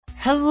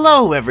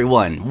Hello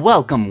everyone,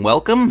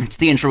 welcome. It's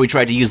the intro we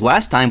tried to use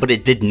last time, but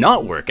it did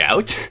not work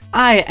out.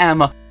 I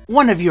am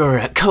one of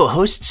your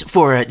co-hosts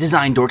for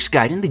Design Dorks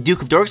Gaiden, the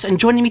Duke of Dorks, and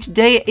joining me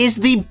today is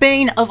the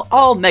bane of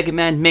all Mega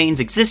Man mains'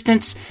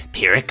 existence,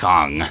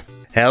 Pirikong.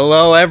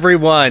 Hello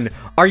everyone!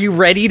 Are you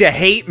ready to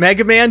hate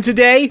Mega Man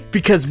today?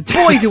 Because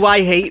boy do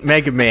I hate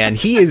Mega Man,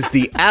 he is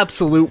the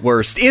absolute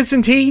worst,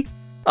 isn't he?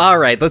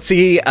 Alright, let's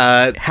see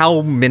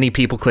how many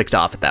people clicked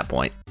off at that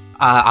point.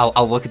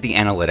 I'll look at the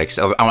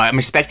analytics. I'm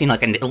expecting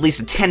like at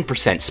least a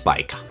 10%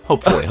 spike.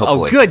 Hopefully.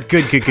 Oh,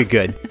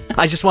 good.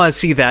 I just want to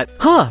see that.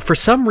 For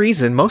some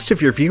reason, most of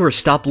your viewers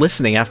stopped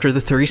listening after the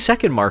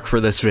 30-second mark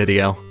for this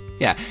video.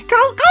 Yeah,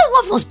 gotta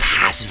love those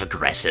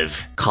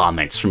passive-aggressive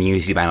comments from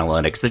YouTube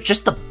Analytics. They're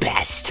just the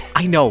best.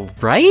 I know,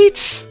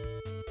 right?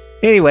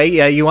 Anyway,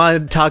 you want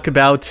to talk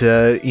about,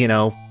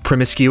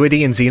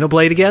 promiscuity in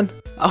Xenoblade again?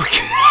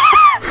 Okay.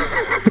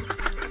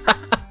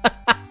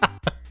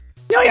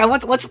 Yeah,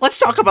 let's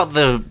talk about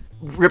the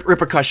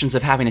repercussions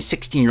of having a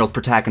 16-year-old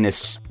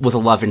protagonist with a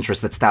love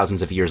interest that's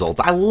thousands of years old.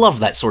 I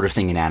love that sort of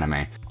thing in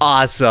anime.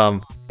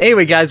 Awesome.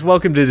 Anyway, guys,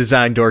 welcome to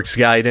Design Dorks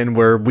Gaiden,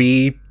 where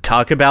we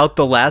talk about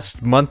the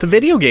last month of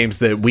video games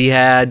that we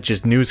had,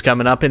 just news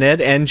coming up in it,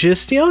 and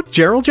just,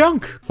 general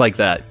junk like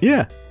that.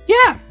 Yeah.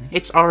 Yeah,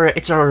 it's our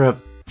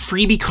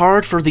freebie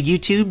card for the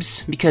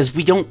YouTubes, because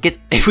we don't get,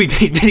 if we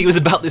made videos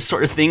about this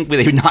sort of thing,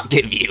 they would not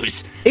get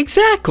views.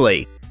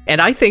 Exactly. And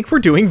I think we're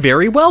doing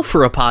very well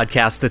for a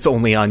podcast that's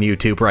only on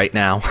YouTube right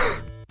now.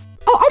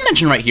 I'll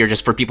mention right here,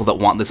 just for people that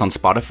want this on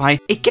Spotify,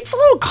 it gets a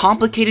little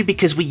complicated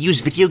because we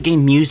use video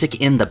game music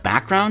in the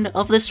background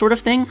of this sort of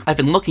thing. I've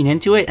been looking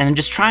into it, and I'm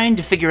just trying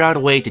to figure out a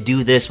way to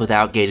do this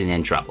without getting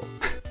in trouble.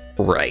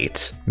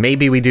 Right.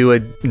 Maybe we do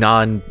a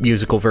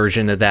non-musical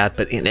version of that,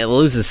 but it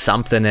loses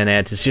something in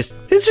it. It's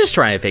just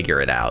trying to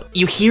figure it out.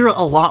 You hear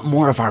a lot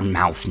more of our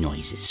mouth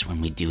noises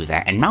when we do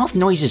that, and mouth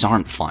noises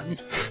aren't fun.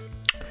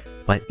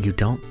 But you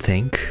don't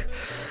think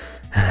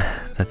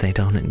that they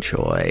don't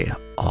enjoy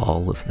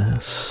all of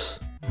this?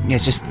 Yeah,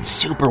 it's just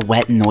super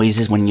wet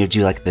noises when you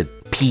do like the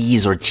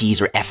P's or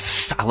T's or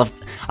F. I love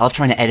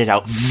trying to edit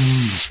out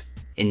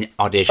in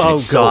Audition. Oh,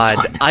 it's God.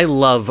 so fun. I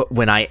love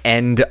when I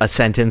end a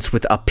sentence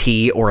with a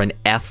P or an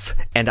F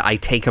and I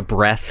take a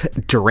breath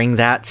during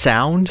that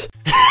sound.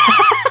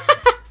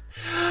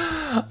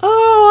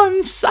 Oh,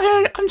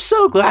 I'm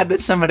so glad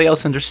that somebody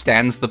else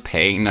understands the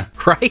pain.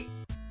 Right?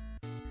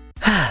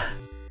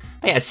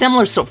 Yeah,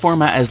 similar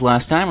format as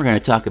last time. We're going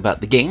to talk about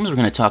the games, we're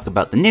going to talk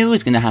about the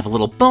news, going to have a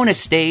little bonus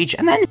stage,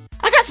 and then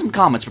I got some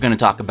comments we're going to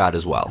talk about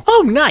as well.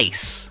 Oh,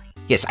 nice.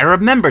 Yes, I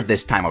remembered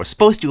this time. I was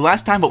supposed to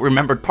last time, but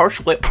remembered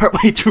partway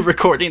through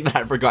recording that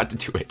I forgot to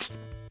do it.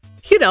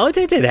 It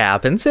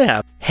happens. It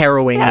happens.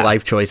 Harrowing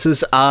life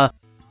choices.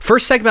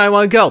 First segment I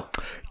want to go.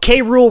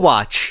 K-Rule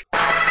Watch.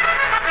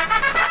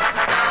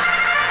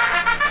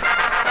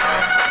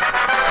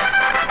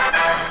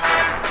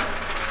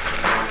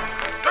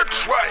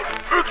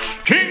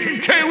 It's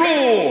King K.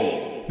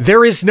 Rool!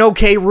 There is no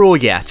K.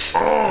 Rool yet.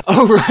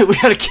 Oh, right, we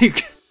gotta keep...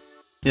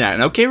 Yeah,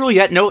 no K. Rool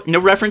yet, no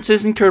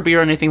references in Kirby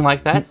or anything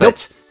like that,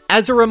 but... Nope.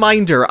 As a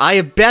reminder, I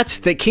have bet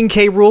that King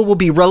K. Rool will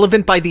be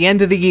relevant by the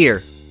end of the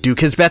year.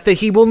 Duke has bet that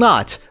he will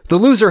not. The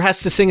loser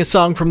has to sing a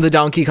song from the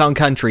Donkey Kong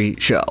Country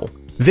show.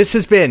 This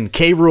has been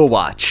K. Rool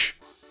Watch.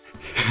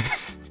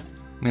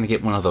 I'm gonna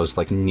get one of those,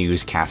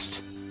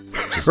 newscast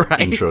right?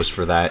 Intros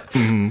for that.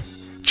 Mm-hmm.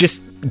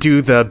 Just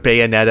do the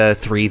Bayonetta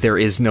 3, there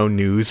is no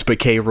news, but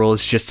K. Rool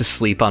is just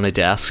asleep on a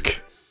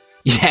desk.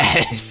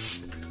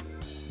 Yes!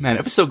 Man,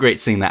 it was so great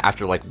seeing that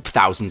after,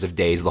 thousands of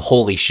days, the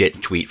holy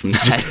shit tweet from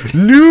that.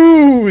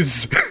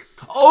 News!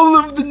 All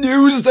of the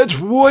news that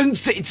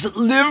once it's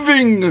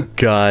living!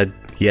 God,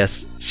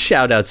 yes.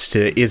 Shoutouts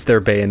to Is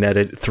There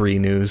Bayonetta 3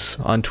 News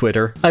on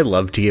Twitter. I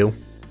loved you.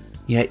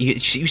 Yeah,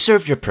 you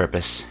served your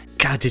purpose.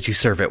 God, did you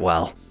serve it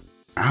well.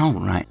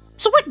 Alright.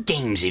 So what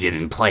games have you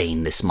been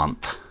playing this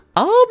month?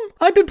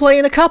 I've been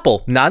playing a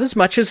couple. Not as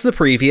much as the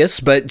previous,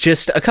 but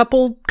just a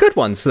couple good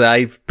ones that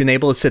I've been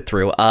able to sit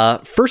through.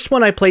 First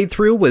one I played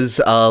through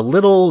was a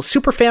little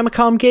Super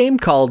Famicom game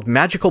called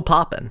Magical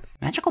Poppin'.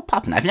 Magical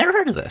Poppin'? I've never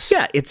heard of this.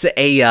 Yeah, it's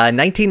a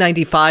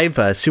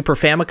 1995 Super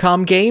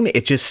Famicom game.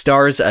 It just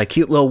stars a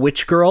cute little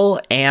witch girl,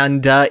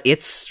 and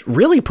it's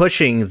really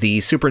pushing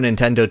the Super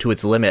Nintendo to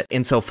its limit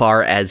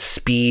insofar as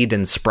speed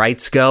and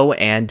sprites go,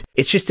 and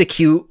it's just a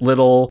cute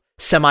little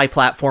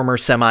semi-platformer,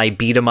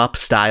 semi-beat-em-up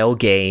style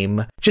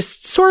game.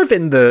 Just sort of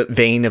in the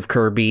vein of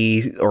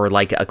Kirby or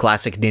a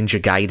classic Ninja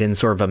Gaiden,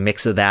 sort of a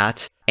mix of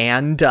that.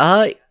 And,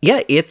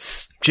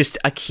 it's just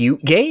a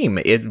cute game.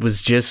 It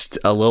was just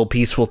a little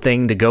peaceful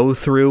thing to go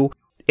through.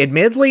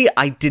 Admittedly,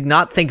 I did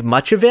not think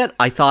much of it.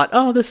 I thought,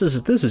 oh, this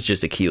is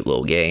just a cute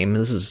little game.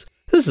 This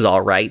is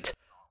all right.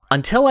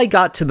 Until I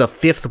got to the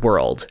fifth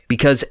world,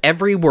 because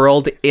every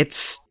world,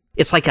 it's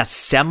like a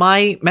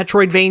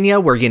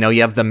semi-Metroidvania where,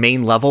 you have the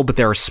main level, but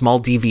there are small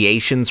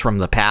deviations from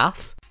the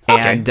path.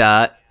 Okay.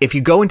 And if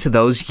you go into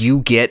those, you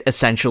get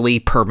essentially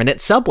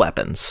permanent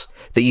sub-weapons.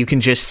 that you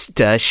can just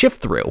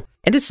shift through.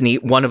 And it's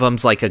neat. One of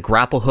them's like a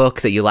grapple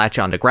hook that you latch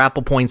onto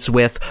grapple points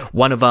with.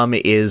 One of them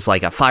is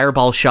like a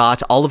fireball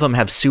shot. All of them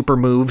have super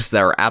moves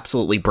that are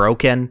absolutely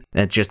broken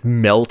and just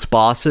melt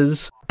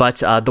bosses. But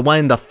the one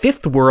in the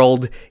fifth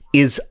world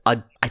is,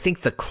 I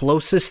think the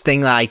closest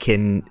thing that I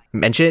can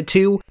mention it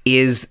to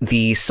is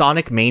the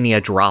Sonic Mania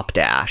drop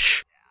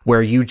dash,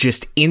 where you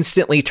just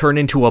instantly turn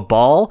into a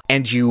ball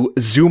and you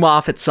zoom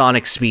off at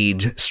Sonic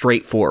speed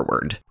straight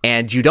forward.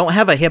 And you don't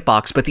have a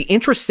hitbox, but the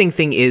interesting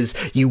thing is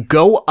you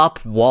go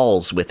up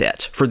walls with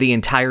it for the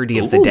entirety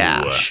of the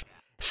dash.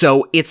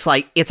 So it's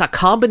a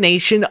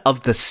combination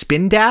of the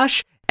spin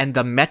dash and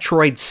the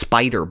Metroid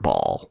spider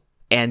ball.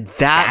 And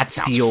that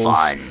feels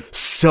fun.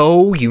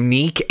 So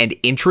unique and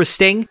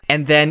interesting.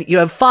 And then you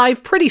have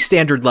 5 pretty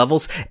standard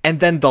levels, and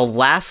then the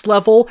last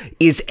level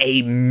is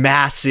a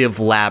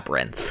massive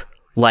labyrinth.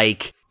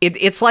 Like,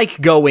 it's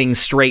like going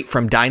straight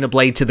from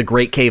Dynablade to the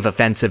Great Cave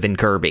Offensive in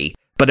Kirby.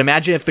 But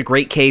imagine if the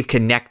Great Cave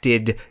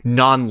connected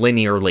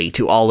non-linearly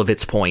to all of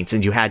its points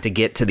and you had to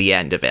get to the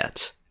end of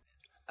it.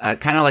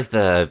 Kind of like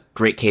the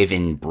Great Cave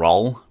in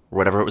Brawl, or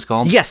whatever it was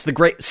called? Yes,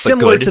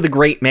 similar to the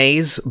Great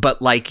Maze,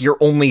 but like you're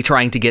only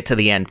trying to get to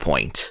the end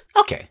point.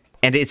 Okay.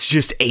 And it's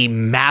just a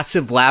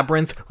massive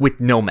labyrinth with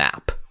no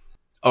map.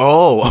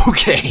 Oh,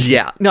 okay.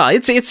 Yeah. No,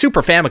 it's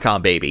Super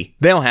Famicom, baby.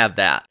 They don't have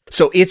that.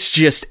 So it's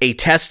just a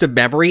test of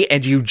memory,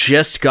 and you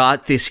just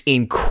got this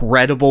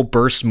incredible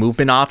burst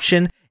movement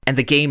option, and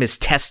the game is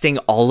testing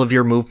all of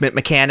your movement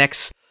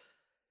mechanics.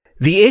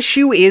 The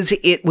issue is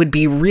it would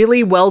be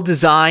really well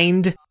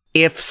designed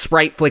if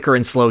sprite flicker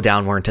and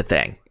slowdown weren't a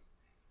thing.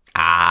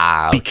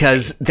 Okay.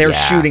 Because they're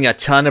shooting a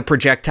ton of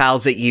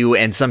projectiles at you,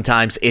 and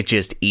sometimes it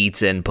just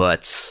eats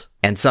inputs.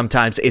 And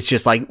sometimes it's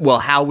just like, well,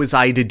 how was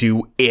I to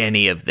do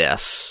any of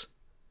this?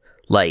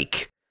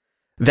 Like,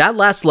 that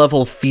last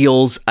level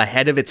feels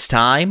ahead of its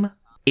time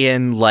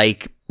in,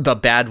 like, the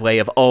bad way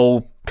of,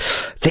 oh,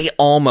 they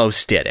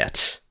almost did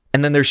it.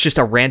 And then there's just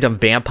a random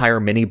vampire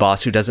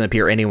mini-boss who doesn't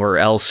appear anywhere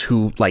else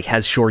who, like,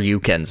 has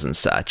shoryukens and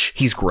such.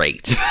 He's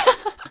great.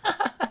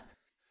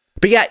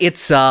 But yeah,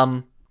 it's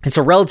a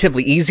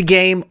relatively easy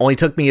game. Only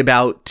took me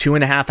about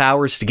 2.5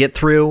 hours to get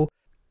through.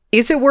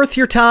 Is it worth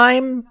your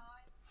time?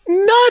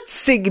 Not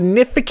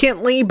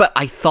significantly, but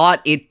I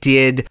thought it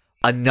did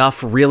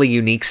enough really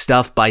unique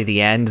stuff by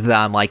the end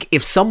that I'm like,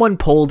 if someone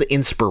pulled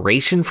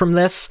inspiration from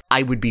this,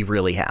 I would be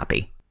really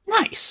happy.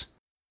 Nice.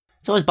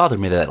 It's always bothered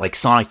me that, like,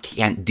 Sonic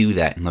can't do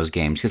that in those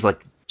games, because,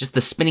 like, just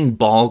the spinning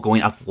ball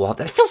going up wall,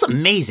 that feels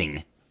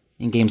amazing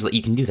in games that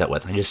you can do that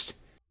with. I just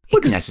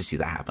would be nice to see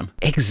that happen.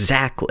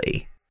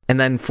 Exactly. And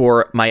then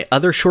for my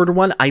other shorter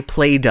one, I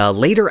played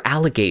Later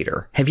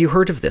Alligator. Have you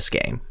heard of this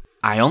game?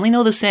 I only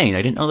know the saying.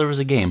 I didn't know there was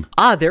a game.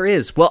 There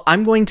is. Well,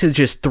 I'm going to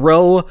just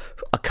throw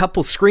a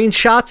couple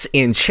screenshots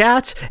in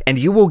chat, and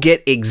you will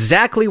get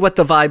exactly what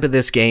the vibe of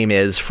this game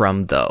is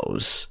from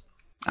those.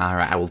 All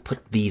right, I will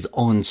put these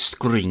on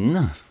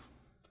screen.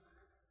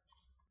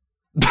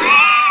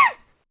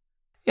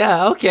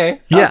 Yeah,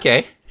 okay. Yeah.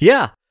 Okay.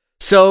 Yeah.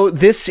 So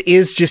this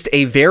is just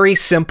a very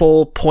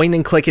simple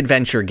point-and-click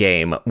adventure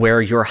game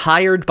where you're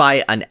hired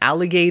by an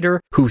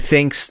alligator who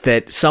thinks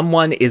that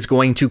someone is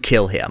going to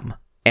kill him.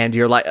 And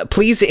you're like,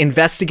 please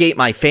investigate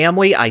my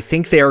family. I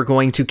think they are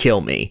going to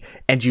kill me.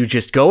 And you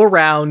just go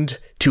around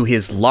to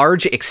his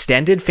large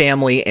extended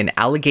family in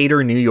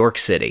Alligator, New York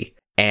City.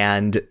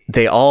 And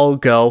they all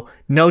go,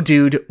 no,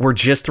 dude, we're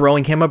just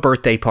throwing him a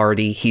birthday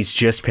party. He's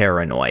just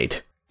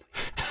paranoid.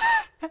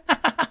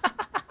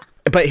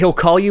 But he'll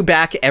call you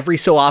back every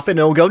so often and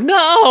he'll go,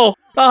 no!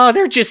 Oh,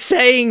 they're just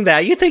saying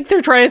that. You think they're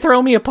trying to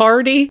throw me a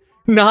party?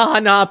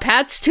 Nah,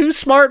 Pat's too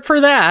smart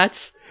for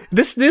that.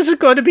 This is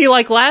going to be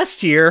like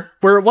last year,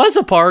 where it was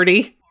a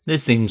party.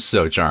 This seems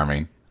so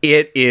charming.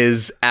 It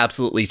is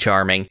absolutely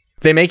charming.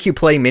 They make you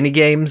play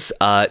minigames.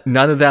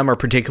 None of them are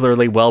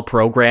particularly well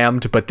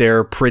programmed, but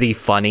they're pretty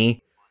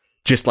funny.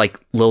 Just like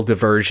little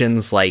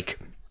diversions, like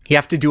you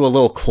have to do a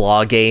little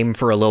claw game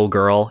for a little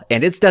girl,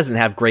 and it doesn't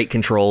have great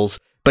controls,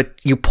 but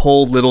you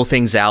pull little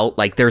things out,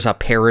 like there's a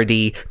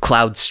parody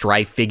Cloud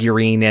Strife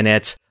figurine in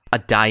it, a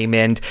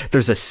diamond,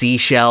 there's a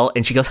seashell,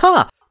 and she goes,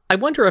 I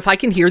wonder if I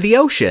can hear the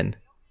ocean.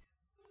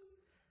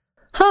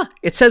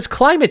 It says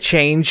climate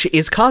change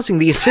is causing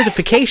the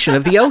acidification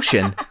of the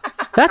ocean.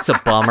 That's a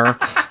bummer.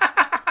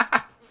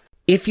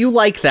 If you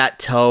like that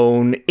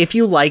tone, if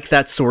you like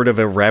that sort of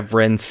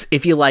irreverence,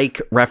 if you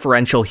like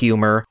referential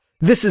humor,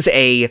 this is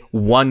a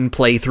one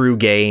playthrough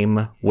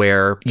game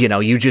where,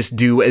 you just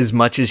do as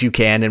much as you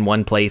can in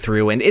one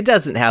playthrough, and it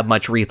doesn't have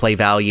much replay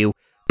value,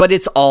 but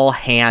it's all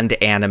hand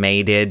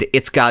animated.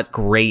 It's got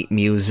great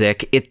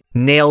music. It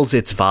nails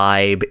its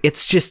vibe.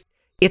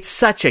 It's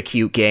such a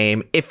cute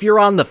game. If you're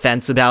on the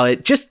fence about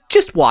it,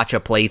 just watch a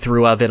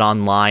playthrough of it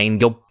online.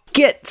 You'll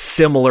get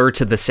similar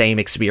to the same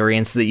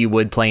experience that you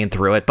would playing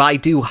through it, but I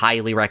do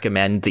highly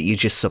recommend that you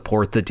just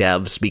support the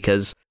devs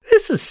because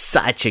this is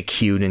such a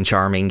cute and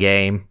charming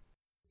game.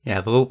 Yeah,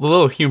 the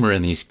little humor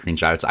in these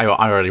screenshots, I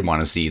already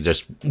want to see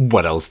just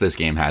what else this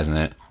game has in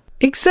it.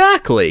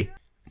 Exactly.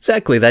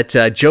 That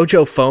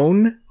JoJo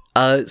phone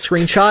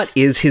screenshot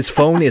is his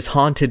phone is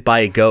haunted by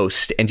a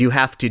ghost, and you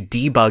have to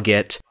debug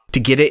it to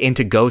get it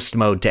into ghost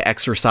mode to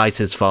exorcise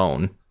his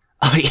phone.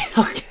 Oh, yeah,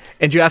 okay.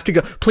 And you have to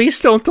go, please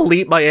don't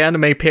delete my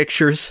anime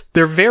pictures.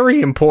 They're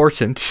very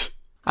important.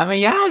 I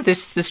mean, yeah,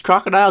 this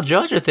crocodile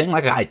Jojo thing,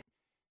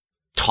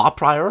 top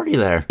priority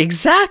there.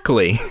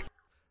 Exactly.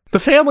 The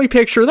family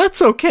picture,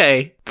 that's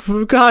okay.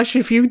 Gosh,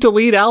 if you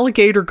delete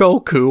Alligator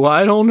Goku,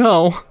 I don't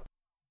know.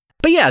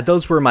 But yeah,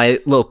 those were my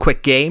little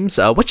quick games.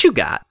 What you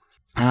got?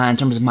 In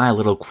terms of my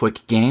little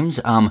quick games,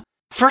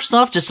 first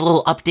off, just a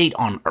little update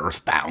on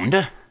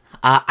Earthbound.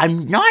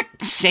 I'm not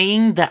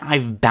saying that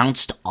I've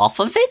bounced off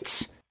of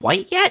it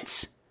quite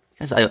yet,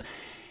 because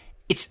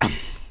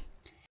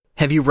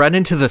Have you run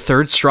into the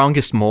third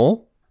strongest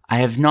mole? I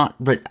have not,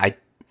 but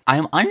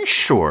I'm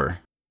unsure.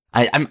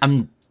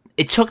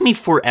 It took me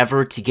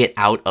forever to get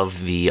out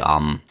of the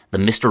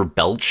Mr.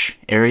 Belch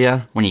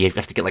area when you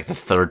have to get the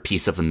third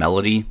piece of the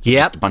melody.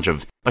 Yep. Just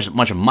a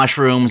bunch of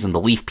mushrooms and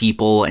the leaf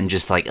people and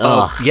just ugh.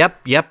 Oh,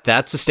 yep,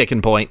 that's a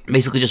sticking point.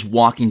 Basically just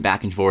walking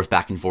back and forth,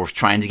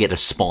 trying to get a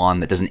spawn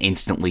that doesn't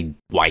instantly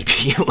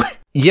wipe you.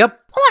 Yep.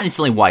 Well, not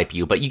instantly wipe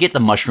you, but you get the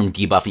mushroom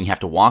debuff and you have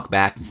to walk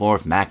back and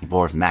forth.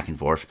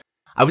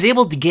 I was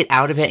able to get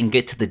out of it and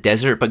get to the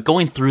desert, but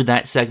going through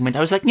that segment, I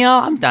was like,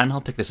 no, I'm done.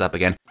 I'll pick this up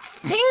again. I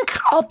think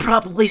I'll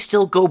probably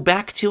still go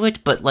back to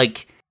it, but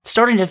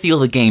starting to feel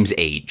the game's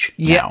age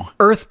now.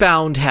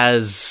 Earthbound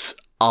has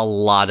a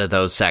lot of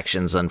those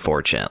sections,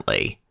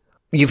 unfortunately.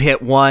 You've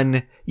hit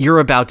one, you're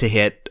about to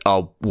hit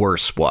a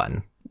worse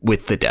one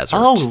with the desert.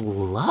 Oh,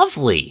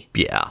 lovely.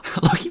 Yeah.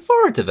 Looking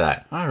forward to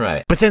that. All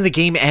right. But then the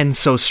game ends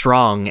so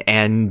strong,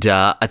 and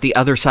at the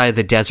other side of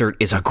the desert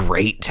is a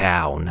great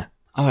town.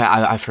 Oh,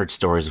 I've heard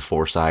stories of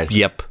Fourside.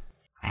 Yep.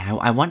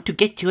 I want to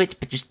get to it,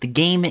 but just the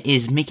game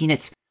is making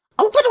it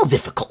a little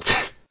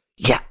difficult.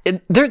 Yeah,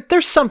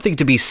 there's something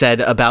to be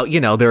said about,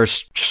 there are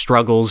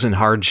struggles and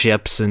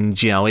hardships and,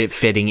 it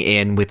fitting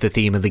in with the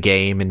theme of the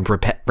game and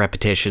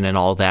repetition and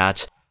all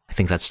that. I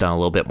think that's done a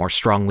little bit more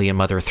strongly in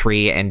Mother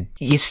 3, and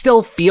you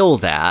still feel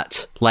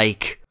that.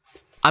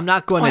 I'm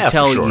not going to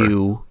tell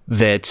you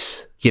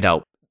that,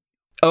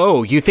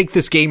 oh, you think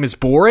this game is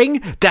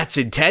boring? That's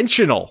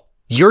intentional.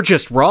 You're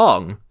just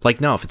wrong.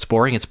 No, if it's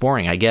boring, it's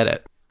boring. I get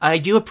it. I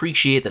do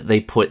appreciate that they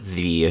put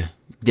the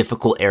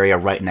difficult area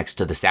right next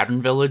to the Saturn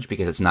Village,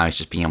 because it's nice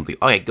just being able to,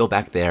 okay, go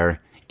back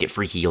there, get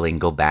free healing,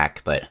 go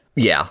back, but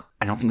yeah,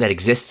 I don't think that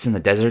exists in the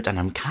desert, and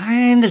I'm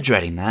kind of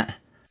dreading that.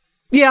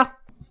 Yeah.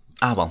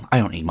 Well, I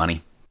don't need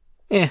money.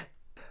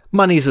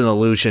 Money's an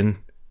illusion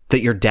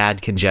that your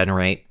dad can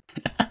generate.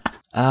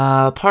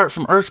 Apart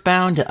from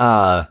Earthbound,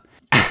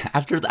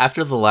 after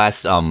the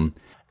last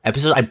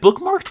episode, I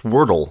bookmarked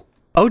Wordle.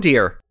 Oh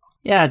dear.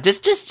 Yeah,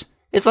 just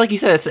it's like you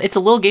said, it's a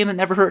little game that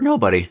never hurt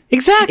nobody.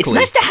 Exactly.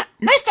 It's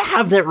nice to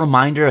have that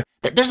reminder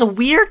that there's a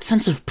weird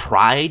sense of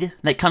pride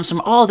that comes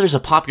from, oh, there's a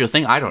popular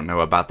thing, I don't know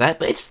about that,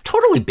 but it's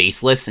totally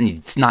baseless and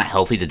it's not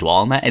healthy to dwell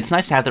on that. It's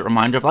nice to have that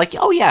reminder of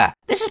oh yeah,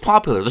 this is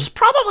popular. There's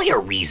probably a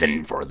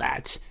reason for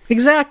that.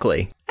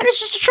 Exactly. And it's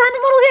just a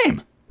charming little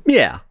game.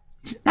 Yeah.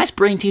 It's a nice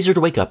brain teaser to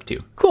wake up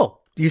to.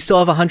 Cool. You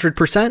still have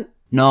 100%?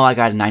 No, I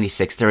got a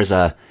 96. There was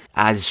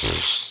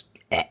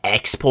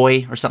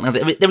Expoi or something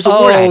like that. There was a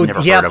word I had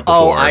never heard of before.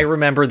 Oh, I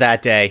remember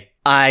that day.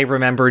 I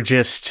remember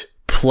just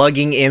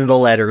plugging in the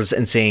letters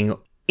and saying,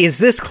 is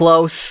this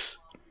close?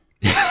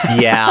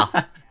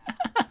 Yeah.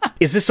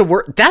 Is this a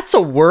word? That's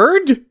a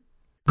word?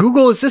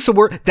 Google, is this a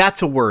word?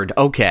 That's a word.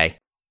 Okay.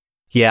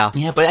 Yeah.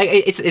 Yeah, but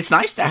it's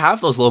nice to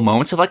have those little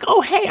moments of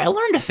oh, hey, I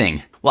learned a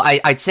thing. Well,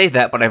 I'd say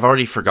that, but I've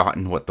already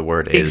forgotten what the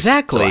word is.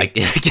 Exactly.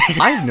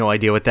 So I have no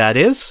idea what that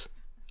is.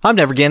 I'm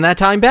never getting that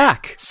time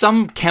back.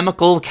 Some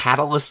chemical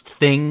catalyst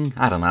thing.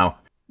 I don't know.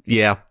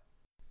 Yeah.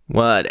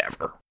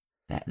 Whatever.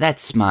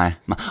 That's my...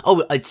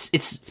 Oh,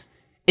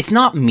 it's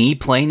not me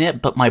playing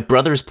it, but my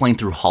brother's playing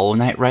through Hollow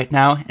Knight right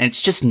now, and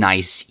it's just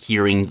nice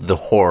hearing the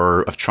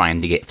horror of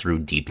trying to get through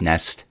Deep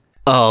Nest.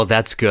 Oh,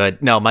 that's good.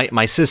 No,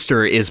 my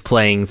sister is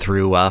playing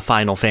through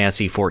Final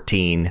Fantasy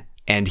XIV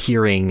and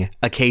hearing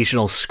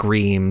occasional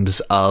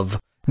screams of,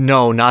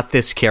 no, not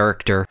this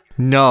character.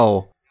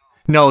 No,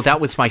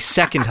 that was my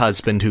second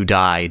husband who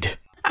died.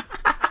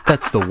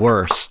 That's the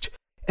worst.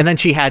 And then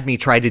she had me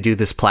try to do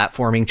this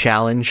platforming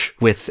challenge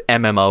with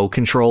MMO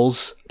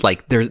controls.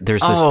 There's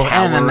this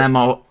tower.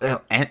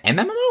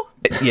 MMO?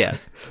 Yeah.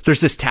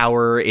 There's this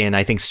tower in,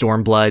 I think,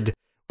 Stormblood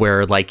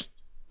where,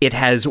 it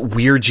has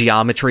weird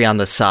geometry on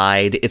the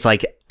side. It's I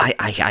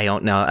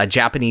don't know, a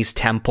Japanese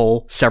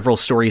temple, several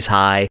stories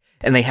high,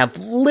 and they have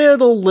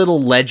little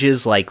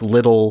ledges,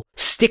 little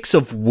sticks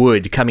of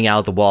wood coming out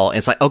of the wall. And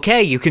it's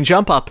okay, you can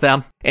jump up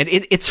them. And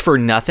it's for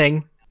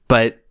nothing,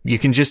 but you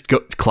can just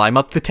go climb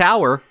up the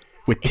tower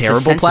with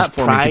terrible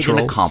platforming controls.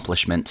 And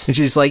accomplishment. And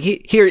she's like,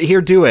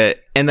 here, do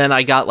it. And then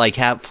I got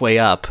halfway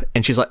up,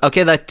 and she's like,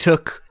 okay, that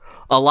took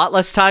a lot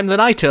less time than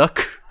I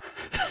took.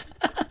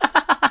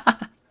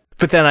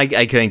 But then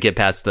I couldn't get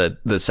past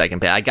the second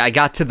bit. I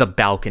got to the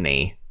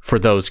balcony for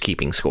those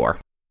keeping score.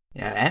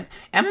 Yeah,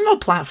 and MMO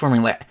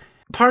platforming,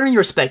 part of me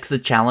respects the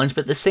challenge,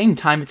 but at the same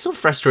time, it's so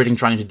frustrating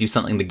trying to do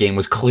something the game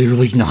was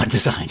clearly not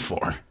designed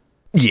for.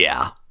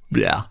 Yeah.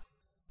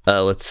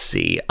 Let's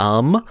see.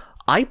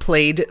 I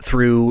played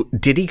through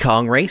Diddy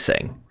Kong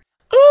Racing.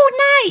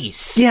 Oh,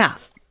 nice! Yeah.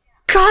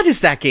 God,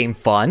 is that game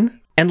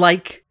fun? And,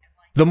 like,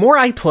 the more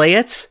I play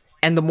it,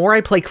 and the more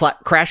I play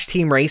Crash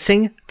Team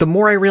Racing, the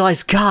more I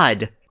realize,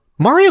 God,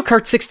 Mario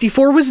Kart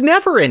 64 was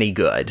never any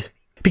good.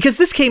 Because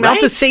this came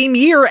out the same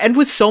year and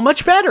was so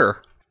much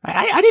better.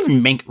 I'd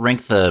even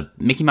rank the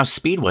Mickey Mouse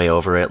Speedway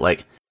over it.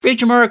 Like,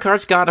 Future Mario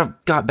Kart's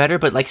got better,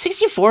 but, like,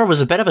 64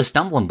 was a bit of a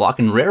stumbling block,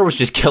 and Rare was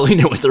just killing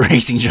it with the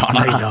racing genre.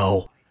 I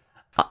know.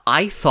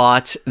 I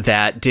thought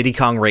that Diddy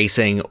Kong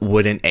Racing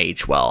wouldn't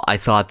age well. I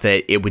thought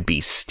that it would be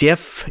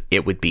stiff,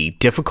 it would be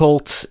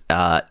difficult,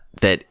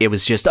 that it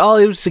was just,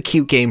 it was a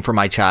cute game from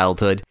my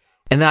childhood.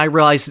 And then I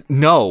realized,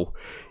 no,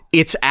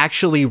 it's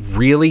actually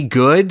really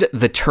good.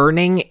 The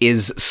turning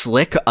is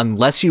slick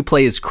unless you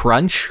play as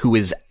Crunch, who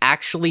is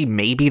actually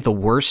maybe the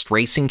worst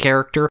racing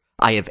character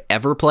I have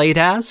ever played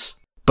as.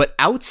 But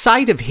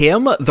outside of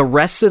him, the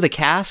rest of the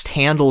cast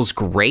handles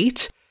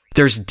great.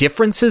 There's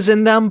differences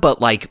in them,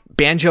 but like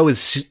Banjo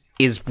is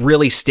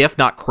really stiff,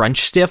 not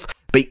Crunch stiff,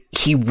 but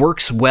he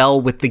works well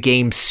with the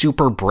game's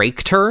super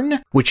brake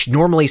turn, which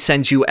normally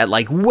sends you at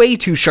like way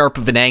too sharp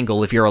of an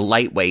angle if you're a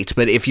lightweight,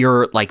 but if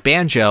you're like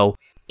Banjo,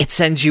 it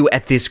sends you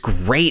at this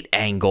great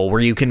angle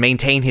where you can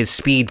maintain his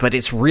speed, but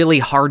it's really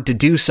hard to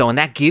do so, and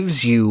that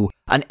gives you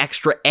an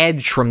extra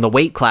edge from the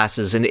weight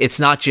classes, and it's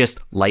not just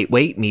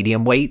lightweight,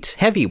 medium weight,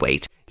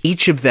 heavyweight.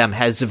 Each of them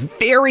has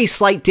very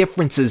slight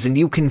differences, and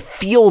you can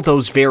feel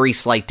those very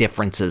slight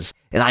differences,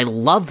 and I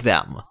love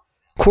them.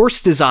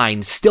 Course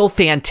design, still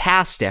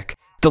fantastic.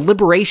 The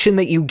liberation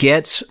that you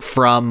get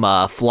from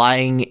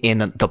flying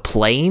in the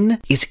plane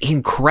is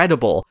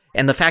incredible,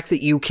 and the fact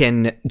that you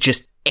can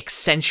just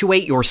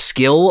accentuate your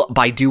skill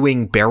by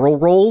doing barrel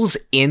rolls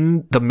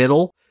in the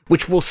middle,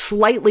 which will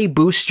slightly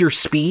boost your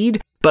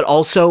speed, but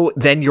also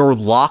then you're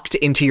locked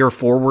into your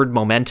forward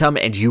momentum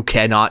and you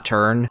cannot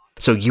turn,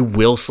 so you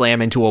will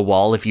slam into a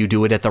wall if you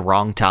do it at the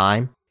wrong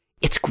time.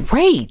 It's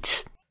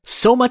great!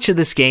 So much of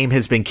this game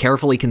has been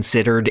carefully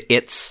considered.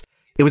 It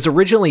was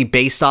originally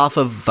based off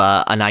of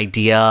an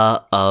idea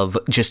of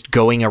just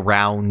going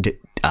around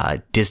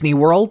Disney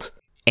World,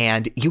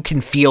 and you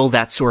can feel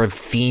that sort of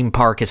theme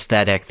park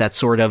aesthetic, that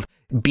sort of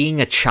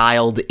being a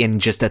child in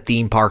just a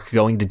theme park,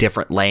 going to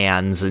different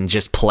lands and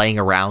just playing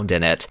around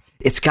in it.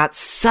 It's got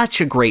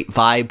such a great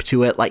vibe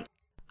to it. Like,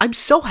 I'm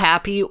so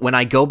happy when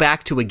I go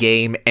back to a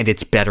game and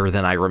it's better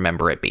than I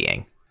remember it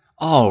being.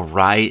 Oh,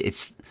 right.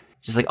 It's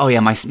just like, oh yeah,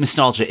 my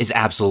nostalgia is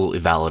absolutely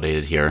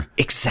validated here.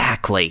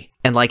 Exactly.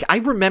 And like, I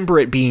remember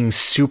it being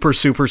super,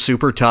 super,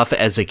 super tough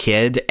as a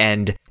kid,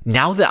 and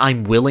now that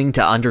I'm willing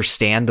to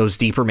understand those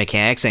deeper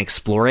mechanics and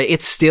explore it,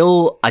 it's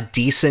still a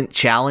decent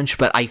challenge,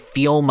 but I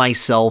feel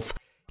myself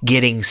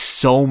getting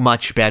so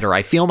much better.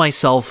 I feel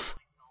myself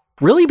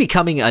really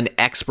becoming an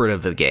expert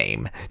of the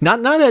game. Not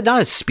a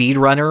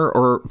speedrunner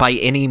or by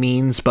any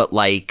means, but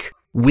like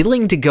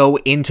willing to go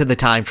into the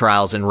time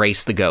trials and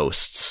race the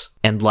ghosts.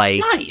 And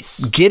like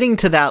getting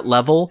to that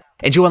level,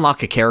 and you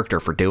unlock a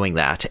character for doing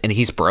that, and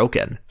he's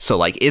broken. So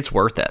like it's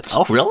worth it.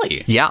 Oh,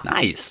 really? Yeah.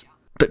 Nice.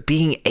 But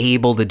being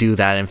able to do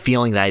that and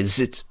feeling that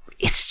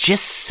it's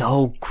just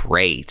so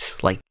great.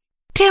 Like,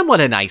 damn,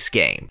 what a nice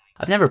game.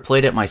 I've never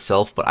played it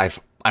myself, but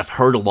I've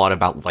heard a lot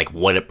about like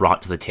what it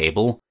brought to the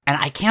table, and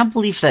I can't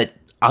believe that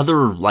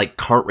other like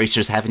kart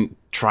racers haven't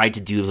tried to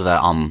do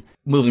the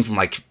moving from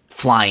like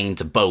flying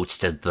to boats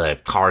to the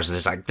cars.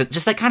 Just like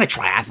just that kind of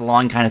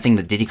triathlon kind of thing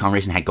that Diddy Kong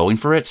Racing had going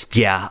for it.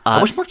 Yeah,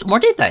 I wish more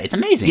did that. It's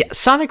amazing. Yeah,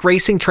 Sonic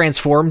Racing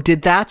Transformed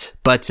did that,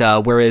 but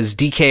whereas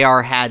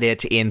DKR had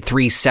it in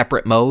 3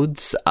 separate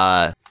modes,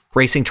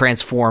 Racing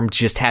Transformed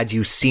just had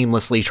you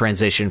seamlessly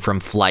transition from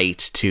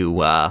flight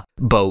to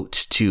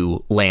boat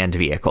to land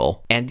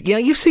vehicle. And yeah,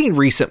 you've seen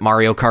recent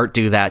Mario Kart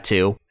do that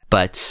too,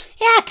 but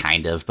yeah,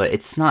 kind of, but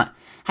it's not.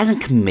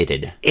 Hasn't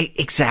committed.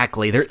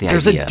 Exactly.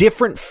 There's a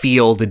different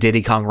feel to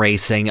Diddy Kong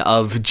Racing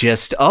of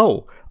just,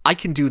 I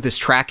can do this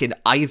track in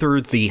either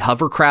the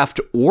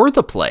hovercraft or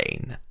the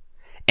plane.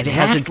 And it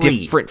has a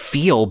different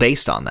feel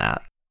based on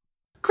that.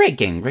 Great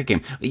game.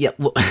 Yeah,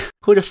 well,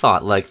 who'd have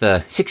thought, like,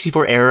 the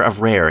 64 era of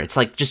Rare, it's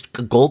like just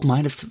a gold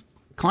mine of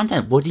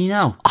content. What do you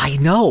know? I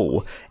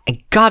know.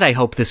 And God, I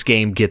hope this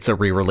game gets a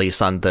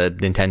re-release on the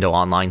Nintendo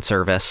Online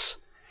service.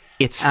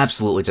 It's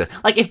absolutely,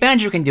 like, if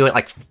Banjo can do it,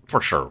 like,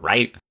 for sure,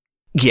 right?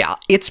 Yeah,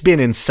 it's been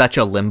in such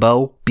a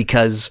limbo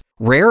because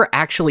Rare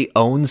actually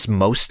owns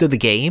most of the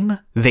game.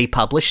 They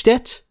published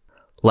it.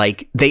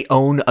 Like, they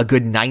own a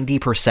good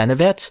 90% of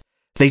it.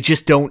 They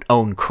just don't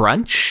own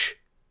Crunch,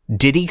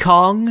 Diddy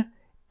Kong,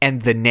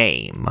 and the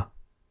name.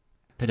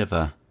 Bit of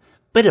a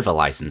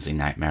licensing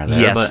nightmare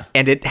there. Yes,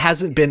 and it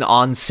hasn't been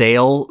on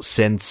sale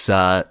since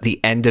the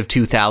end of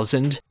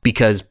 2000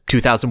 because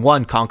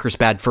 2001 Conker's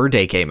Bad Fur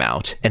Day came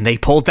out, and they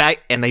pulled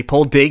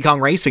Diddy Kong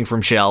Racing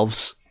from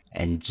shelves.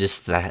 And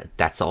just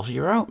that's all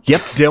you wrote?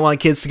 Yep, didn't want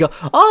kids to go,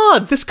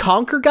 this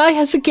Conker guy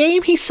has a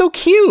game? He's so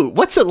cute.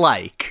 What's it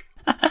like?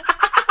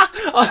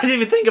 Oh, I didn't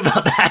even think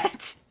about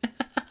that.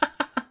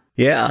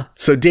 Yeah.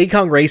 So Diddy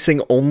Kong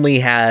Racing only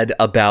had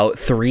about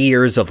 3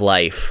 years of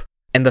life.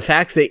 And the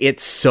fact that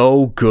it's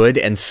so good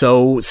and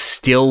so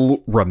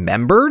still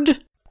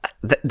remembered,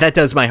 that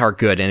does my heart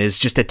good and is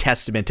just a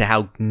testament to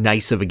how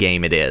nice of a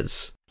game it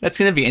is. That's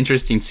going to be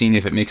interesting seeing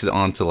if it makes it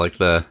onto like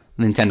the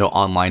Nintendo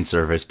Online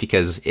service,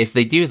 because if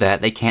they do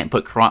that, they can't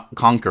put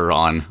Conker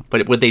on.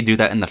 But would they do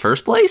that in the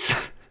first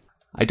place?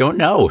 I don't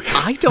know.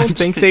 I don't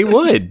think they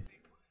would.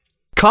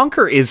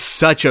 Conker is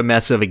such a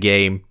mess of a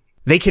game.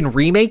 They can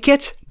remake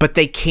it, but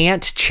they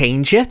can't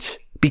change it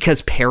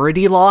because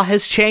parody law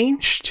has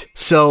changed.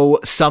 So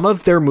some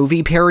of their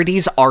movie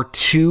parodies are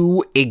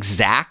too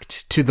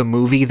exact to the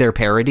movie they're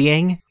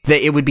parodying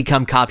that it would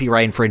become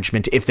copyright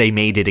infringement if they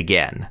made it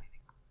again.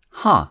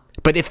 Huh.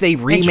 But if they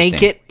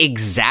remake it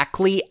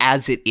exactly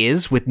as it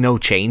is with no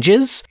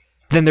changes,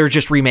 then they're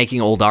just remaking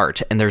old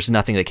art and there's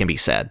nothing that can be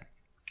said.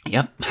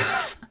 Yep.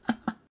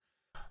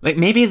 Like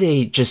maybe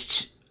they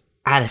just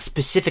add a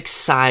specific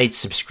side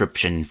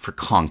subscription for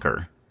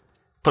Conker.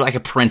 Put like a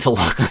parental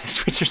lock on the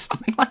Switch or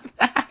something like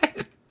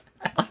that.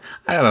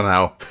 I don't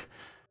know.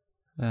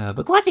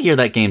 But glad to hear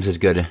that game's as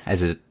good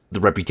as the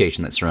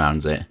reputation that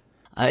surrounds it.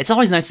 It's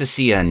always nice to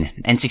see an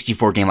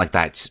N64 game like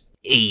that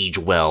age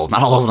well.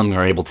 Not all of them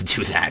are able to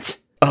do that.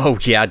 Oh,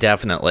 yeah,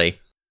 definitely.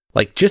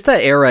 Like, just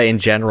that era in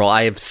general,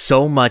 I have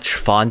so much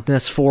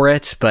fondness for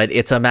it, but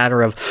it's a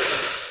matter of...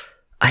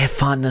 I have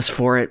fondness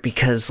for it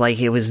because, like,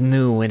 it was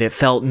new and it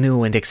felt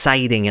new and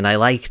exciting and I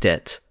liked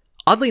it.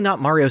 Oddly, not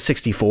Mario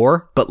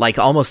 64, but, like,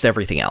 almost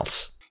everything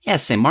else. Yeah,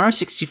 same. Mario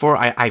 64,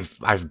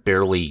 I've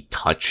barely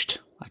touched.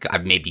 Like,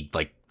 I've maybe,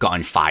 like,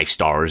 gotten 5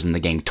 stars in the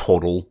game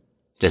total,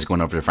 just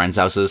going over to friends'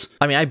 houses.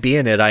 I mean, I'd be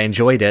in it, I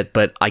enjoyed it,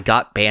 but I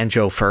got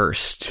Banjo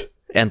first.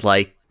 And,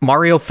 like,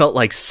 Mario felt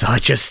like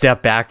such a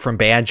step back from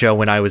Banjo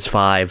when I was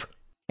 5.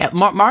 Yeah,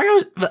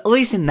 Mario, at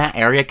least in that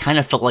area, kind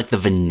of felt like the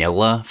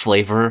vanilla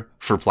flavor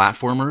for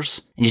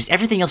platformers. And just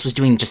everything else was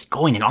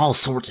going in all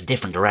sorts of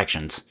different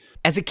directions.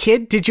 As a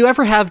kid, did you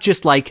ever have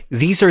just like,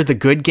 these are the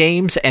good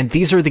games, and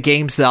these are the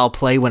games that I'll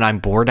play when I'm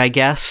bored, I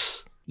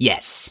guess?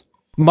 Yes.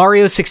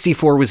 Mario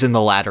 64 was in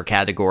the latter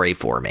category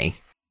for me.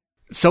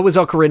 So was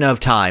Ocarina of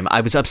Time.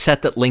 I was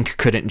upset that Link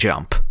couldn't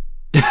jump.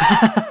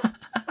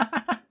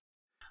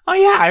 Oh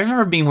yeah, I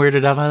remember being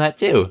weirded out by that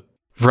too.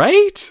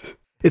 Right?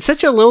 It's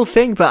such a little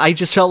thing, but I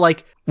just felt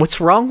like,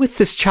 what's wrong with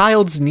this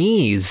child's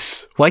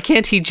knees? Why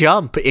can't he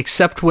jump,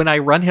 except when I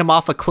run him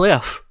off a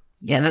cliff?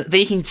 Yeah,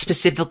 they can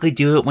specifically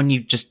do it when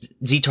you just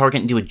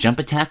Z-target and do a jump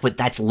attack, but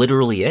that's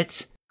literally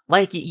it.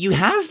 Like, you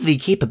have the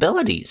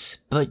capabilities,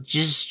 but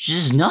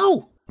just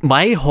no.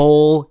 My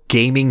whole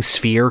gaming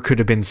sphere could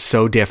have been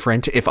so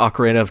different if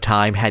Ocarina of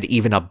Time had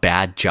even a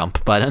bad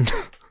jump button.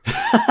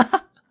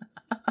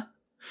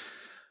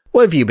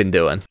 What have you been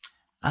doing?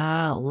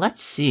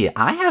 Let's see.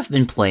 I have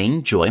been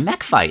playing Joy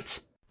Mech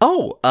Fight.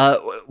 Oh,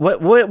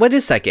 what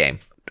is that game?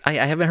 I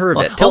haven't heard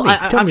of it. Tell me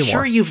I'm more.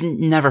 sure you've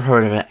never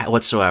heard of it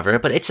whatsoever,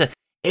 but it's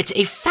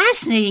a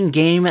fascinating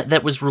game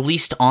that was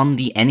released on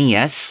the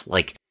NES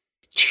like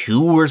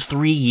 2 or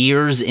 3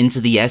 years into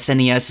the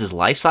SNES's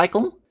life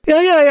cycle.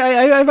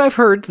 Yeah, I've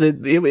heard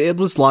that it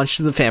was launched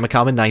to the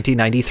Famicom in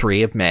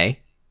 1993 of May.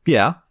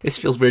 Yeah. This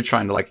feels weird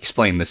trying to like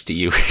explain this to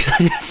you.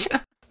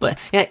 But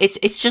yeah,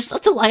 it's just a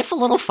delightful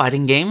little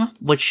fighting game,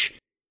 which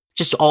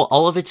just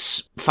all of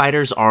its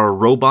fighters are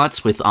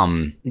robots with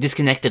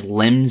disconnected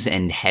limbs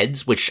and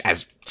heads, which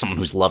as someone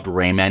who's loved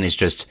Rayman is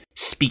just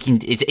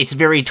speaking, it's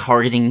very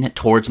targeting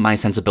towards my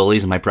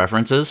sensibilities and my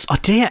preferences. Oh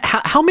damn,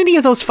 how many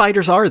of those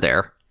fighters are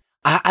there?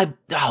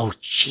 Oh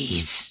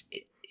jeez,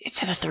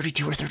 it's either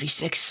 32 or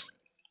 36.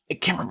 I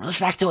can't remember the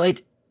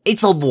factoid.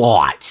 It's a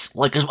lot,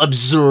 like an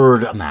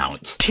absurd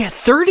amount. Yeah,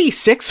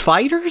 36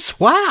 fighters?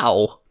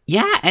 Wow.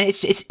 Yeah, and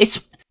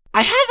it's.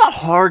 I have a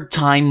hard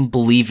time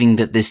believing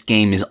that this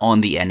game is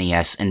on the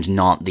NES and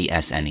not the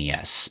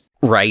SNES.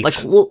 Right.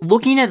 Like,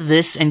 looking at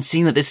this and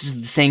seeing that this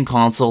is the same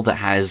console that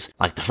has,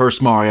 like, the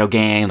first Mario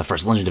game, the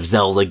first Legend of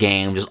Zelda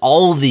game, just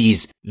all of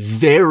these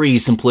very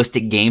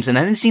simplistic games, and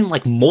then seeing,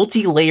 like,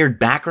 multi-layered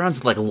backgrounds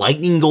with, like,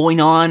 lightning going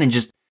on, and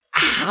just,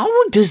 how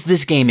does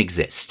this game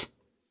exist?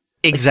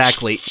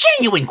 Exactly. Like,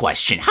 genuine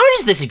question. How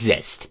does this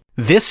exist?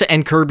 This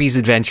and Kirby's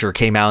Adventure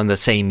came out in the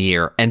same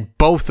year, and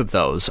both of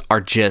those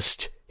are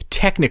just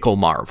technical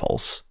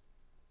marvels.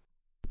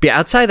 But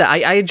outside of that,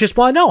 I just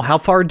want to know, how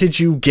far did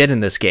you get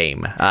in this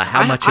game?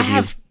 How much have you... I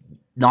have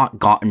not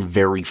gotten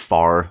very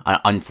far,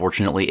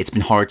 unfortunately. It's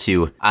been hard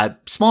to...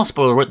 small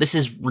spoiler, this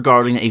is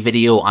regarding a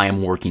video I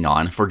am working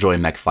on for Joy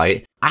Mech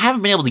Fight. I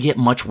haven't been able to get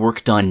much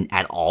work done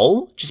at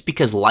all, just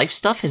because life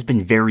stuff has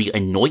been very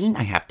annoying.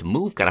 I have to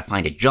move, gotta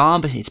find a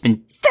job. It's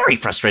been very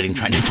frustrating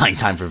trying to find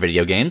time for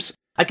video games.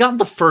 I got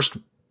the first,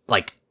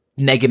 like,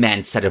 Mega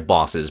Man set of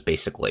bosses,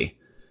 basically.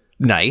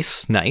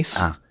 Nice.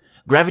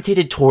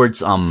 Gravitated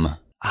towards,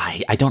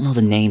 I don't know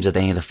the names of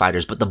any of the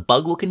fighters, but the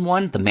bug-looking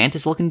one, the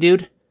mantis-looking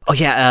dude. Oh,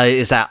 yeah,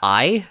 is that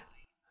I?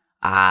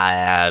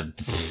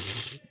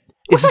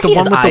 Is it the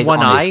one with the one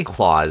eye? His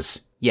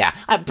claws. Yeah,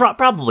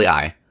 probably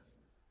I.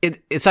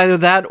 It's either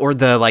that or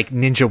the, like,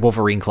 Ninja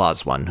Wolverine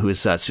Claws one, who is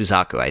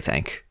Suzaku, I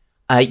think.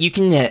 You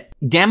can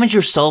damage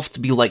yourself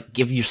to be, like,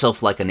 give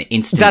yourself, like, an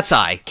instant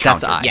counter.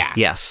 That's I. Yeah.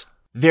 Yes.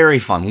 Very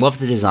fun. Love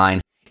the design.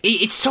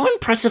 It's so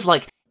impressive,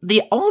 like,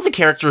 all the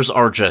characters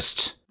are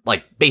just,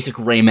 like, basic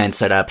Rayman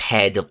setup,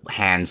 head,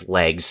 hands,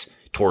 legs,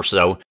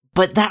 torso.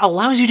 But that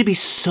allows you to be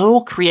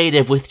so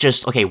creative with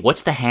just, okay,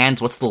 what's the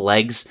hands, what's the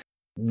legs,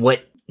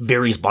 what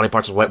various body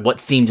parts, what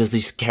theme does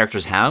these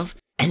characters have?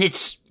 And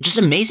it's just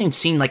amazing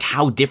seeing, like,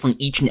 how different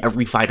each and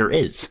every fighter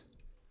is.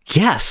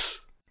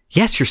 Yes.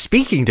 Yes, you're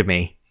speaking to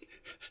me.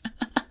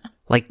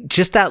 Like,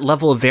 just that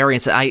level of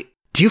variance.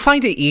 Do you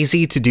find it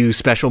easy to do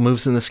special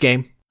moves in this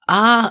game?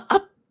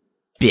 A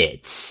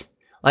bit.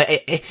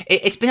 Like,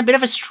 it's been a bit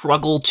of a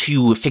struggle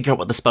to figure out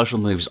what the special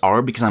moves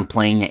are because I'm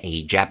playing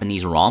a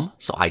Japanese ROM,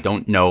 so I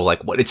don't know,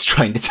 like, what it's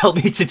trying to tell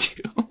me to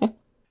do.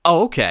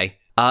 Oh, okay.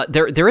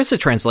 There is a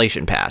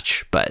translation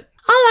patch, but...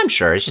 Oh, I'm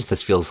sure. It's just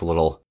this feels a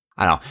little...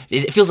 I don't know.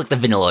 It feels like the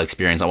vanilla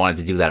experience. I wanted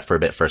to do that for a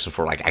bit first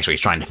before, like, actually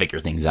trying to figure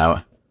things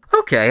out.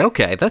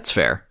 Okay, that's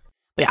fair.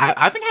 But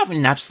I've been having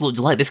an absolute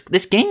delight.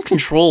 This game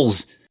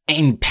controls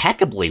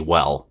impeccably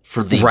well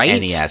for the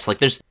NES.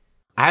 Like,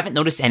 I haven't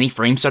noticed any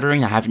frame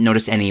stuttering. I haven't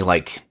noticed any,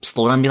 like,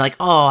 slowdown. Be like,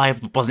 oh, I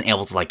wasn't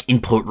able to, like,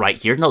 input right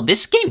here. No,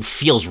 this game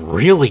feels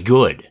really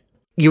good.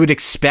 You would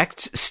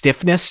expect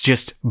stiffness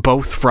just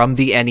both from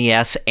the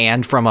NES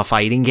and from a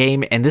fighting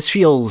game, and this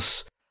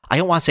feels, I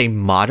don't want to say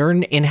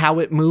modern in how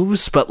it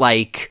moves, but,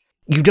 like,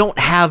 you don't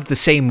have the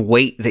same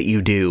weight that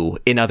you do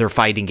in other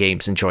fighting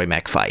games in Joy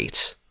Mech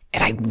Fight.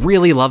 And I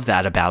really love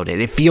that about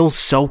it. It feels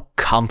so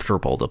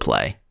comfortable to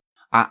play.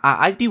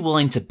 I'd be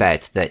willing to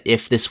bet that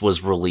if this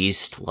was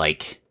released,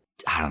 like,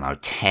 I don't know,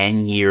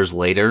 10 years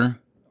later,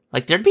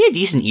 like, there'd be a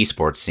decent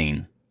esports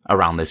scene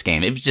around this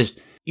game. It was just,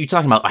 you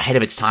talking about ahead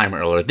of its time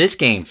earlier. This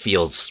game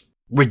feels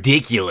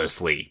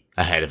ridiculously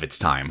ahead of its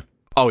time.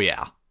 Oh,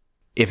 yeah.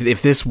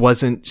 If this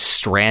wasn't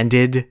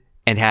stranded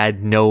and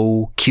had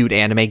no cute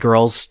anime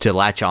girls to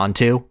latch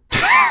onto,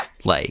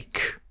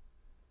 like,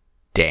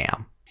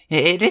 damn.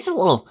 It is a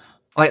little,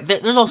 like,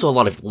 there's also a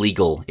lot of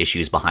legal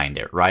issues behind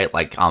it, right?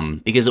 Like,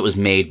 because it was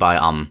made by,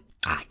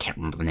 I can't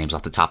remember the names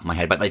off the top of my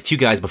head, but like two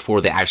guys before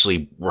they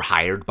actually were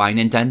hired by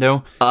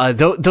Nintendo.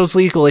 Those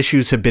legal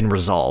issues have been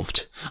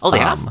resolved. Oh, they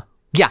have?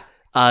 Yeah.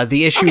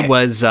 The issue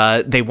was,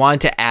 they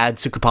wanted to add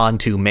Sukupan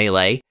to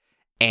Melee,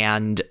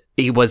 and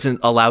he wasn't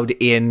allowed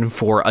in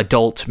for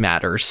adult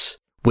matters,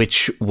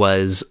 which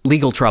was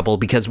legal trouble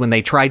because when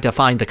they tried to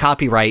find the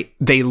copyright,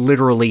 they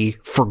literally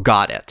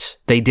forgot it.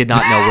 They did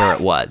not know where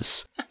it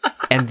was.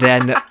 And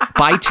then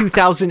by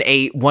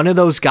 2008, one of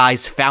those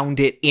guys found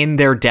it in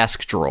their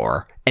desk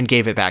drawer and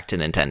gave it back to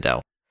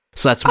Nintendo.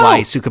 So that's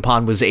why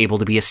Sukupan was able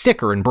to be a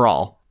sticker in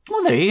Brawl.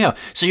 Well, there you go.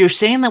 So you're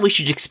saying that we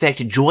should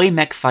expect Joy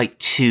Mech Fight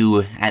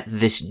 2 at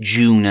this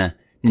June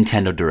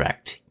Nintendo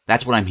Direct.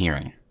 That's what I'm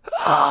hearing.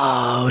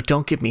 Oh,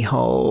 don't give me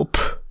hope.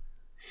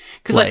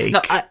 Because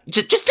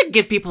just to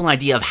give people an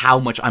idea of how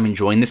much I'm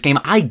enjoying this game,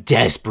 I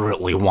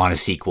desperately want a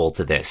sequel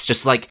to this.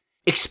 Just like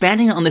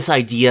expanding on this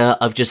idea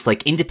of just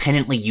like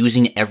independently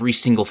using every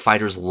single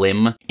fighter's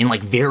limb in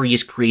like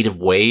various creative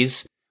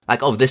ways.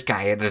 Like, oh, this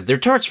guy, they're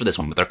turrets for this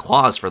one, but they're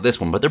claws for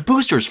this one, but they're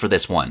boosters for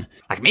this one.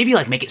 Like, maybe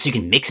like make it so you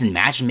can mix and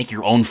match and make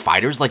your own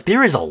fighters. Like,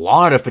 there is a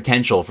lot of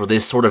potential for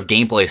this sort of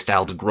gameplay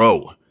style to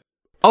grow.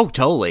 Oh,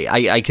 totally.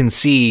 I can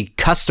see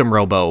Custom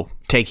Robo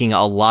taking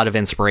a lot of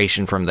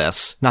inspiration from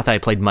this. Not that I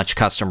played much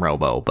Custom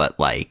Robo, but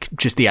like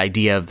just the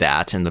idea of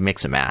that and the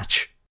mix and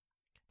match.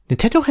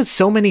 Nintendo has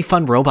so many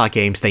fun robot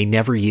games they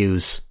never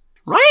use.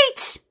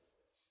 Right?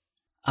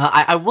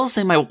 I will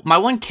say my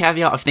one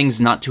caveat of things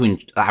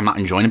I'm not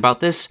enjoying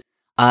about this,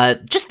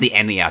 just the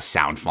NES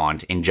sound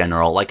font in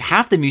general. Like,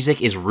 half the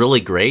music is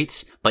really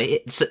great,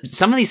 but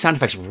some of these sound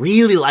effects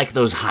really like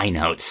those high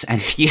notes,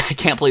 and I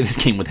can't play this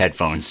game with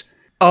headphones.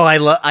 Oh, I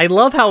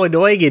love how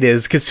annoying it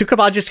is, because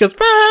Sukuban just goes,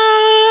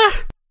 bah!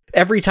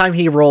 Every time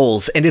he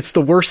rolls, and it's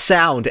the worst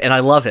sound, and I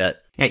love it.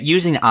 Yeah,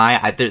 using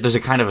there's a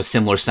kind of a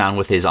similar sound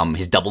with his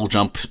double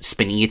jump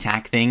spinny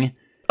attack thing.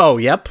 Oh,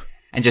 yep.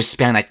 And just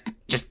spam that,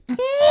 just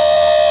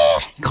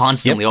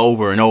constantly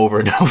over and over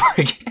and over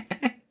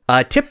again.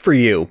 Tip for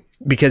you,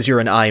 because you're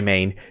an I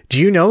main, do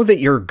you know that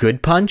your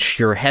good punch,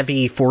 your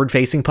heavy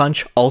forward-facing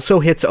punch, also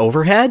hits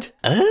overhead?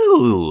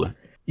 Oh.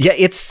 Yeah,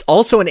 it's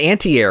also an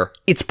anti-air.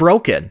 It's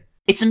broken.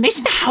 It's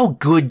amazing how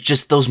good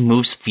just those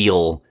moves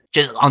feel,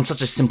 just on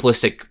such a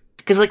simplistic...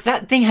 Because, like,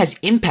 that thing has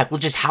impact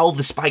with just how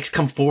the spikes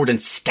come forward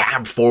and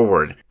stab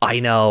forward. I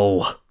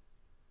know.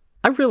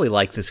 I really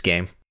like this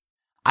game.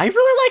 I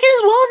really like it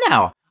as well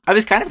now. I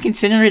was kind of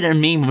considering it a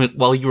meme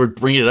while you were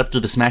bringing it up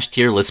to the Smash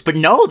tier list, but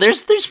no,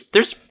 there's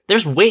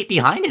weight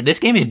behind it. This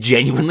game is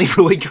genuinely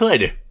really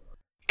good.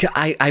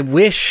 I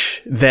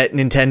wish that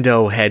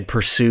Nintendo had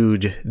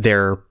pursued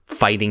their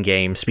fighting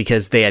games,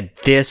 because they had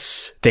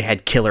this, they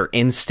had Killer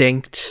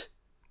Instinct.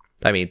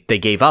 I mean, they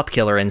gave up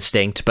Killer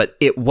Instinct, but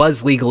it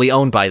was legally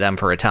owned by them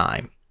for a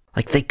time.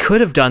 Like, they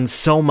could have done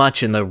so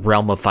much in the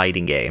realm of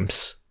fighting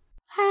games.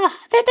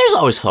 There's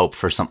always hope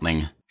for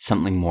something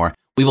more.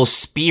 We will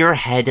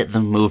spearhead the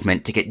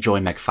movement to get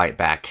Joy Mech Fight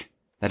back.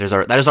 That is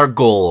our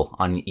goal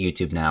on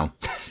YouTube now.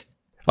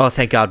 Oh,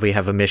 thank God we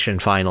have a mission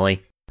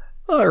finally.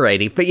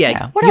 Alrighty, but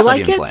yeah, what you else like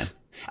have you it? been playing?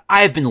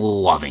 I have been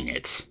loving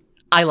it.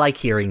 I like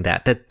hearing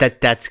that.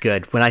 That's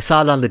good. When I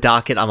saw it on the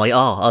docket, I'm like,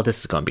 oh, this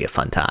is going to be a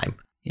fun time.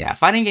 Yeah,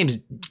 fighting games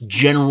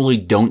generally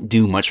don't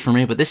do much for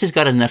me, but this has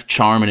got enough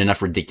charm and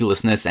enough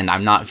ridiculousness, and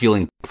I'm not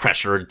feeling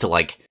pressured to,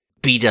 like,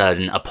 beat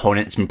an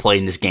opponent that's been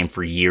playing this game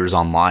for years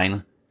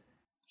online.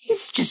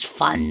 It's just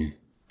fun.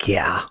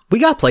 Yeah, we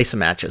got to play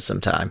some matches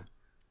sometime.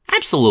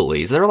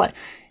 Absolutely. Is there like...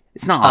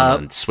 It's not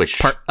on Switch.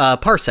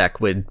 Parsec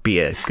would be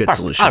a good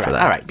solution for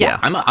that. All right, yeah.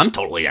 I'm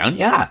totally down,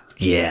 yeah.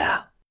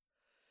 Yeah.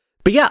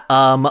 But yeah,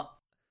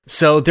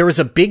 so there was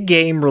a big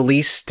game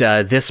released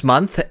this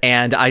month,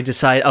 and I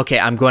decided, okay,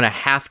 I'm going to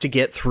have to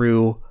get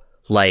through,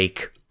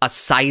 like, a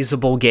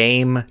sizable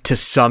game to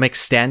some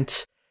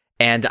extent,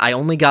 and I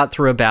only got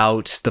through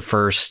about the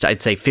first,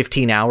 I'd say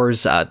 15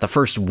 hours, the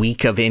first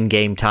week of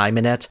in-game time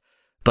in it,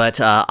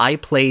 but I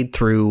played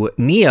through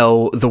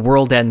Neo, The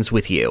World Ends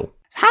With You.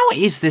 How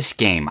is this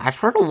game? I've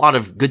heard a lot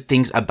of good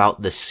things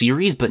about the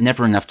series, but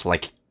never enough to,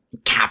 like,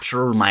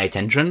 capture my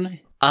attention.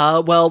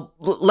 Well,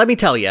 let me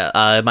tell you,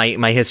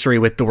 my history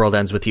with The World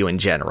Ends With You in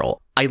general.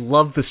 I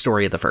love the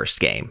story of the first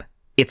game.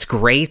 It's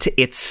great.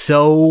 It's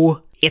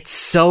so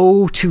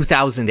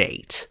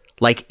 2008.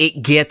 Like,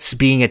 it gets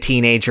being a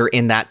teenager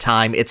in that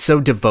time. It's so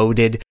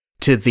devoted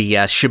to the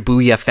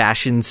Shibuya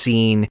fashion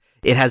scene.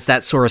 It has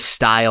that sort of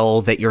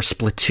style that your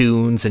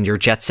Splatoons and your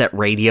Jet Set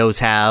Radios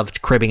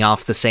have, cribbing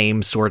off the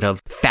same sort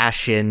of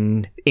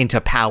fashion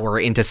into power,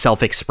 into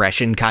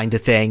self-expression kind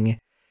of thing.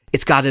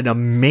 It's got an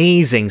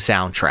amazing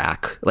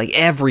soundtrack. Like,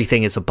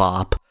 everything is a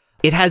bop.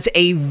 It has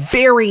a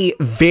very,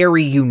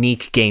 very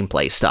unique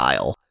gameplay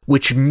style,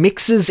 which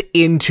mixes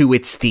into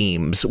its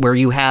themes, where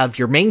you have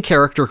your main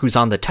character who's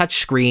on the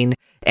touchscreen,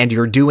 and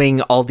you're doing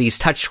all these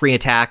touchscreen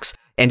attacks,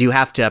 and you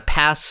have to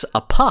pass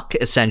a puck,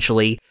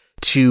 essentially,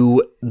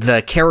 to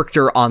the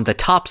character on the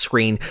top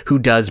screen who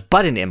does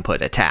button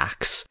input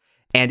attacks.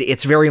 And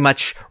it's very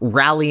much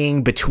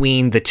rallying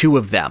between the two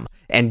of them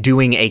and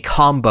doing a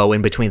combo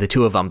in between the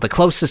two of them. The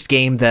closest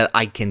game that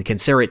I can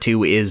consider it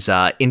to is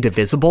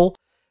Indivisible,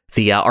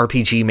 the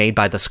RPG made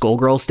by the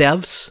Skullgirls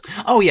devs.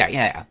 Oh,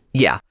 yeah.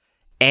 Yeah.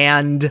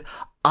 And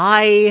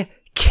I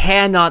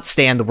cannot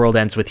stand The World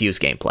Ends With You's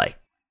gameplay.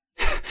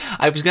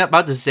 I was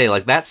about to say,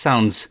 like, that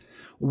sounds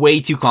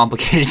way too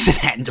complicated to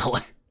handle.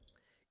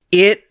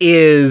 It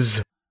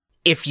is,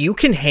 if you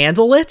can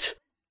handle it,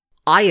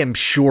 I am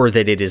sure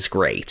that it is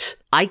great.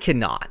 I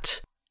cannot.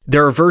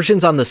 There are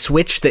versions on the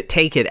Switch that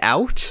take it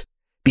out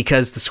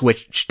because the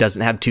Switch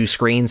doesn't have two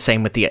screens,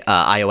 same with the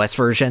iOS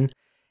version,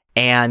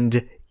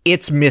 and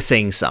it's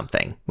missing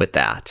something with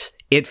that.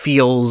 It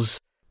feels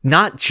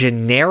not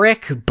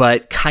generic,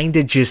 but kind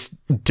of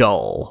just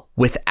dull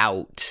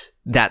without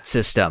that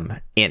system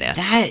in it.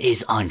 That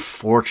is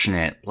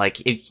unfortunate. Like,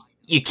 if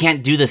you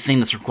can't do the thing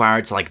that's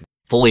required to, like,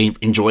 fully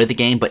enjoy the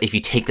game, but if you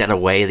take that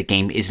away, the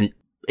game isn't,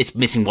 it's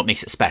missing what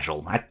makes it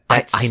special.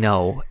 I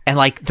know. And,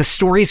 like, the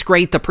story's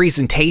great, the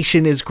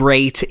presentation is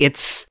great,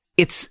 it's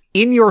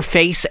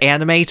in-your-face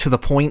anime to the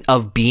point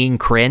of being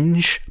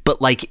cringe,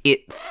 but, like,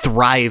 it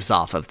thrives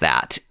off of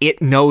that.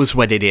 It knows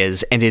what it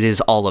is, and it is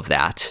all of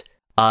that.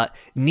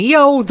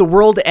 Neo, The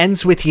World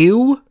Ends With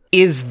You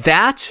is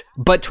that,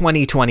 but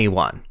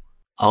 2021.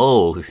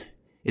 Oh,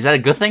 is that a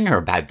good thing or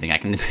a bad thing? I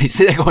can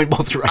see that going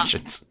both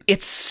directions.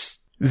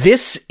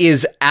 This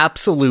is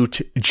absolute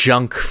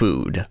junk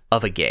food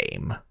of a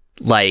game.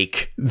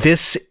 Like,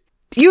 this,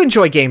 you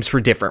enjoy games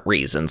for different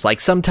reasons. Like,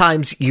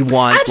 sometimes you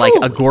want, absolutely,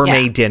 like, a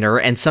gourmet dinner,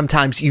 and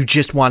sometimes you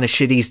just want a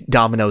shitty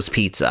Domino's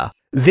pizza.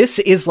 This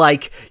is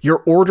like,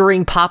 you're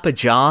ordering Papa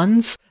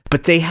John's,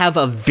 but they have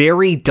a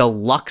very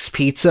deluxe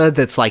pizza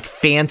that's, like,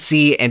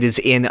 fancy and is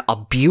in a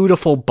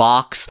beautiful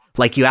box.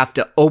 Like, you have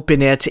to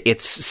open it,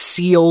 it's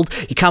sealed,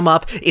 you come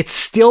up, it's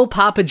still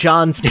Papa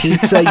John's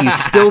pizza, you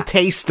still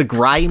taste the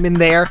grime in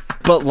there,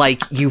 but,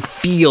 like, you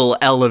feel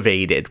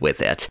elevated with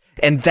it.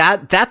 And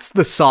that's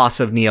the sauce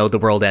of Neo, The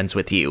World Ends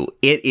With You.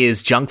 It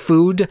is junk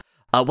food.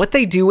 What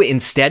they do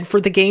instead for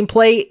the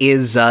gameplay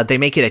is they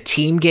make it a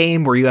team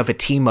game where you have a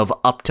team of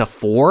up to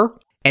 4,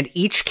 and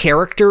each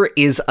character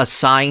is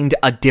assigned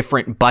a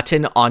different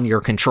button on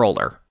your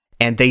controller.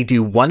 And they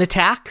do one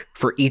attack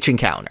for each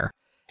encounter.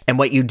 And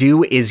what you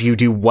do is you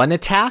do one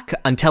attack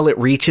until it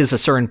reaches a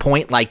certain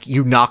point, like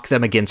you knock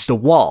them against a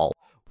wall,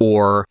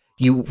 or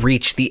you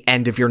reach the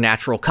end of your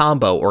natural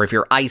combo, or if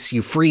you're ice,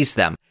 you freeze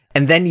them.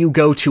 And then you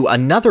go to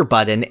another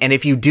button, and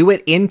if you do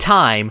it in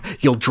time,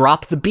 you'll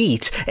drop the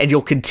beat, and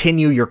you'll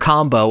continue your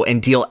combo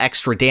and deal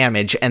extra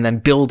damage, and then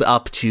build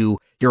up to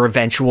your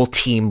eventual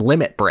team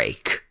limit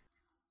break.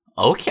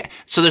 Okay,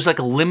 so there's like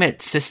a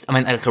limit system,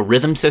 like a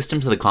rhythm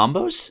system to the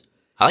combos?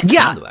 I like the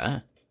sound of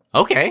that.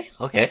 Okay.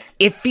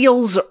 It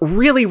feels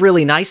really,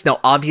 really nice.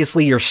 Now,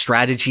 obviously, your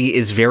strategy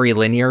is very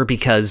linear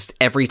because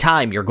every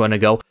time you're going to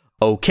go,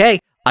 okay,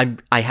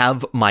 I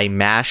have my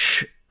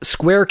mash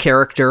square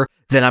character,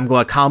 then I'm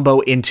going to combo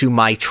into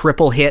my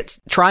triple hit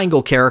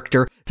triangle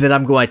character, then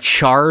I'm going to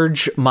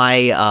charge my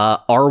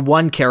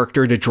R1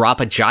 character to drop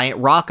a giant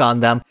rock on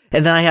them,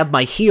 and then I have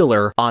my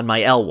healer on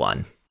my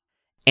L1.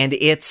 And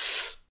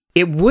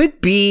it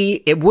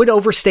would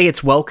overstay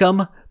its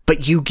welcome,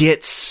 but you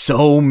get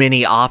so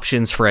many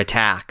options for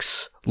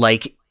attacks.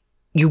 Like,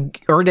 you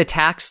earn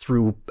attacks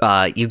through,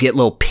 you get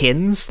little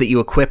pins that you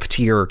equip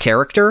to your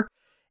character,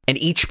 and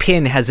each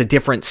pin has a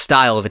different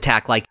style of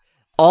attack. Like,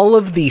 all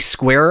of the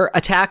square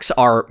attacks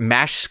are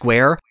mash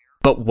square,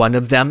 but one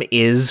of them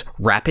is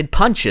rapid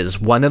punches,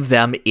 one of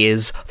them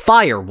is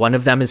fire, one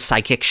of them is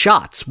psychic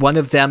shots, one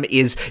of them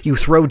is you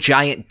throw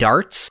giant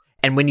darts,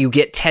 and when you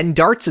get 10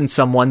 darts in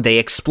someone, they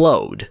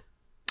explode.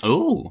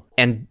 Ooh.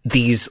 And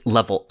these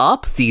level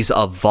up, these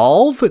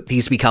evolve,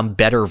 these become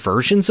better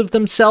versions of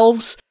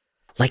themselves.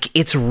 Like,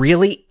 it's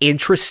really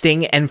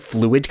interesting and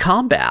fluid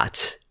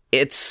combat.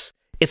 It's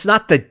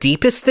not the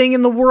deepest thing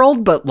in the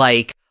world, but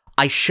like,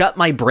 I shut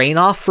my brain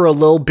off for a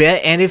little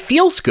bit and it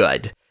feels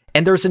good.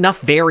 And there's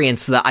enough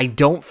variance that I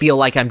don't feel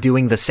like I'm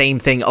doing the same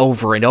thing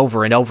over and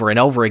over and over and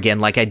over again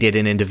like I did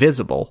in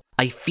Indivisible.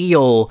 I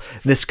feel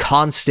this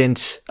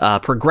constant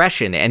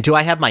progression. And do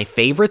I have my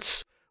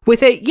favorites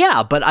with it?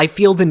 Yeah, but I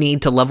feel the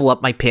need to level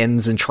up my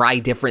pins and try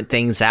different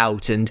things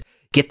out and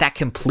get that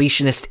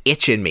completionist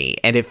itch in me.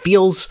 And it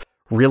feels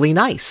really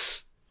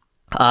nice.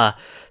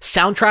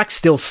 Soundtrack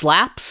still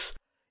slaps.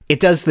 It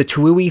does the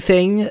Twooey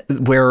thing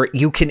where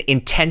you can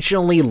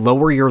intentionally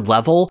lower your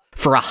level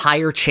for a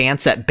higher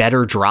chance at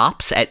better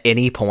drops at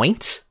any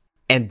point.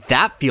 And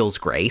that feels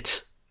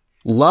great.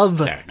 Love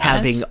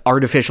having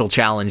artificial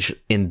challenge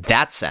in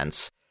that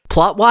sense.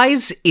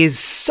 Plot-wise is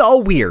so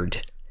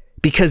weird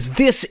because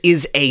this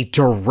is a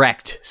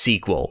direct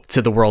sequel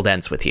to The World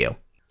Ends With You.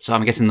 So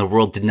I'm guessing the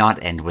world did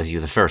not end with you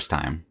the first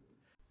time.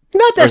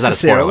 Not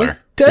necessarily. Or is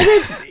that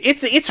a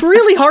spoiler? It's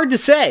really hard to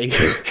say.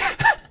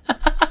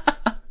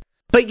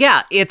 But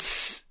yeah,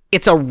 it's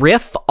a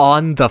riff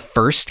on the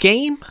first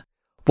game,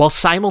 while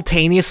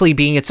simultaneously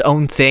being its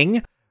own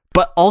thing,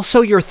 but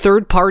also your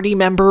third-party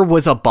member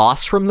was a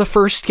boss from the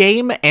first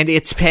game, and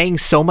it's paying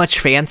so much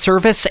fan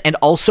service, and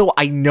also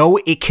I know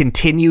it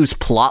continues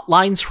plot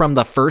lines from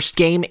the first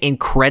game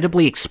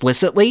incredibly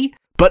explicitly,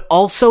 but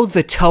also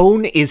the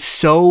tone is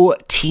so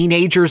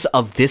teenagers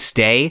of this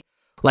day.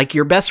 Like,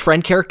 your best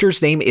friend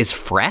character's name is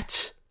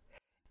Fret,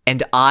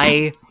 and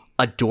I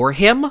adore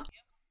him.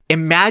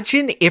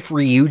 Imagine if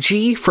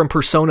Ryuji from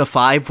Persona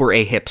 5 were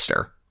a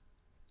hipster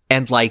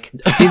and, like,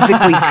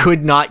 physically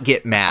could not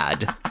get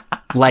mad.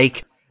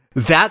 Like,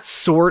 that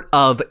sort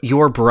of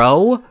your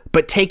bro,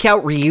 but take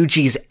out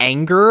Ryuji's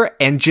anger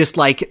and just,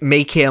 like,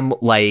 make him,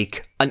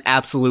 like, an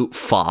absolute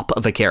fop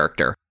of a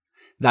character.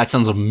 That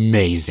sounds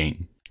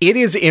amazing. It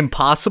is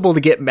impossible to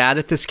get mad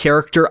at this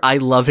character. I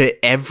love it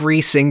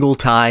every single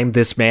time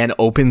this man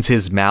opens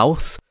his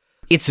mouth.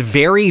 It's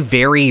very,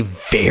 very,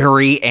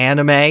 very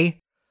anime.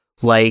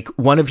 Like,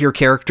 one of your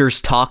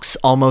characters talks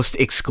almost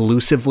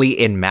exclusively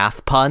in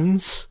math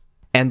puns.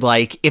 And,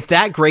 like, if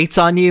that grates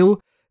on you,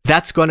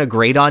 that's gonna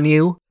grate on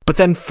you. But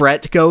then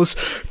Fret goes,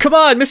 come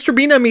on, Mr.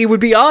 Minami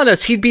would be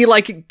honest. He'd be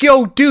like,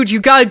 yo, dude,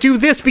 you gotta do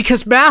this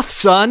because math,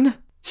 son.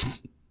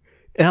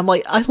 And I'm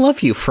like, I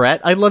love you,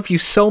 Fret. I love you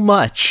so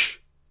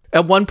much.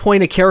 At one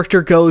point, a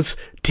character goes,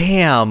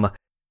 damn,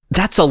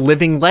 that's a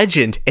living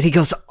legend. And he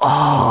goes,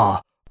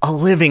 oh, a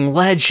living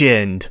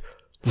legend.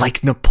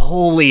 Like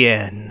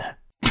Napoleon.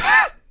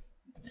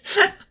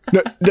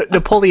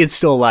 Napoleon's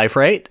still alive,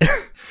 right?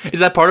 Is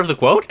that part of the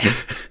quote?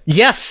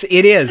 Yes,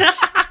 it is.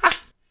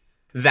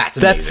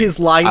 That's his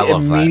line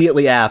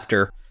immediately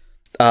after.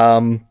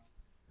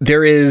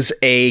 There is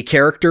a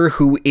character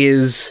who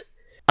is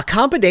a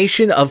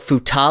combination of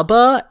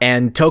Futaba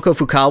and Toko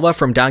Fukawa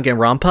from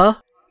Danganronpa,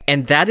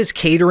 and that is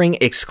catering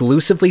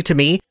exclusively to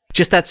me.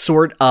 Just that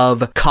sort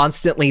of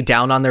constantly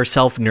down on their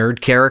self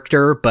nerd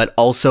character, but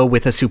also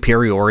with a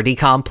superiority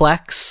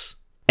complex.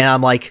 And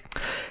I'm like,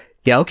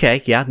 yeah,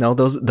 okay, yeah, no,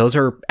 those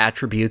are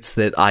attributes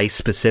that I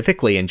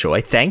specifically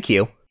enjoy. Thank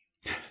you.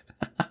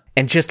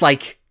 And just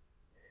like,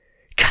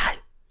 God,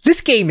 this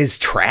game is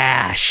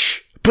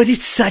trash, but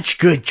it's such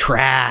good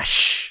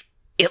trash.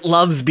 It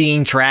loves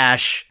being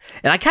trash.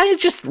 And I kind of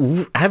just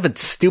have a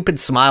stupid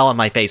smile on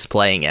my face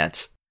playing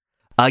it.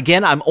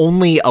 Again, I'm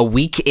only a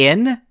week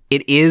in.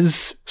 It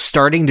is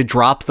starting to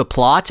drop the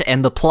plot,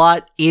 and the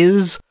plot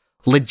is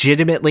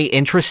legitimately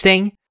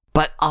interesting.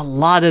 But a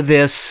lot of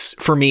this,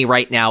 for me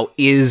right now,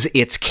 is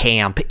its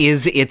camp,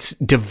 is its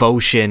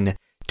devotion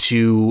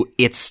to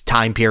its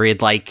time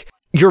period. Like,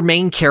 your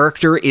main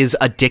character is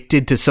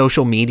addicted to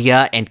social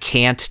media and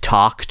can't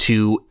talk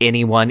to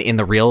anyone in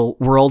the real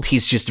world.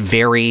 He's just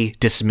very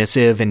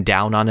dismissive and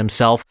down on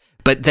himself.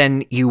 But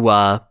then you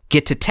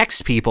get to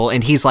text people,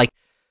 and he's, like,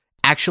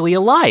 actually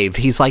alive.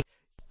 He's like,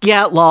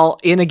 yeah, lol,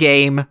 in a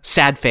game,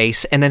 sad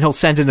face, and then he'll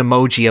send an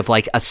emoji of,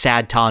 like, a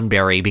sad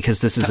Tonberry because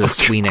this is a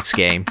Squeenix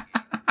game.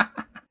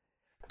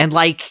 And,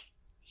 like,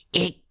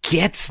 it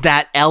gets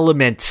that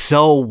element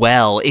so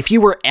well. If you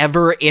were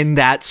ever in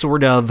that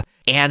sort of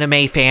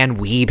anime fan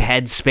weeb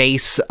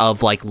headspace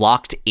of, like,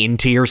 locked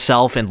into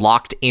yourself and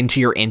locked into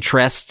your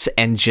interests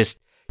and just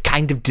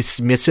kind of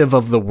dismissive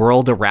of the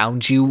world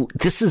around you.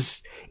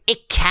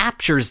 It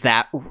captures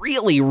that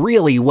really,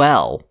 really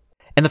well.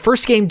 And the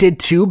first game did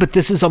too, but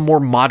this is a more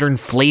modern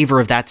flavor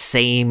of that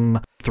same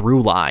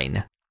through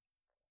line.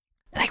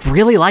 And I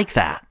really like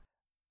that.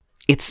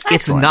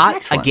 It's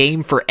not a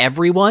game for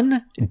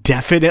everyone,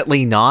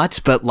 definitely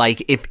not, but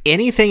like if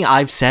anything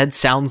I've said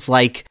sounds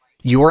like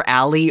your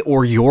alley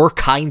or your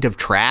kind of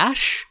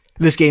trash,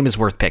 this game is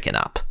worth picking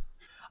up.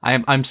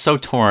 I'm so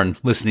torn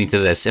listening to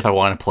this if I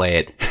want to play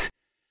it.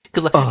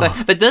 Because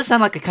that does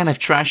sound like a kind of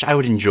trash I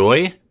would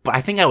enjoy, but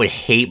I think I would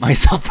hate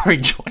myself for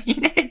enjoying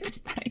it.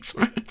 That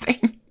sort of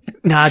thing.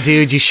 Nah,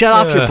 dude, you shut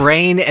off your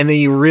brain and then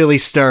you really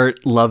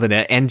start loving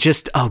it. And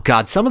just, oh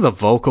god, some of the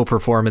vocal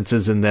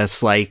performances in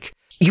this, like,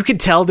 you can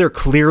tell they're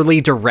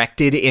clearly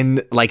directed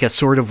in like a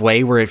sort of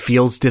way where it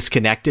feels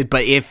disconnected,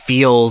 but it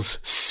feels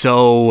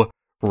so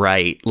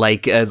right.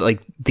 Like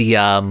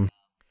the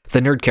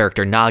nerd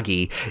character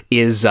Nagi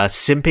is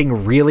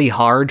simping really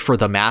hard for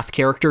the math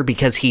character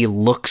because he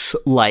looks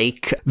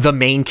like the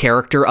main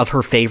character of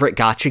her favorite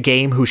gacha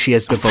game who she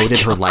has devoted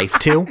her life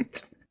to.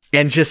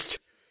 And just,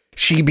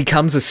 she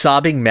becomes a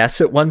sobbing mess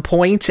at one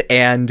point,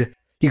 and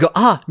you go,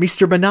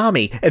 Mr.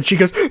 Minami. And she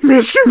goes,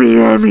 Mr.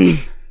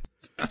 Minami.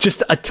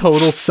 Just a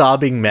total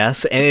sobbing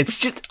mess. And it's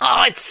just,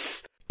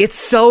 it's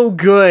so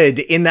good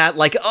in that,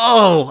 like,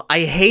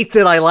 I hate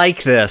that I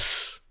like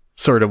this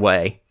sort of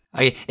way.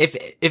 If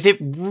it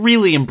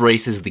really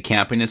embraces the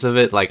campiness of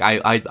it, like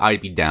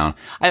I'd be down.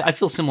 I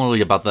feel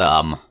similarly about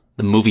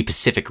the movie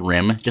Pacific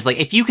Rim. Just like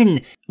if you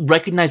can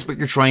recognize what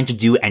you're trying to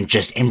do and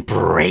just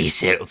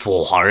embrace it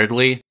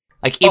full-heartedly,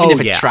 like even if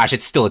it's trash,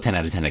 it's still a 10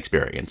 out of 10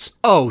 experience.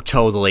 Oh,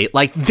 totally.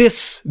 Like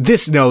this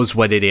knows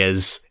what it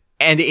is,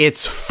 and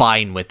it's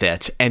fine with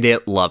it, and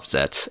it loves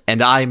it,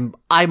 and I'm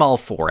all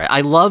for it.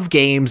 I love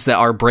games that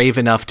are brave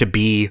enough to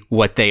be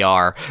what they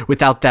are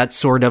without that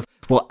sort of,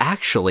 well,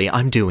 actually,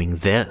 I'm doing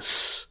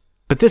this.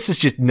 But this is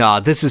just,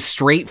 this is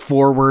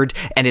straightforward,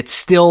 and it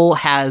still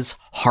has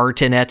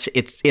heart in it.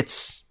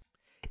 It's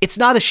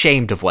not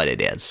ashamed of what it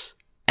is,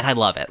 and I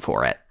love it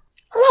for it.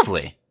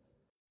 Lovely.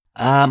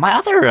 My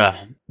other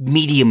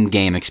medium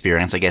game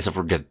experience, I guess, if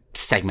we're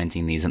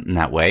segmenting these in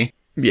that way.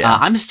 Yeah.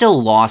 I'm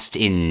still lost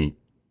in,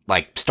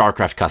 like,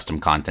 StarCraft custom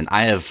content.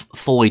 I have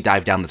fully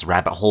dived down this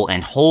rabbit hole,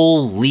 and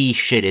holy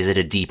shit, is it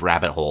a deep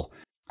rabbit hole.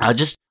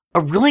 Just a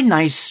really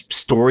nice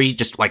story,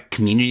 just like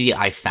community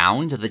I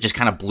found that just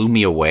kind of blew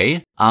me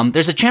away.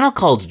 There's a channel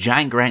called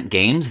Giant Grant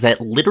Games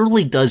that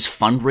literally does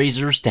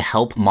fundraisers to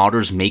help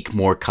modders make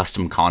more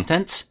custom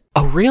content.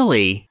 Oh,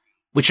 really?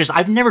 Which is,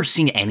 I've never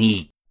seen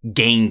any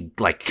game,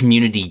 like,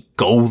 community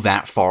go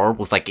that far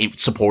with, like,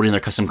 supporting their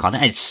custom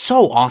content. And it's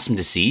so awesome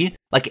to see.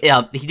 Like,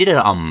 he did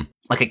a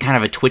kind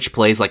of a Twitch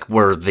plays, like,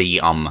 where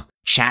the,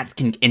 chat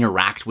can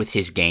interact with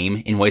his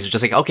game in ways of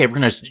just like, okay, we're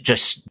gonna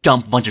just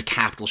dump a bunch of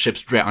capital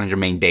ships straight on your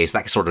main base,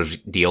 that sort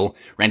of deal.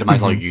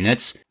 Randomize all your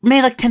units.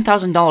 Made like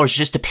 $10,000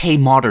 just to pay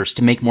modders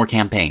to make more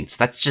campaigns.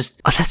 That's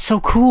just... Oh, that's so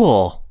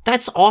cool.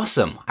 That's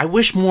awesome. I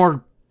wish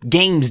more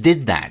games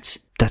did that.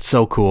 That's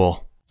so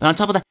cool. And on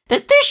top of that,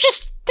 there's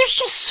just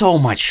so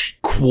much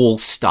cool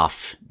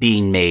stuff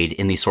being made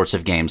in these sorts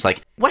of games.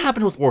 Like, what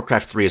happened with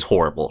Warcraft 3 is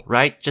horrible,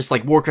 right? Just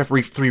like Warcraft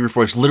 3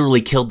 Reforged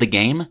literally killed the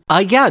game.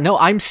 Yeah, no,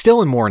 I'm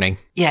still in mourning.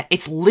 Yeah,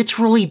 it's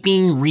literally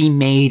being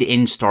remade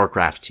in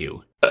StarCraft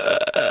 2.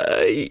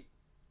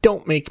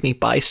 Don't make me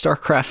buy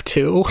StarCraft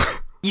 2.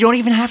 You don't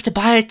even have to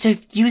buy it to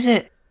use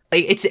it.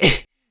 Like,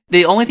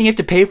 the only thing you have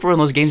to pay for in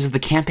those games is the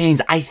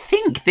campaigns. I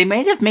think they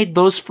might have made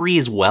those free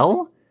as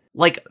well.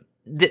 Like,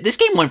 this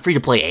game went free to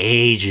play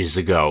ages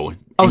ago.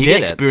 Oh, and you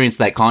did can experience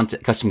that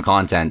custom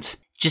content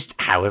just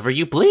however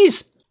you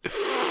please.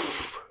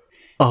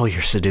 Oh,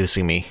 you're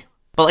seducing me.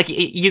 But like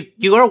you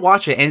gotta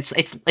watch it, and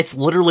it's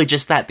literally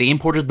just that. They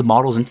imported the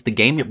models into the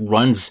game. It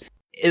runs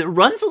a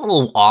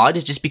little odd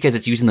just because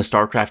it's using the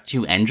StarCraft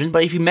 2 engine.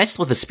 But if you mess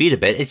with the speed a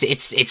bit,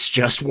 it's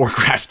just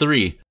Warcraft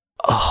 3.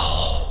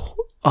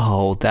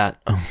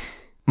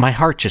 My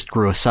heart just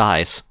grew a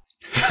size.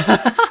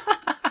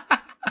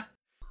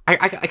 I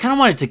kind of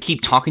wanted to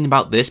keep talking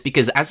about this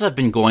because as I've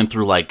been going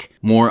through like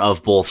more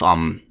of both,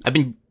 I've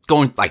been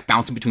going like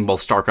bouncing between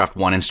both StarCraft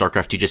 1 and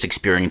StarCraft 2, just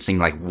experiencing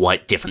like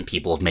what different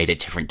people have made at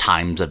different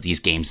times of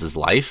these games'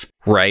 life.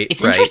 Right.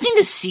 It's interesting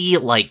to see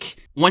like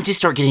once you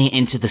start getting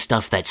into the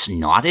stuff that's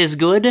not as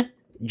good,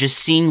 just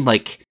seeing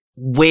like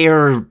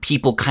where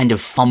people kind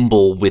of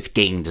fumble with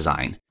game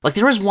design. Like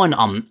there was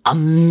one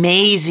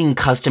amazing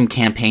custom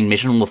campaign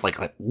mission with like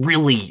a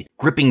really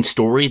gripping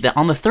story that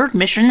on the third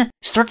mission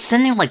starts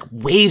sending like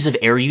waves of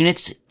air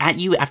units at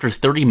you after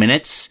 30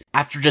 minutes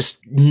after just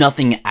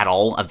nothing at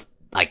all of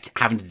like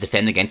having to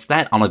defend against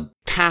that on a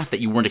path that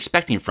you weren't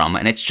expecting from.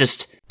 And it's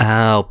just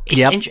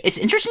it's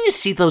interesting to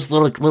see those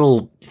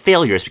little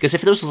failures, because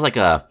if this was like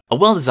a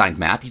well-designed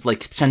map, you'd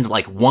like send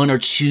like one or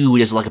two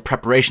as like a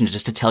preparation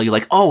just to tell you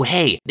like, oh,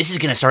 hey, this is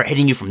going to start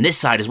hitting you from this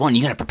side as well, and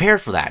you got to prepare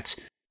for that.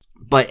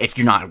 But if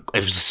you're not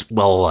as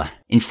well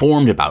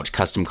informed about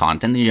custom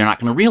content, then you're not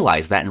going to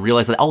realize that,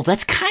 oh,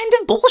 that's kind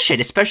of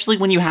bullshit, especially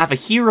when you have a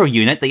hero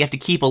unit that you have to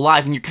keep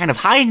alive and you're kind of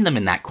hiding them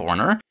in that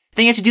corner.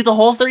 Then you have to do the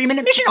whole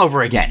 30-minute mission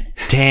over again.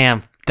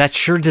 Damn, that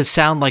sure does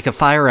sound like a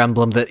Fire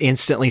Emblem that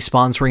instantly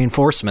spawns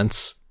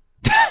reinforcements.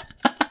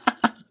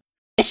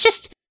 It's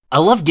just, I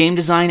love game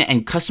design,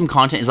 and custom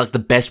content is like the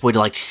best way to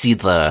like see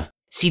the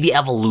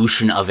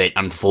evolution of it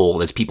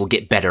unfold as people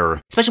get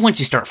better, especially once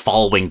you start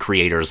following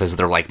creators as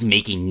they're like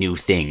making new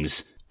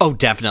things. Oh,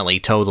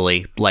 definitely,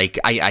 totally. Like,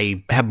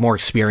 I have more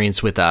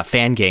experience with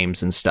fan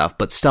games and stuff,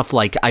 but stuff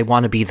like I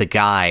Want to Be the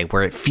Guy,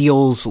 where it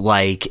feels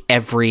like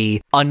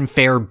every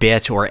unfair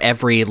bit or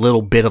every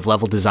little bit of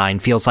level design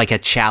feels like a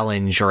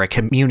challenge or a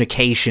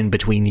communication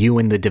between you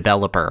and the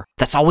developer.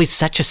 That's always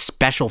such a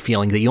special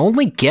feeling that you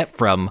only get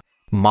from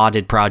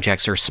modded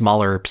projects or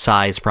smaller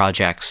size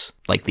projects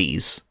like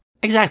these.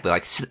 Exactly,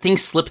 like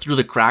things slip through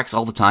the cracks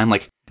all the time.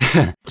 Like,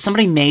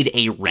 somebody made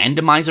a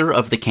randomizer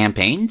of the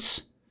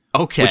campaigns.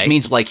 Okay. Which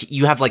means, like,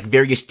 you have, like,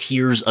 various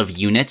tiers of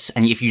units,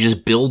 and if you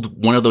just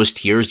build one of those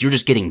tiers, you're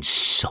just getting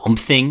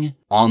something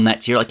on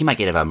that tier. Like, you might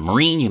get a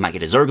Marine, you might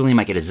get a Zergling, you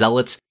might get a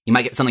Zealot, you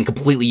might get something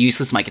completely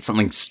useless, you might get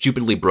something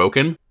stupidly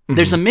broken. Mm-hmm.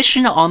 There's a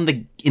mission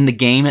in the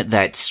game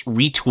that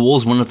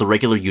retools one of the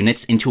regular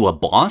units into a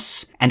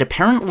boss, and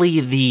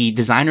apparently the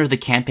designer of the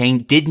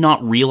campaign did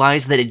not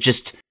realize that it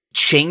just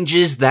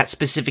changes that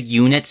specific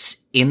units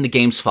in the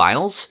game's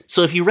files.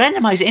 So if you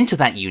randomize into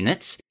that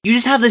unit, you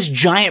just have this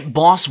giant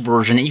boss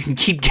version and you can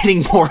keep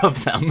getting more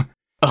of them.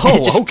 Oh,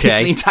 it just okay. makes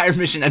the entire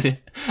mission an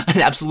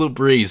absolute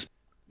breeze.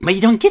 But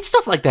you don't get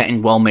stuff like that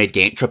in well-made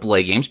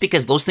AAA games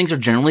because those things are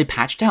generally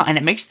patched out, and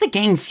it makes the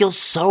game feel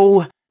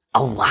so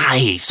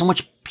alive, so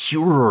much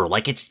purer.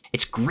 Like, it's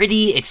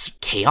gritty, it's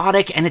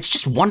chaotic, and it's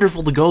just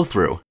wonderful to go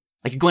through.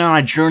 Like, you're going on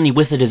a journey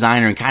with a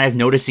designer and kind of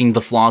noticing the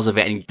flaws of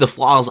it, and the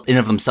flaws in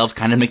of themselves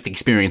kind of make the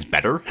experience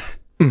better.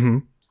 Mm-hmm.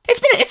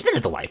 It's been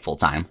a delightful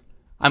time.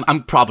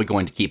 I'm probably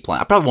going to keep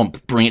playing. I probably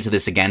won't bring it to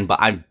this again, but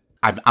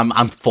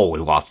I'm fully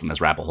lost in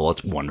this rabbit hole.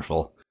 It's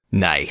wonderful.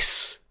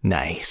 Nice.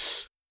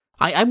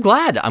 I'm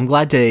glad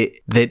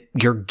that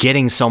you're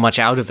getting so much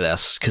out of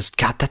this, because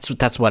God,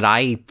 that's what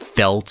I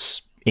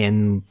felt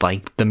in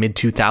like the mid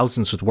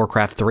 2000s with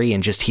Warcraft 3,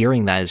 and just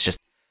hearing that is just,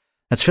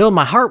 that's filling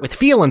my heart with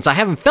feelings I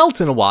haven't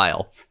felt in a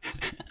while.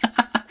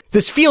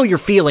 This feel you're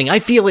feeling, I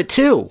feel it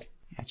too.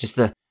 Yeah, just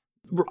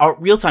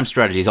real-time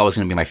strategy is always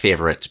going to be my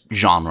favorite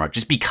genre,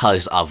 just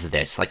because of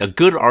this. Like, a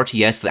good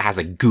RTS that has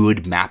a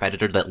good map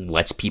editor that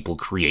lets people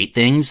create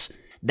things,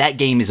 that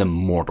game is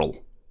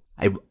immortal.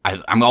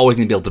 I'm always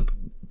going to be able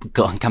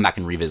to come back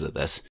and revisit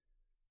this.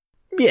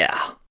 Yeah.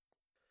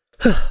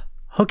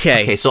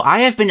 Okay, so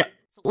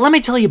let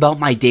me tell you about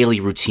my daily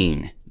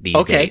routine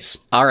these days.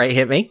 All right,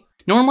 hit me.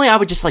 Normally, I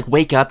would just, like,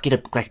 wake up, get a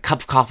cup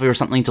of coffee or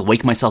something to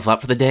wake myself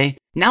up for the day.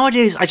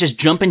 Nowadays, I just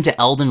jump into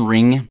Elden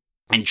Ring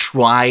and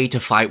try to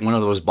fight one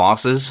of those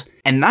bosses.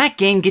 And that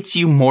game gets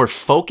you more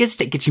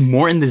focused, it gets you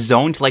more in the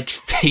zone to, like,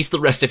 face the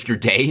rest of your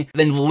day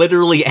than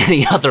literally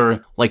any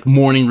other, like,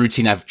 morning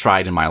routine I've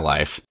tried in my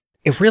life.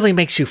 It really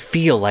makes you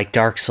feel like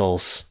Dark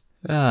Souls.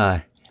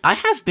 I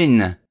have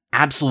been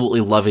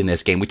absolutely loving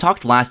this game. We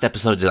talked last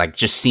episode, like,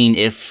 just seeing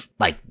if,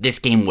 like, this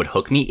game would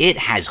hook me. It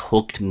has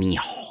hooked me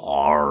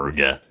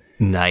hard.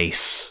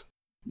 Nice.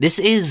 This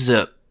is,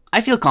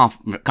 I feel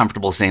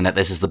comfortable saying that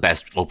this is the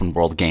best open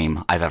world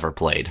game I've ever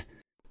played.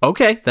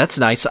 Okay, that's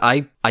nice.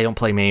 I don't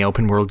play many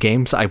open world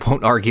games. I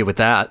won't argue with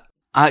that.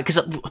 Because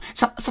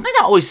something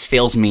that always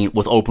fails me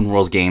with open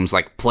world games,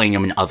 like playing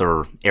them in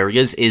other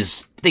areas,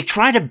 is they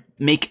try to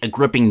make a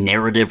gripping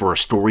narrative or a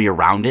story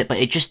around it, but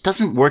it just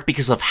doesn't work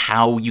because of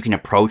how you can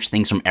approach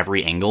things from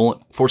every angle.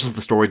 It forces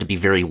the story to be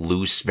very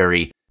loose,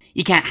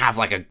 you can't have,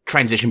 like, a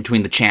transition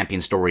between the champion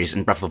stories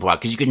in Breath of the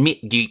Wild, because you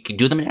can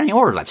do them in any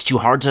order. That's too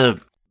hard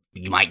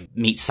you might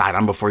meet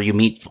Sidon before you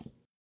meet, I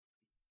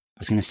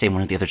was going to say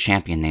one of the other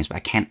champion names, but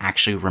I can't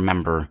actually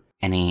remember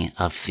any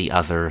of the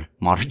other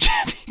modern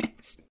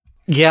champions.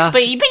 Yeah.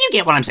 But you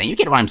get what I'm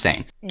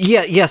saying.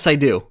 Yeah, yes, I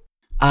do.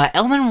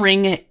 Elden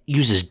Ring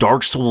uses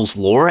Dark Souls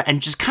lore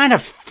and just kind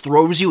of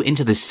throws you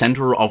into the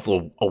center of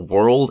a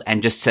world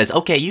and just says,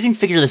 okay, you can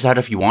figure this out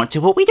if you want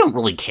to, but we don't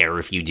really care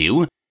if you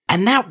do.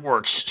 And that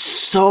works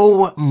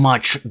so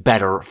much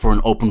better for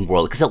an open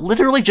world, because it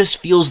literally just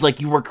feels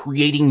like you are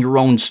creating your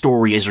own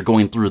story as you're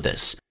going through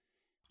this.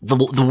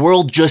 The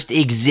world just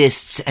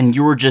exists, and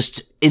you're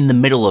just in the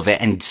middle of it,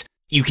 and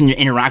you can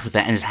interact with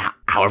that and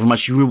however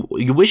much you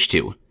wish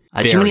to.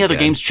 Too many other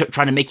games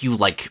try to make you,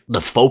 like, the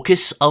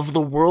focus of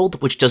the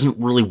world, which doesn't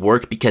really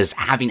work, because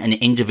having an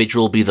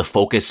individual be the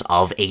focus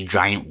of a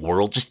giant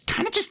world just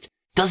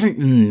doesn't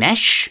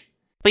mesh.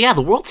 But yeah,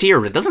 the world's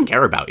here, it doesn't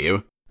care about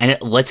you. And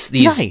it lets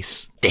the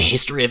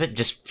history of it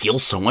just feel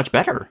so much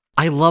better.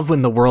 I love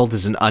when the world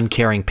is an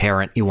uncaring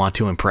parent you want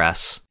to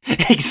impress.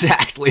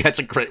 Exactly, that's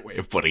a great way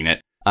of putting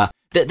it.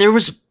 There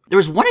was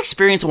one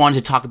experience I wanted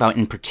to talk about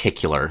in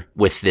particular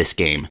with this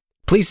game.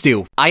 Please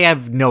do. I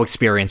have no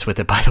experience with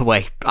it, by the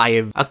way.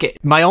 Okay.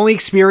 My only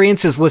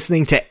experience is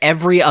listening to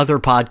every other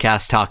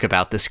podcast talk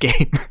about this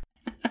game.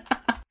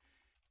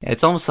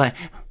 It's almost like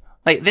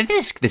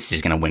this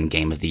is gonna win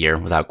Game of the Year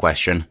without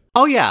question.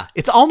 Oh yeah,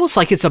 it's almost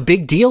like it's a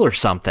big deal or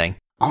something.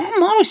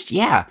 Almost,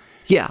 yeah.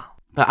 Yeah.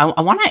 But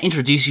I want to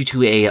introduce you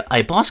to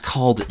a boss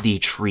called the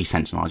Tree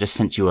Sentinel. I just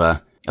sent you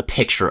a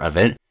picture of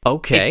it.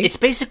 Okay. It's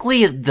basically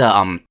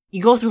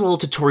you go through the little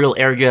tutorial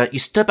area, you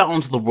step out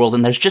onto the world,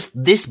 and there's just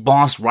this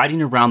boss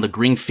riding around the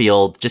green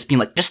field,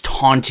 just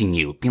taunting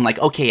you, being like,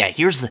 okay, yeah,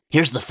 here's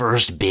the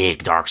first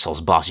big Dark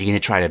Souls boss. Are you gonna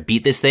try to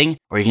beat this thing,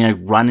 or are you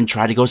gonna run and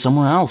try to go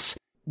somewhere else?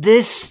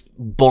 This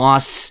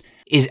boss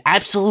is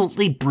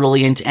absolutely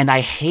brilliant, and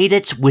I hate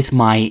it with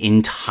my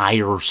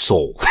entire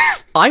soul.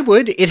 I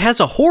would. It has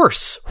a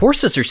horse.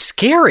 Horses are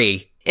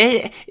scary.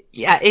 And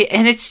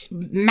it's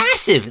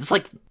massive. It's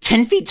like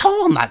 10 feet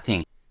tall on that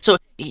thing. So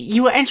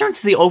you enter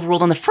into the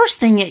overworld, and the first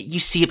thing you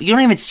see, you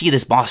don't even see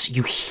this boss,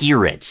 you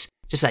hear it.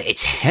 Just like,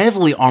 it's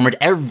heavily armored.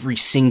 Every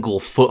single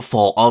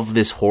footfall of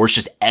this horse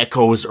just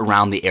echoes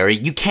around the area.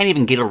 You can't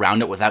even get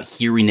around it without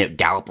hearing it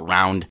gallop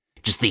around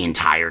just the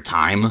entire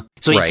time.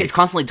 So it's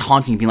constantly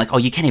taunting, being like, oh,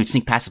 you can't even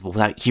sneak past it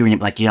without hearing it,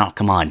 like,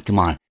 come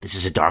on. This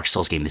is a Dark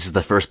Souls game. This is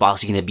the first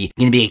boss. You're gonna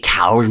be a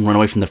coward and run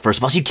away from the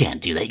first boss. You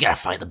can't do that. You gotta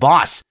fight the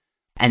boss.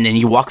 And then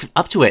you walk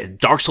up to it,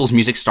 Dark Souls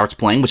music starts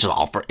playing, which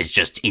is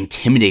just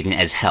intimidating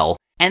as hell.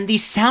 And the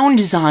sound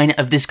design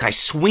of this guy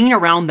swinging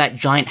around that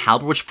giant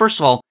halberd, which first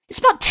of all, it's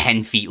about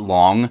 10 feet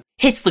long,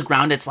 hits the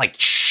ground, it's like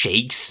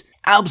shakes,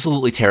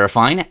 absolutely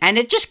terrifying, and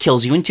it just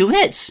kills you in 2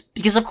 hits.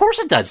 Because of course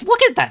it does.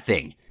 Look at that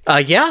thing.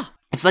 Yeah.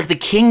 It's like the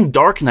King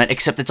Dark Knight,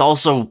 except it's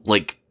also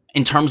like,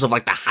 in terms of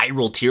like the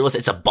Hyrule tier list,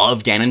 it's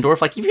above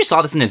Ganondorf. Like if you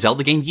saw this in a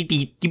Zelda game, you'd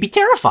be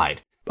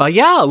terrified.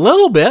 Yeah, a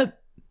little bit.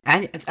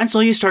 And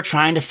so you start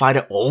trying to fight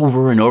it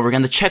over and over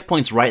again. The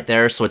checkpoint's right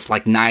there, so it's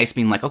like nice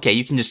being like, okay,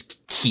 you can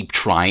just keep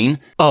trying.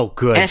 Oh,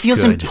 good. And it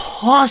feels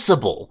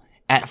impossible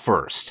at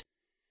first.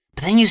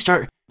 But then you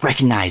start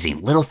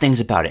recognizing little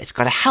things about it. It's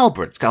got a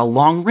halberd. It's got a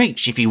long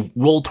reach. If you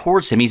roll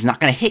towards him, he's not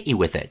going to hit you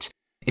with it.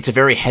 It's a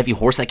very heavy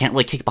horse that can't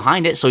really kick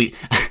behind it, so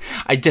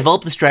I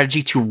developed the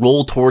strategy to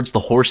roll towards the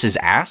horse's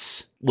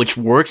ass, which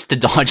works to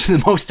dodge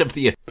the most of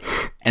the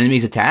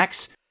enemy's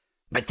attacks.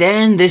 But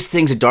then this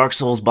thing's a Dark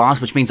Souls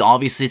boss, which means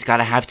obviously it's got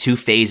to have 2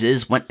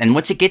 phases. And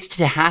once it gets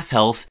to half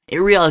health, it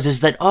realizes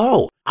that,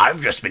 oh, I've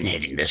just been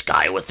hitting this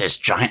guy with this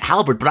giant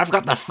halberd, but I've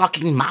got the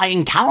fucking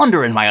Mayan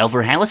calendar in my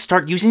overhand. Let's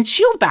start using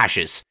shield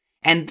bashes.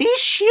 And these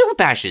shield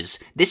bashes,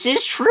 this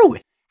is true,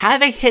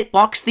 have a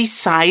hitbox the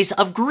size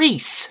of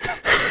Greece.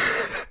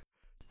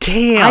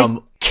 Damn.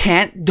 I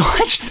can't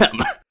dodge them.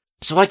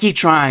 So I keep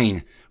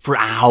trying for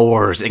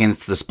hours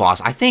against this boss.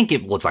 I think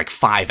it was like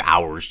 5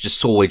 hours just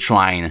solely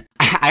trying.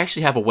 I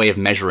actually have a way of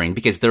measuring,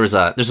 because there's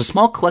a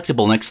small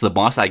collectible next to the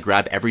boss I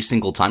grab every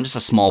single time, just a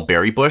small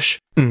berry bush.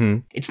 Mm-hmm.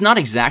 It's not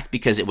exact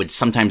because it would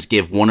sometimes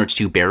give 1 or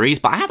 2 berries,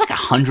 but I had like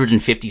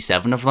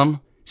 157 of them,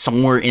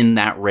 somewhere in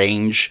that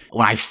range,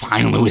 when I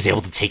finally was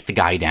able to take the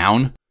guy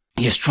down.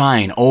 Just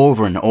trying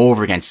over and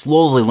over again,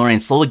 slowly learning,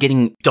 slowly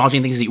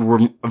dodging things that you were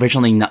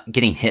originally not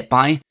getting hit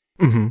by.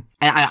 Mm-hmm.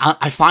 And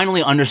I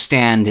finally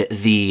understand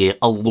the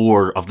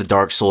allure of the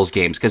Dark Souls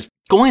games, because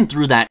going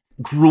through that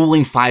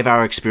grueling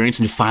 5-hour experience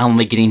and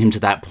finally getting him to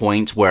that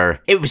point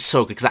where it was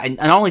so good, because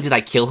not only did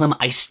I kill him,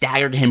 I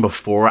staggered him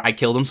before I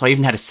killed him, so I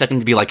even had a second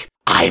to be like,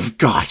 I've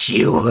got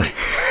you.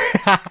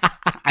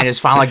 I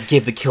just finally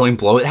gave the killing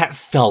blow. That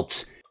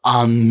felt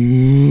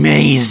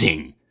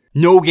amazing.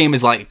 No game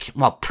is like,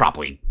 well,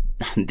 probably,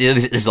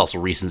 this is also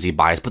recency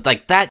bias, but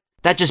like that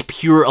just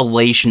pure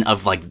elation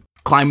of like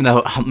climbing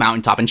the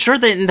mountaintop. And sure,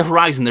 that in the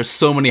horizon there's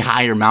so many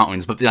higher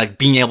mountains, but like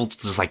being able to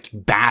just like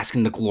bask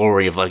in the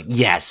glory of like,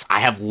 yes,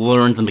 I have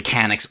learned the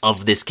mechanics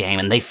of this game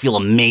and they feel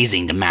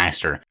amazing to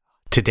master.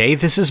 Today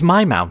this is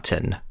my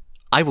mountain.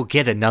 I will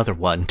get another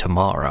one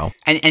tomorrow.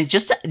 And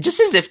just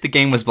as if the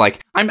game was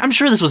like, I'm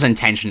sure this was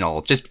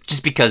intentional,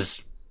 just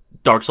because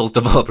Dark Souls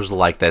developers are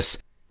like this.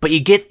 But you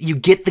get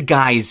the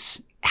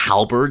guy's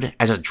halberd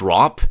as a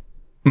drop.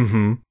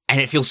 Mm-hmm.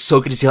 And it feels so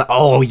good to see, like,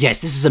 oh yes,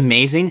 this is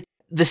amazing.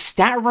 The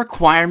stat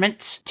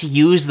requirement to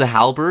use the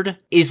halberd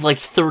is like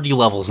 30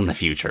 levels in the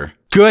future.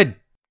 Good.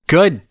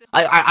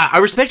 I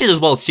respect it as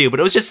well too, but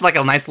it was just like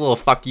a nice little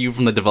fuck you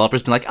from the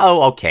developers being like,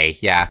 oh, okay,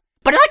 yeah.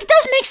 But like, it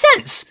does make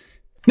sense.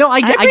 No, I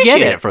appreciate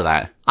get it for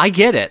that. I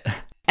get it.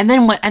 And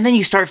then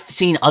you start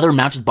seeing other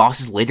mounted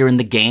bosses later in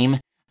the game,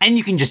 and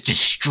you can just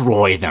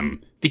destroy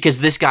them. Because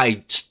this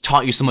guy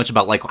taught you so much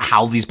about like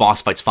how these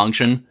boss fights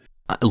function.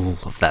 I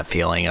love that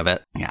feeling of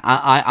it. Yeah,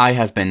 I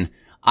have been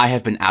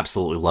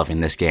absolutely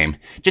loving this game.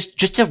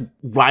 Just to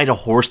ride a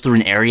horse through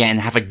an area and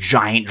have a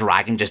giant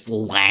dragon just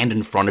land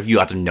in front of you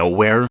out of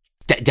nowhere.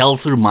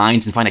 Delve through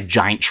mines and find a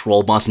giant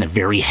troll boss in a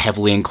very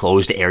heavily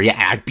enclosed area.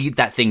 And I beat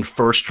that thing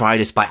first try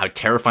despite how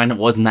terrifying it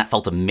was, and that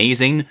felt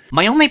amazing.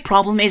 My only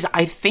problem is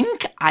I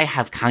think I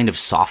have kind of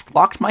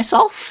soft-locked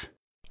myself.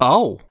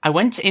 Oh. I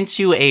went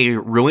into a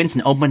ruins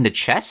and opened a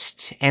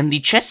chest, and the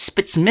chest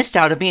spits mist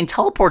out of me and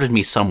teleported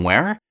me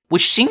somewhere.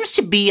 which seems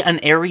to be an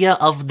area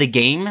of the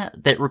game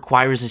that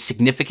requires a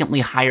significantly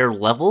higher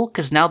level,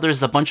 because now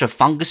there's a bunch of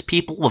fungus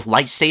people with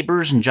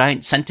lightsabers and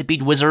giant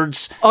centipede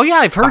wizards. Oh yeah,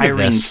 I've heard of firing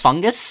this.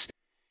 fungus.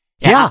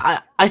 Yeah.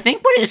 I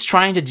think what it's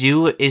trying to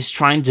do is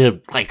trying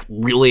to, like,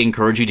 really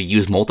encourage you to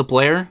use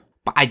multiplayer.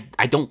 But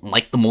I don't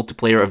like the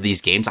multiplayer of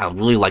these games. I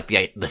really like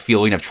the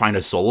feeling of trying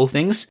to solo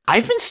things.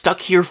 I've been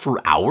stuck here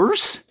for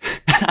hours,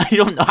 and I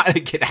don't know how to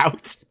get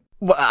out.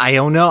 Well, I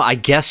don't know. I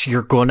guess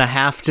you're going to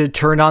have to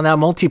turn on that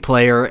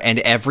multiplayer, and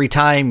every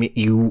time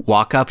you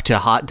walk up to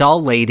Hot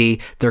Doll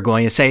Lady, they're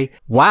going to say,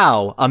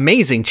 wow,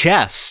 amazing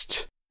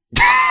chest.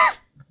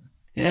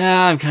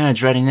 Yeah, I'm kind of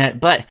dreading it,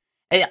 but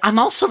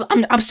I'm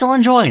still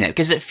enjoying it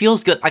because it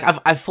feels good. Like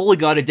I've fully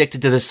got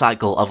addicted to this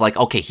cycle of like,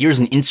 okay, here's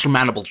an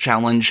insurmountable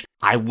challenge.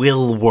 I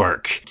will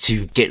work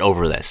to get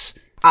over this.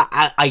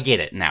 I get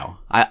it now.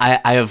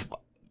 I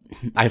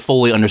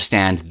fully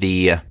understand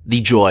the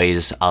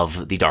joys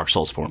of the Dark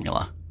Souls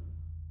formula.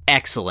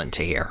 Excellent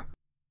to hear.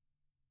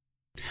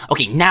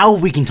 Okay, now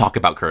we can talk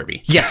about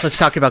Kirby. Yes, let's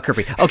talk about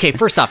Kirby. Okay,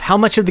 first off, how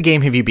much of the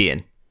game have you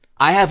been?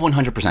 I have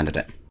 100%ed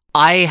it.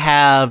 I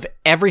have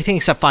everything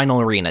except Final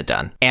Arena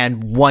done,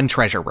 and one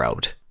treasure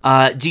road.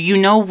 Do you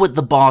know what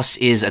the boss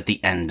is at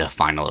the end of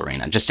Final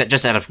Arena? Just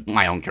out of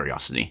my own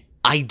curiosity.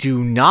 I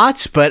do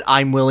not, but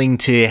I'm willing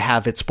to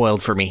have it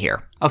spoiled for me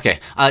here. Okay,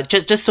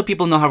 just so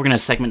people know how we're going to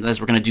segment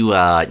this, we're going to do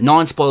a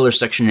non-spoiler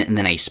section and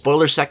then a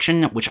spoiler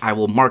section, which I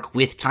will mark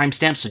with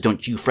timestamps, so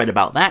don't you fret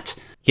about that.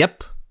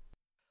 Yep.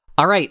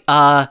 All right,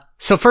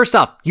 so first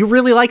off, you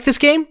really like this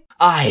game?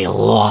 I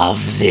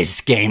love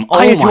this game. Oh,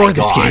 I adore my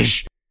this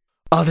gosh. game.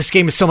 Oh, this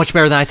game is so much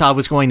better than I thought it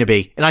was going to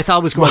be, and I thought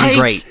it was going to be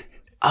great.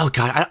 Oh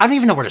god, I don't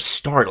even know where to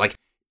start. Like,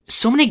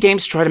 so many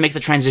games try to make the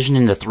transition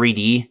into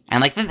 3D,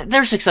 and like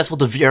they're successful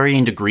to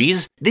varying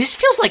degrees. This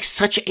feels like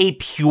such a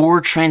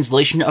pure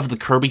translation of the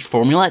Kirby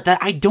formula that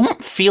I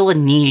don't feel a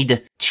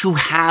need to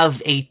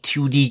have a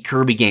 2D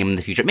Kirby game in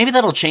the future. Maybe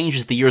that'll change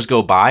as the years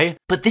go by,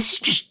 but this is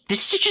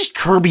just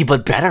Kirby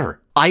but better.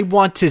 I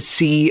want to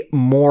see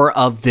more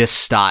of this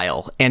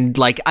style. And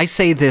like, I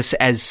say this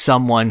as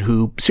someone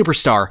who,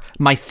 Superstar,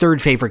 my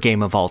third favorite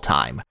game of all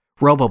time,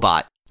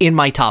 Robobot, in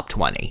my top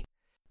 20.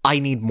 I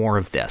need more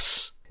of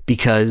this.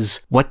 Because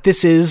what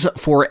this is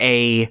for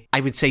I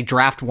would say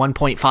draft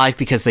 1.5,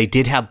 because they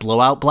did have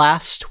Blowout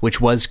Blast,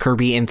 which was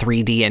Kirby in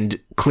 3D and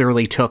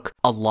clearly took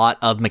a lot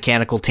of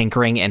mechanical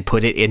tinkering and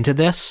put it into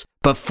this.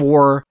 But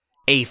for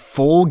a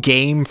full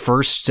game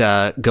first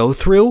go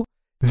through,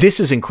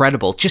 this is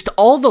incredible. Just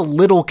all the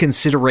little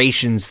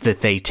considerations that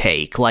they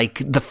take,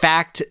 like the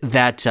fact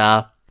that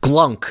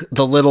Glunk,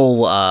 the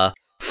little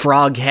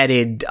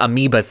frog-headed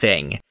amoeba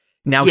thing,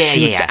 now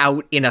shoots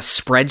out in a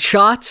spread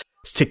shot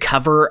to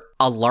cover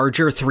a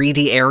larger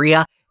 3D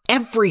area.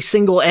 Every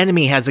single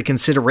enemy has a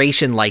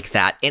consideration like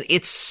that, and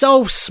it's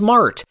so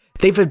smart.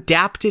 They've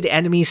adapted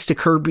enemies to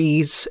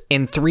Kirby's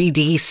in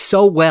 3D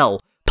so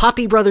well.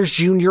 Poppy Brothers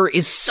Jr.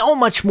 is so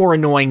much more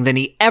annoying than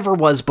he ever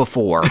was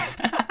before.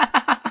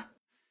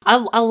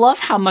 I love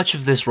how much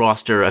of this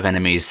roster of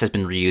enemies has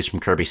been reused from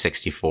Kirby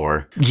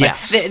 64.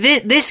 Yes.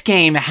 Like, this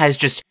game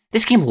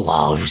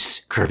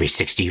loves Kirby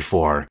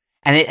 64.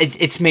 And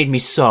it's made me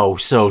so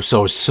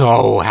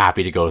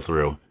happy to go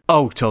through.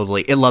 Oh,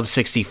 totally. It loves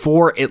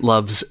 64. It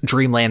loves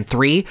Dreamland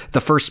 3.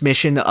 The first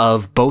mission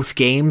of both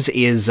games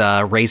is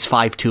raise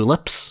 5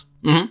 tulips.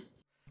 Mm-hmm.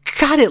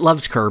 God, it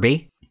loves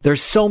Kirby.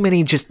 There's so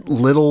many just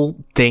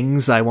little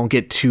things I won't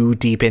get too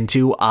deep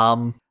into.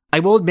 I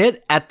will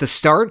admit, at the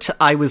start,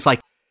 I was like,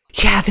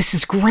 yeah, this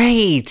is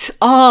great.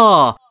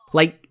 Oh,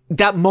 like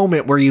that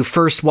moment where you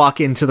first walk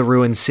into the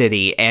ruined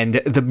city and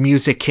the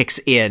music kicks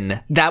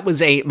in. That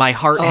was my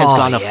heart has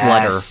gone a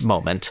flutter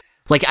moment.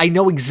 Like, I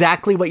know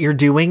exactly what you're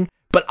doing,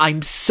 but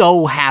I'm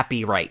so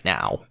happy right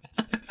now.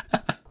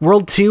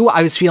 World 2,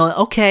 I was feeling,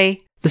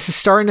 okay, this is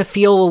starting to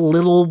feel a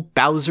little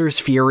Bowser's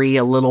Fury,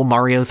 a little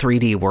Mario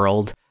 3D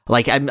World.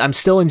 Like, I'm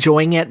still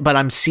enjoying it, but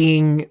I'm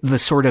seeing the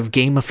sort of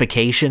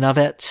gamification of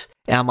it.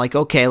 And I'm like,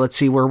 okay, let's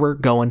see where we're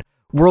going.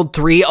 World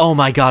 3, oh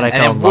my god, I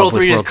fell in love with World 3.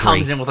 World 3 just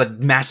comes in with a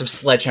massive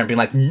sledgehammer being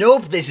like,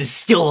 nope, this is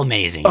still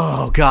amazing.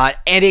 Oh god,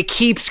 and it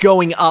keeps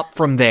going up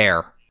from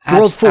there.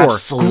 World 4,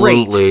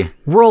 absolutely. Great.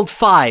 World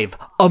 5,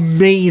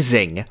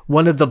 amazing.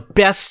 One of the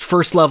best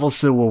first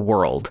levels to a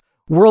world.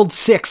 World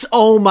 6,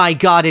 oh my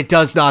god, it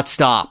does not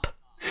stop.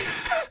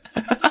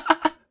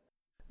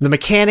 The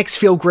mechanics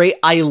feel great.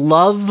 I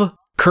love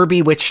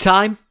Kirby Witch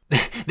Time.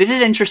 This is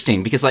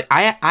interesting because, like,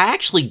 I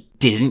actually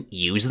didn't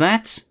use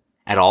that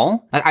at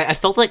all. I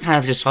felt like, kind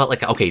of just felt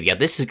like, okay, yeah,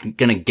 this is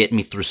gonna get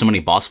me through so many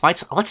boss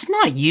fights. Let's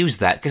not use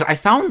that, because I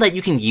found that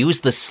you can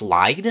use the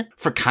slide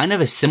for kind of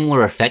a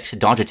similar effect to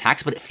dodge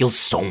attacks, but it feels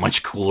so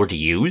much cooler to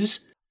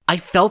use. I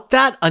felt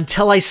that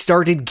until I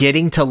started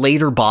getting to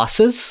later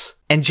bosses,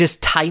 and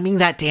just timing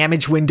that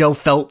damage window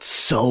felt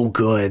so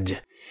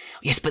good.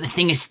 Yes, but the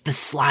thing is, the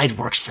slide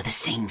works for the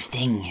same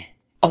thing.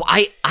 Oh,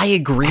 I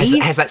agree.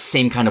 Has that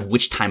same kind of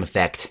witch time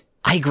effect.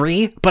 I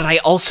agree, but I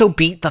also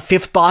beat the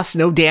 5th boss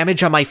no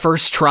damage on my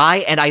first try,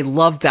 and I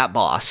loved that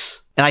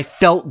boss. And I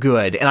felt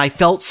good, and I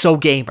felt so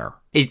gamer.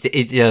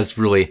 It does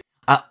really.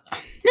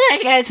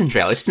 Yeah, it's in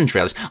trailers. It's in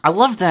trailers. I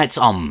love that.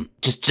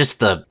 Just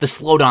the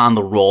slow down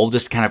the roll,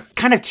 just kind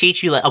of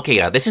teach you like, okay,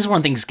 yeah, this is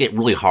when things get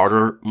really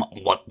harder.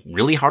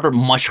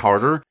 Much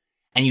harder,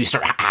 and you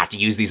have to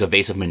use these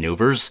evasive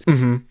maneuvers,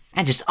 and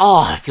just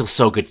it feels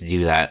so good to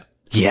do that.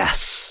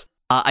 Yes.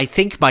 I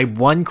think my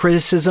one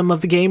criticism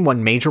of the game,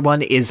 one major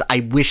one, is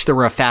I wish there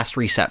were a fast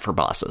reset for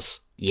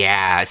bosses.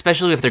 Yeah,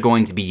 especially if they're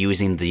going to be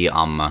using the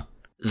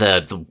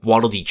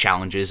Waddle Dee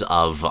challenges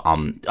of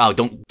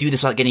don't do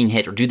this without getting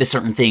hit or do this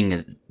certain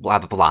thing, blah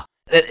blah blah.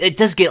 It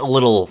does get a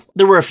little.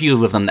 There were a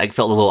few of them that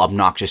felt a little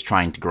obnoxious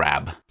trying to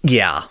grab.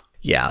 Yeah.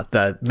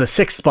 The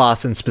sixth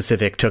boss in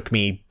specific took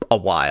me a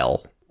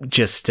while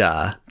just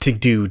to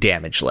do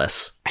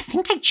damageless. I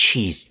think I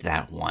cheesed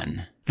that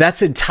one.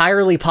 That's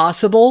entirely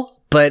possible.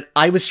 But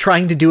I was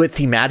trying to do it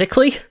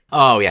thematically.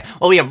 Oh, yeah.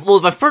 Oh, yeah. Well,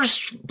 the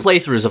first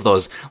playthroughs of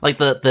those, like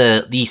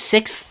the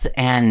sixth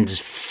and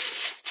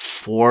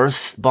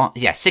fourth boss,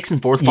 sixth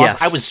and fourth boss,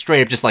 yes. I was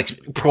straight up just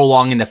like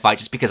prolonging the fight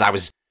just because I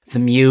was the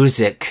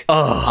music.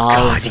 Oh,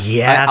 God,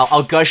 yes.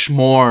 I'll gush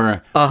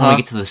more when we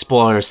get to the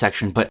spoiler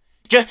section, but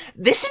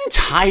this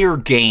entire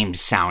game's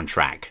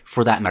soundtrack,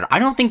 for that matter, I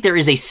don't think there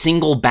is a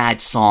single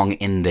bad song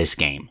in this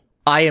game.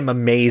 I am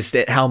amazed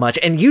at how much,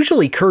 and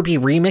usually Kirby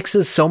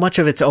remixes so much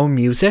of its own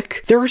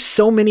music. There are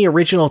so many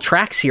original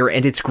tracks here,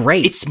 and it's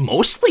great. It's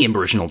mostly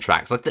original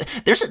tracks. Like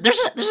there's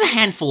a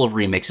handful of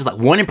remixes. Like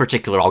one in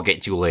particular, I'll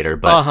get to later.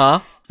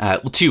 But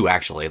two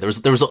actually. There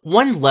was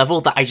one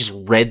level that I just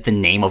read the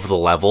name of the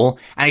level,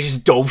 and I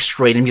just dove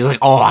straight in because like,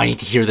 oh, I need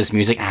to hear this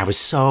music, and I was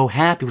so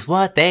happy with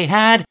what they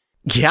had.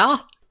 Yeah.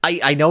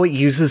 I know it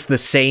uses the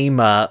same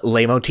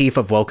leitmotif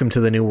of Welcome to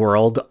the New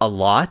World a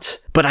lot,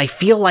 but I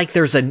feel like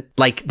there's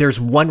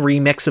one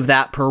remix of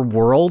that per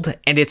world,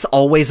 and it's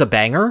always a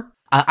banger.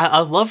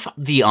 I love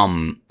the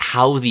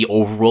how the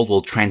overworld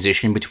will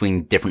transition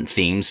between different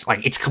themes.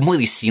 Like it's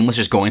completely seamless,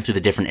 just going through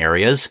the different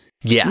areas.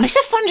 Yes, it makes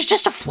it fun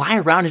just to fly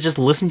around and just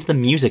listen to the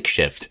music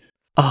shift.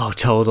 Oh,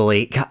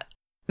 totally. God.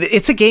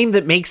 It's a game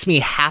that makes me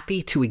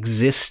happy to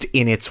exist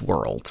in its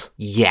world.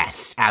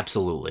 Yes,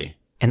 absolutely.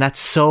 And that's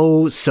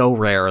so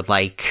rare.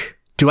 Like,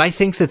 do I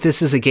think that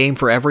this is a game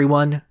for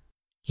everyone?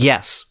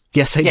 Yes.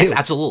 Yes, I do. Yes,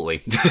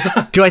 absolutely.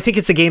 Do I think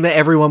it's a game that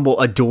everyone will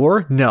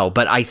adore? No,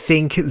 but I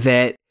think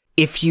that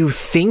if you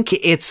think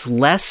it's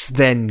less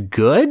than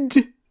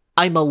good,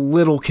 I'm a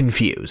little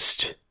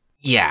confused.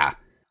 Yeah.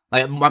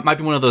 Like, it might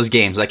be one of those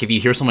games, like, if you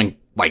hear someone,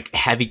 like,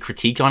 heavy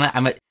critique on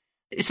it,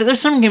 so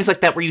there's some games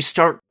like that where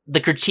the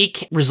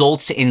critique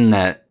results in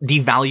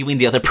devaluing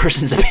the other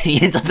person's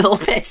opinions a little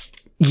bit.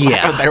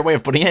 Yeah. A better way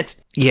of putting it.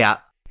 Yeah.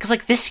 Because,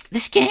 like,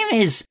 this game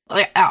is...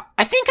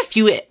 I think a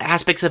few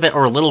aspects of it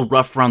are a little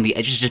rough around the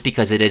edges just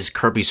because it is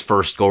Kirby's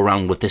first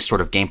go-around with this sort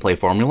of gameplay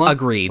formula.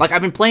 Agreed. Like,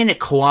 I've been playing it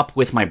co-op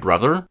with my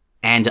brother,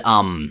 and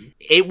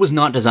it was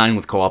not designed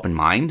with co-op in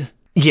mind.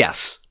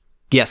 Yes.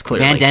 Yes,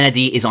 clearly. Bandana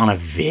D is on a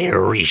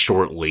very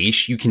short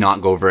leash. You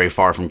cannot go very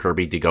far from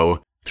Kirby to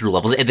go through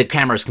levels. The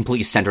camera is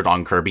completely centered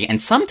on Kirby,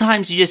 and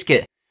sometimes you just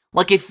get...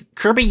 Like, if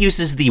Kirby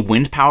uses the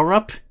wind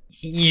power-up,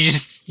 you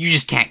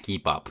just can't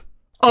keep up.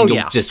 Oh, you'll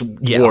yeah. just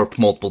warp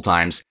multiple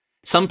times.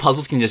 Some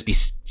puzzles can just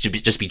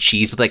be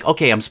cheese, but like,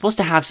 okay, I'm supposed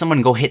to have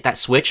someone go hit that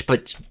switch,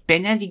 but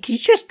Bandana, can you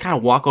just kind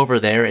of walk over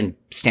there and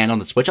stand on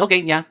the switch?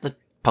 Okay, yeah, the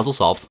puzzle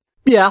solved.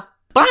 Yeah.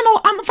 But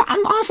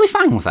I'm honestly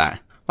fine with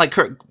that. Like,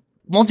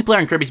 multiplayer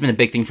in Kirby's been a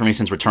big thing for me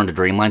since Return to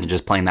Dreamland and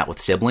just playing that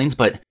with siblings,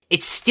 but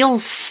it's still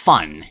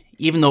fun,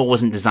 even though it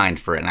wasn't designed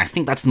for it, and I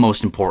think that's the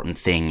most important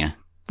thing.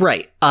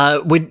 Right.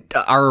 Are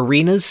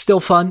arenas still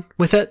fun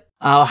with it?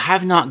 I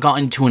have not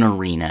gotten to an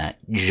arena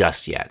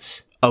just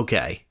yet.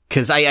 Okay.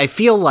 Because I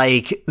feel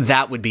like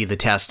that would be the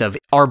test of,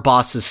 are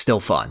bosses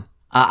still fun?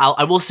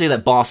 I will say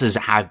that bosses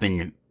have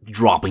been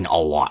dropping a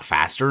lot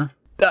faster.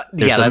 There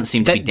doesn't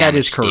seem to be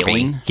damage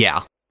stealing.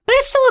 Yeah. But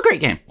it's still a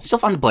great game. Still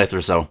fun to play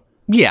through, so...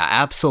 Yeah,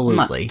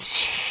 absolutely. I'm not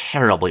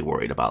terribly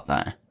worried about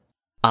that.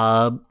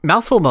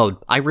 Mouthful mode.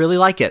 I really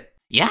like it.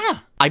 Yeah.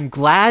 I'm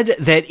glad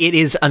that it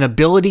is an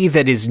ability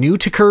that is new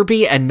to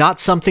Kirby and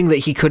not something that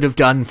he could have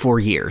done for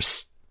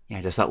years. Yeah,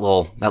 just that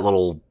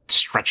little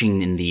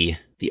stretching in the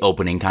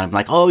opening, kind of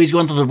like, oh, he's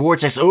going through the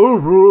vortex.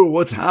 Oh,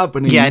 what's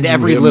happening? Yeah, and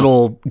every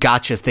little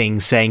gotcha thing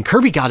saying,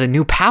 Kirby got a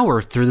new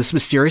power through this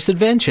mysterious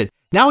invention.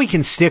 Now he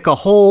can stick a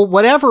whole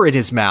whatever in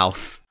his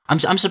mouth.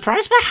 I'm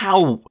surprised by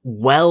how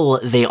well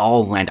they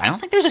all land. I don't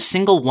think there's a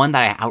single one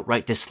that I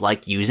outright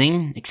dislike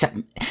using, except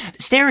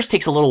stairs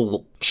takes a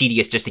little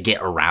tedious just to get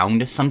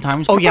around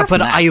sometimes. Oh yeah,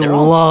 but I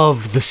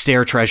love the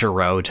stair treasure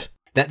road.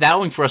 That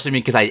one frustrated me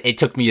because it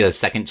took me a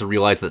second to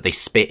realize that they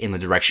spit in the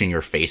direction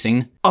you're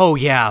facing. Oh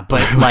yeah,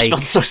 but like... I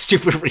felt so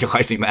stupid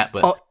realizing that,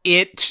 but... Oh,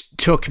 it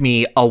took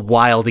me a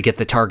while to get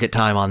the target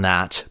time on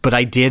that, but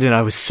I did and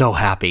I was so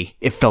happy.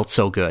 It felt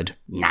so good.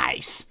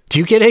 Nice. Do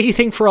you get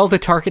anything for all the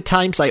target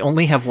times? I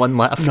only have one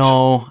left.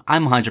 No,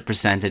 I'm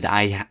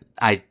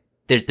 100%ed.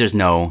 There's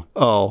no...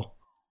 Oh.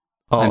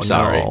 I'm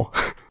sorry. No.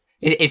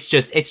 It's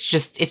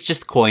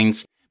just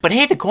coins. But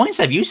hey, the coins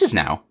have uses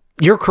now.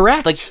 You're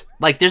correct.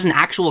 Like there's an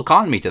actual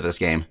economy to this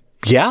game.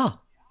 Yeah.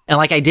 And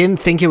like, I didn't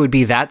think it would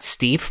be that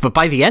steep, but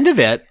by the end of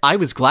it, I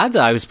was glad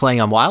that I was playing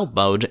on wild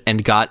mode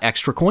and got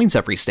extra coins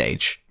every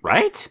stage.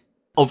 Right?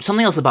 Oh,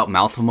 something else about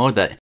mouthful mode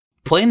that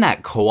playing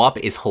that co-op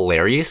is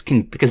hilarious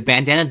because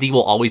Bandana D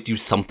will always do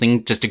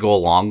something just to go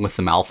along with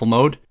the mouthful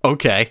mode.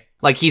 Okay.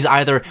 Like, he's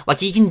either, like,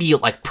 he can be,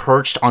 like,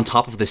 perched on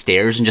top of the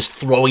stairs and just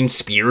throwing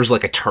spears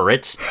like a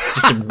turret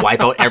just to wipe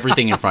out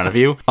everything in front of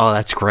you. Oh,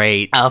 that's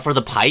great. For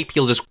the pipe,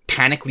 he'll just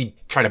panically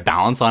try to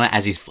balance on it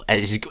as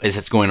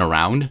it's going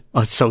around.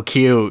 Oh, it's so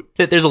cute.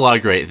 There's a lot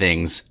of great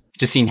things.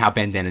 Just seeing how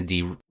Bandana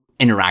D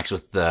interacts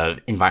with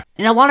the environment.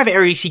 In a lot of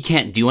areas, he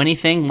can't do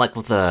anything, like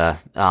with the,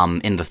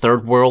 in the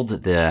third world,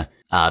 the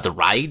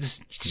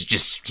rides. He's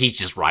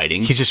just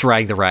riding. He's just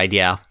riding the ride,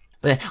 yeah.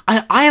 But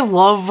I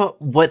love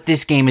what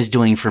this game is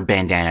doing for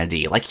Bandana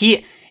D. Like,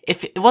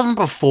 if it wasn't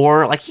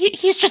before, like,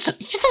 he's just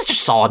a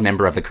solid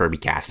member of the Kirby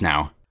cast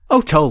now.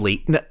 Oh,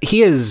 totally.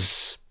 He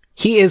is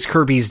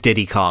Kirby's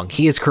Diddy Kong.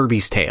 He is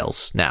Kirby's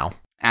Tails now.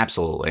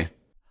 Absolutely.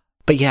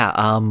 But yeah,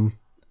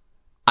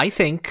 I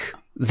think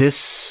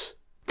this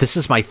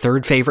is my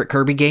third favorite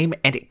Kirby game,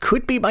 and it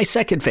could be my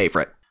second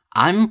favorite.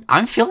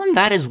 I'm feeling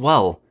that as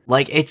well.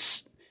 Like,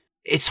 it's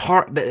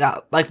hard,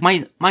 but like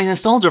my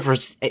nostalgia for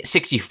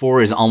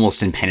 64 is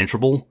almost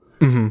impenetrable.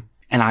 Mm-hmm.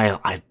 And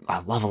I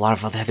love a lot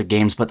of other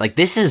games, but like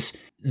this is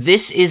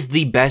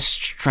the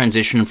best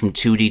transition from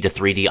 2D to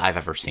 3D I've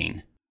ever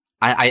seen.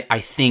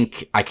 I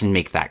think I can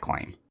make that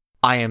claim.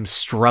 I am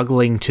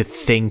struggling to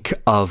think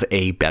of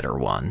a better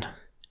one.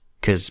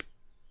 Because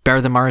better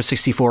than Mario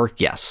 64?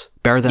 Yes.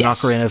 Better than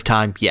Ocarina of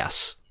Time?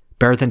 Yes.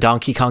 Better than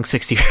Donkey Kong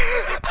 64?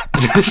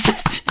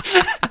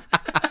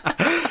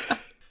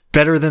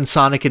 Better than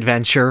Sonic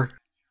Adventure?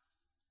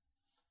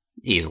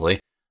 Easily.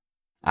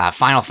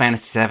 Final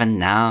Fantasy VII?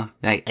 No.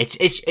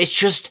 It's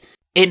just,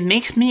 it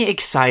makes me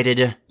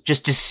excited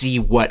just to see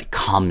what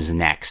comes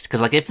next.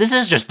 Because, like, if this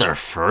is just their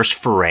first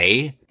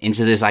foray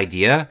into this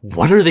idea,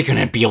 what are they going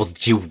to be able to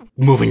do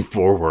moving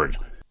forward?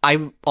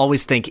 I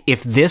always think,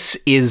 if this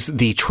is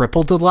the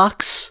triple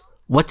deluxe,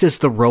 what does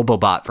the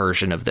Robobot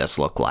version of this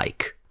look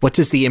like? What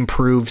does the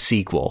improved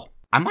sequel?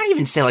 I might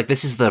even say, like,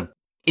 this is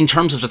in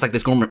terms of just, like,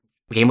 this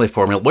gameplay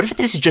formula, what if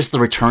this is just the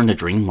return to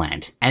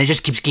Dreamland, and it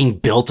just keeps getting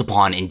built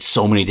upon in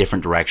so many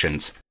different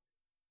directions?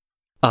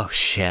 Oh,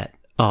 shit.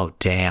 Oh,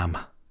 damn.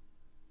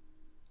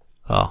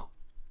 Oh,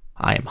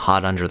 I am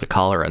hot under the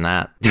collar in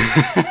that.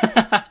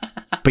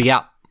 But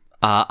yeah,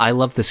 I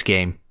love this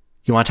game.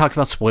 You want to talk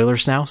about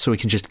spoilers now, so we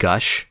can just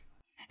gush?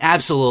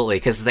 Absolutely,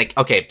 because, like,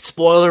 okay,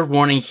 spoiler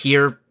warning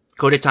here,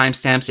 go to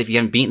timestamps if you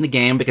haven't beaten the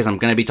game, because I'm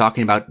going to be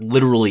talking about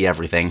literally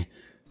everything.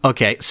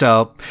 Okay,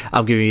 so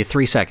I'll give you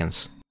 3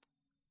 seconds.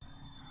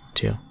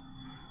 2,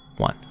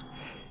 1.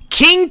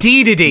 King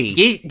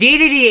Dedede!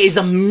 Dedede is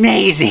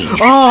amazing!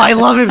 Oh, I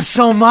love him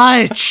so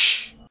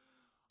much!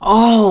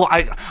 Oh,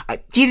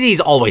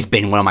 Dedede's always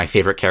been one of my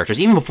favorite characters.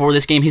 Even before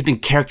this game, he's been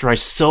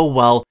characterized so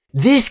well.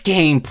 This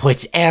game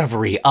puts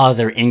every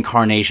other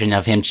incarnation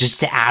of him just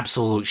to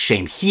absolute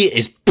shame. He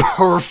is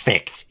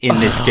perfect in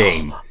this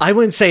game. I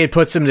wouldn't say it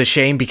puts him to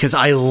shame, because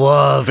I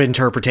love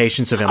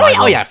interpretations of him.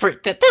 Oh yeah,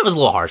 that was a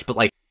little harsh, but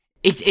like,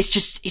 it's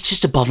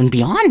just above and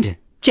beyond.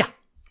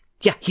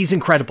 Yeah, he's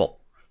incredible.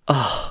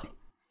 Oh.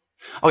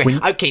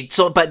 Okay,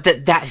 so, but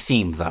that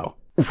theme, though.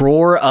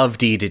 Roar of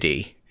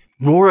Dedede.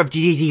 Roar of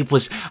Dedede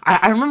was...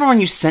 I remember when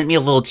you sent me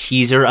a little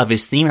teaser of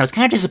his theme, and I was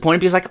kind of disappointed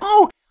because, like,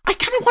 oh, I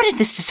kind of wanted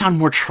this to sound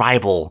more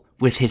tribal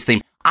with his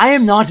theme. I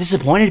am not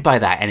disappointed by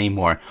that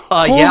anymore.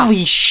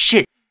 Holy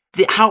shit.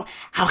 How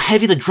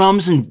heavy the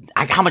drums and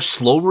how much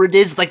slower it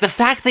is. Like, the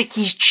fact that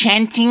he's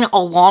chanting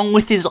along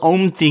with his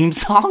own theme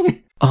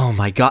song... Oh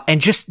my god,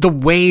 and just the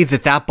way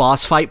that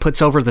boss fight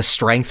puts over the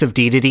strength of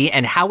Dedede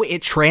and how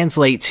it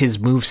translates his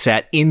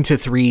moveset into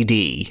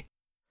 3D.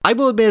 I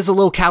will admit, as a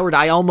little coward,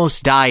 I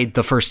almost died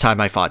the first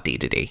time I fought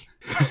Dedede.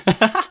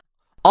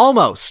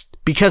 Almost,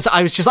 because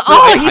I was just like,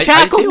 oh, he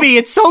tackled me,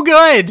 it's so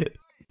good!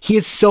 He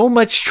is so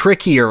much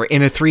trickier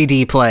in a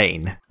 3D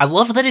plane. I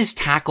love that his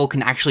tackle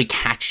can actually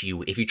catch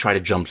you if you try to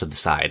jump to the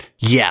side.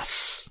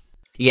 Yes.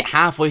 You get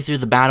halfway through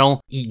the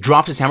battle, he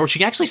drops his hammer, which you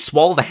can actually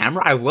swallow the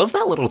hammer. I love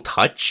that little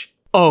touch.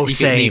 Oh,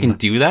 same. You can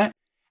do that.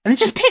 And then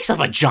just picks up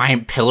a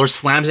giant pillar,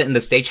 slams it in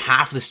the stage,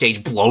 half the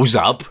stage blows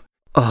up.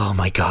 Oh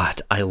my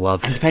god, I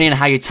love it. And depending on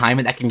how you time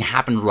it, that can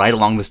happen right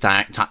along the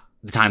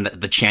time that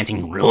the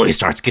chanting really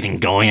starts getting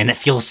going, and it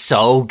feels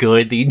so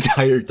good the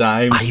entire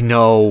time. I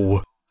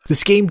know.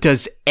 This game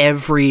does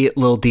every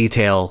little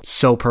detail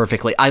so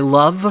perfectly. I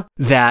love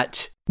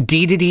that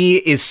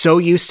Dedede is so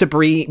used to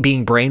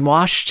being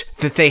brainwashed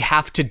that they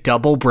have to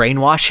double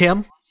brainwash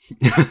him.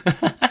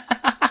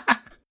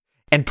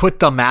 And put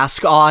the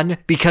mask on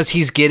because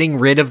he's getting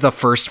rid of the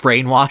first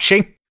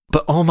brainwashing.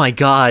 But oh my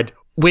god,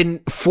 when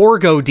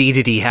Forgo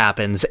Dedede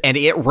happens and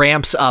it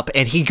ramps up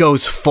and he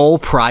goes full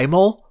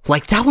primal,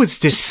 like, that was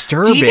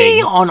disturbing.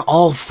 Dedede on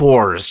all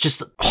fours,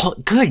 just, oh,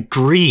 good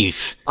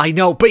grief. I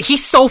know, but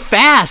he's so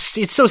fast,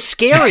 it's so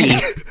scary.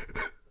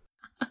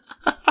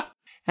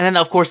 And then,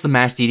 of course, the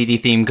Mass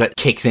Dedede theme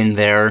kicks in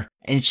there,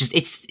 and it's just,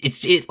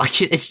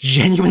 it's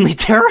genuinely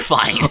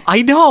terrifying.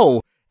 I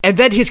know. And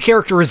then his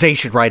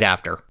characterization right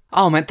after.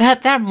 Oh man,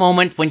 that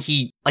moment when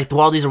he, like, the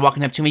Wildies are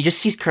walking up to him, he just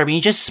sees Kirby and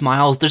he just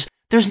smiles.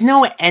 There's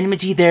no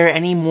enmity there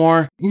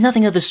anymore.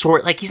 Nothing of the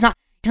sort. Like, he's not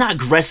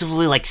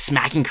aggressively, like,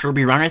 smacking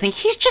Kirby around or anything.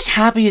 He's just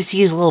happy to see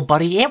his little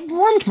buddy. It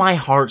warmed my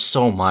heart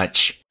so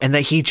much. And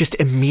that he just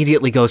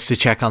immediately goes to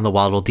check on the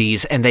Waddle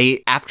Dees, and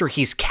after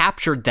he's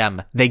captured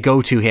them, they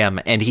go to him,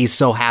 and he's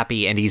so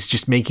happy, and he's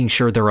just making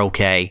sure they're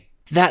okay.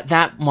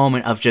 That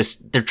moment of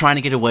just, they're trying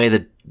to get away,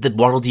 the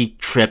Waddle Dee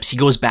trips, he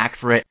goes back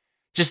for it.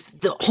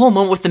 Just the whole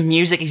moment with the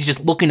music, he's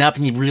just looking up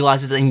and he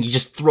realizes it and he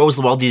just throws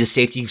the Waddle Dee to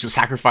safety,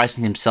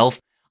 sacrificing himself.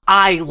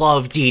 I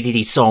love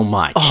DDD so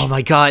much. Oh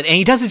my god, and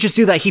he doesn't just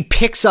do that, he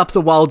picks up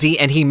the Waddle Dee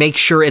and he makes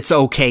sure it's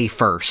okay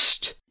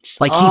first.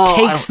 Like,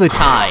 he takes the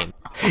time.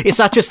 It's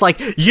not just like,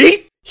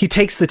 yeet! He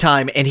takes the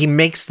time and he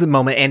makes the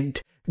moment,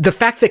 and the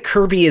fact that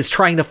Kirby is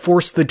trying to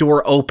force the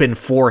door open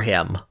for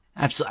him.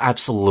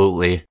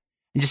 Absolutely.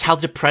 And just how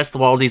depressed the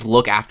Waddle Dees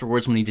look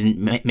afterwards when he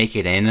didn't make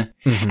it in.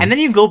 Mm-hmm. And then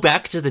you go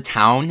back to the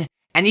town,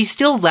 and he's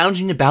still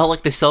lounging about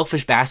like the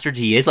selfish bastard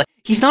he is. Like,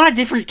 he's not a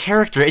different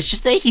character, it's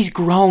just that he's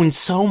grown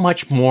so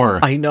much more.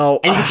 I know.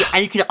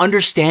 And you can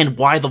understand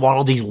why the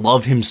Waddle Dees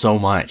love him so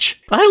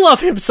much. I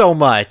love him so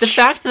much. The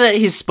fact that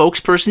his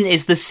spokesperson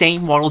is the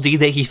same Waddle Dee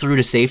that he threw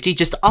to safety,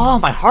 just,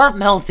 my heart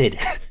melted.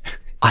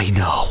 I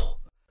know.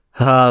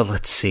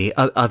 Let's see.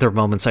 Other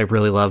moments I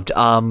really loved.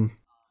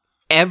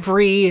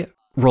 Every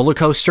roller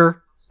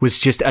coaster was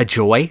just a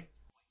joy.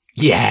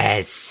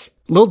 Yes.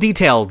 Little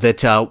detail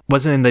that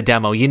wasn't in the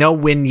demo. You know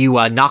when you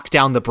knock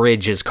down the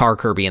bridge as Car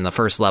Kirby in the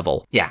first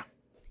level? Yeah.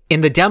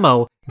 In the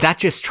demo, that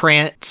just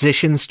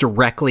transitions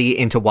directly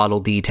into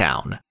Waddle Dee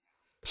Town.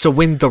 So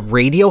when the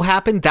radio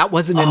happened, that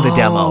wasn't in the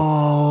demo.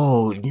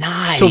 Oh,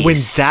 nice. So when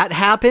that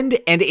happened,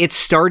 and it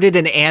started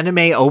an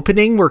anime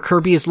opening where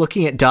Kirby is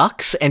looking at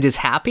ducks and is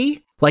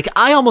happy, like,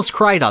 I almost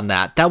cried on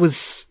that. That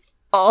was...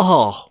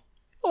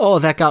 Oh,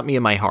 that got me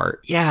in my heart.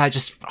 Yeah,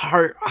 just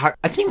heart.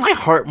 I think my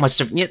heart must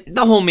have...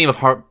 the whole meme of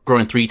heart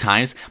growing 3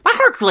 times. My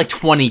heart grew like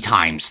 20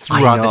 times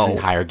throughout this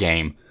entire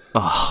game.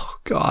 Oh,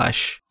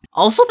 gosh.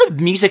 Also, the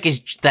music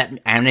is... that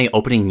anime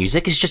opening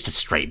music is just a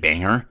straight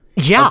banger.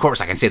 Yeah. Of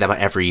course, I can say that about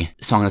every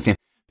song in this game.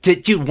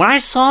 Dude, when I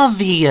saw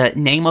the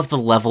name of the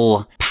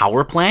level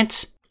Power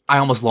Plant, I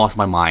almost lost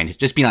my mind.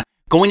 Just being like...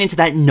 going into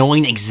that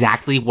knowing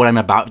exactly what I'm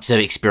about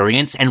to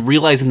experience and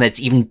realizing that it's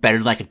even better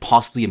than I could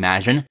possibly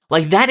imagine.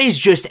 Like, that is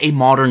just a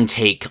modern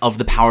take of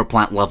the power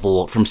plant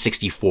level from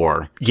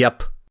 64.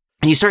 Yep.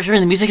 And you start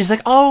hearing the music, it's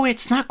like,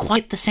 it's not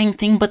quite the same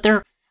thing, but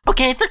they're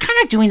kind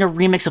of doing a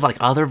remix of, like,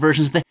 other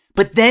versions of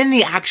but then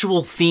the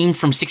actual theme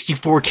from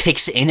 64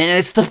 kicks in, and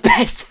it's the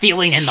best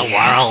feeling in the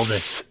world.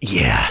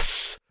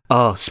 Yes.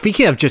 Oh,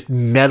 speaking of just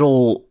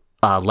metal...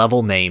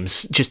 level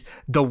names, just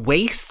the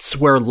wastes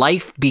where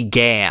life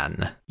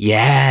began.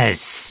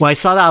 Yes. When I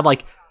saw that, I'm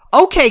like,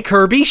 okay,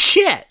 Kirby,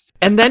 shit.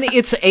 And then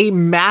it's a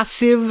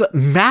massive,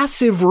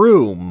 massive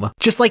room.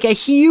 Just like a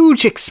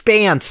huge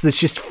expanse that's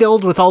just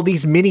filled with all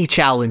these mini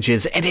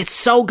challenges, and it's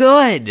so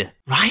good.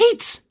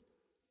 Right?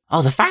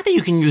 Oh, the fact that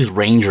you can use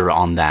Ranger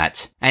on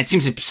that, and it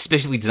seems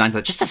specifically designed for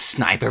that, just to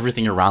snipe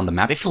everything around the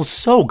map, it feels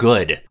so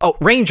good. Oh,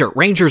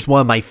 Ranger's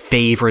one of my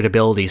favorite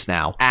abilities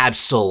now.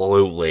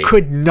 Absolutely.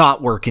 Could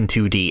not work in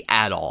 2D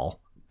at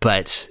all,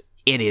 but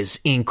it is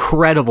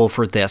incredible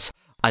for this.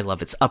 I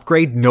love its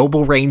upgrade.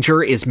 Noble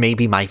Ranger is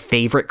maybe my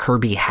favorite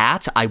Kirby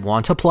hat. I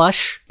want a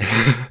plush.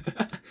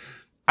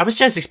 I was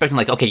just expecting,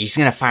 like, okay, he's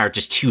gonna fire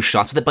just 2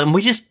 shots with it, but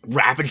we just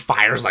rapid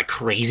fires like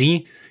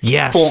crazy.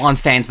 Yes. Full on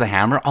fans the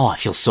hammer. Oh, it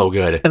feels so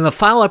good. And the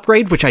final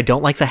upgrade, which I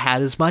don't like the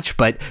hat as much,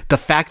 but the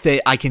fact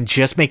that I can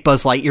just make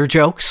Buzz Lightyear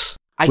jokes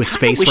with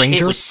Space Ranger. I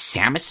wish it was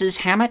Samus's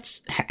helmet,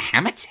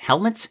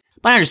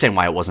 but I understand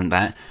why it wasn't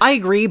that. I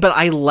agree, but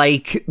I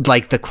like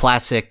the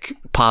classic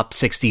pop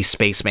 60s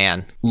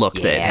spaceman look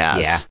that it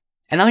has. Yeah.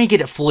 And then when you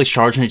get it fully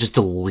charged and it just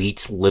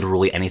deletes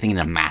literally anything in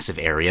a massive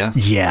area.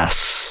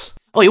 Yes.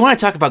 Oh, you want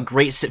to talk about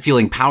great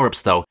feeling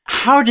power-ups, though?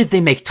 How did they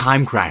make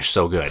Time Crash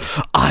so good?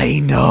 I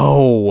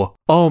know!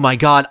 Oh my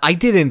god, I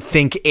didn't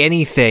think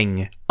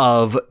anything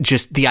of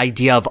just the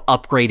idea of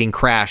upgrading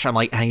Crash. I'm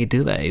like, how you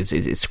do that?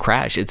 It's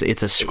Crash. It's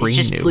a screen nuke.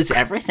 It just flips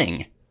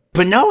everything.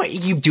 But no,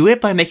 you do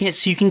it by making it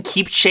so you can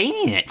keep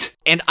chaining it.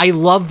 And I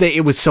love that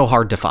it was so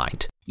hard to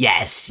find.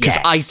 Yes, Because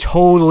I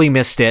totally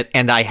missed it,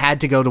 and I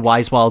had to go to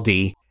Wise Wild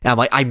D, and I'm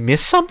like, I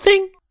missed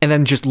something? And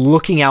then just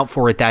looking out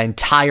for it that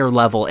entire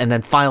level, and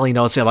then finally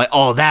noticing, I'm like,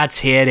 oh, that's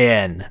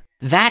hidden.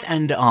 That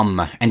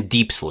and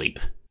Deep Sleep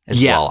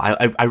as well.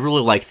 I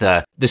really like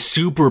the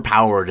super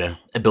powered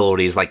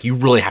abilities. Like, you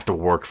really have to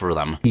work for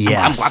them.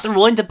 Yes. I'm glad they're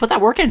willing to put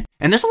that work in.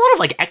 And there's a lot of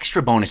like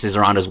extra bonuses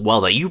around as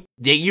well that you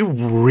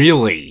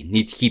really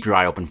need to keep your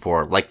eye open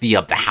for, like the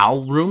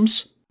Howl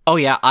rooms. Oh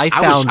yeah,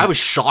 I was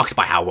shocked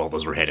by how well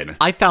those were hidden.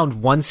 I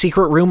found one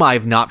secret room. I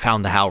have not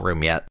found the Howl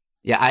room yet.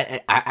 Yeah,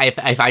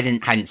 if I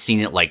hadn't seen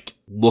it, like,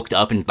 looked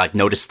up and, like,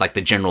 noticed, like,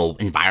 the general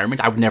environment,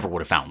 I never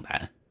would have found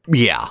that.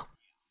 Yeah.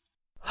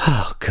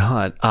 Oh,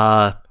 God.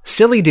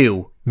 Silly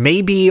Doo,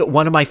 maybe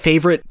one of my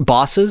favorite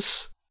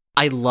bosses.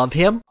 I love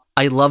him.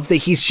 I love that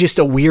he's just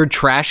a weird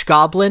trash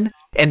goblin,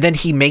 and then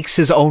he makes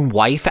his own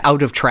wife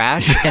out of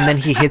trash, and then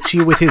he hits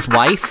you with his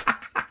wife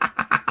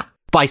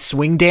by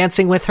swing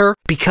dancing with her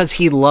because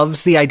he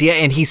loves the idea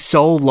and he's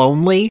so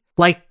lonely.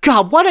 Like,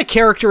 God, what a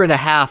character and a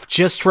half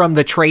just from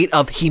the trait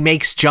of he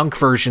makes junk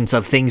versions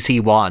of things he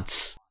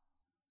wants.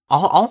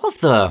 All of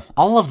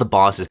the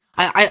bosses.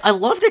 I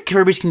love that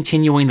Kirby's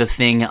continuing the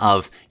thing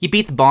of you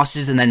beat the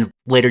bosses and then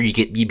later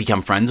you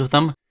become friends with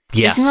them.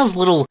 Yes. You seen those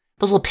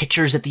little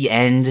pictures at the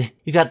end?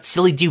 You got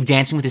Silly Dude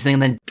dancing with his thing,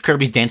 and then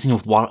Kirby's dancing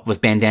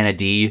with Bandana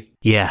D.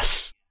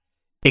 Yes.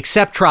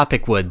 Except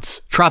Tropic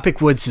Woods.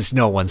 Tropic Woods is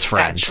no one's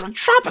friend.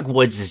 Tropic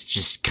Woods is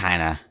just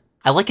kind of...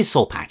 I like his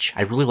soul patch.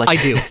 I really like I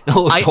do. the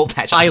little soul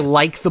patch. I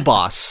like the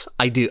boss.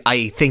 I do.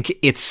 I think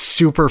it's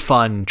super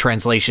fun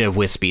translation of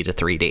Wispy to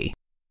 3D.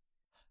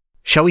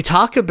 Shall we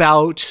talk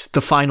about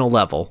the final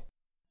level?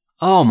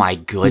 Oh my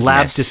goodness.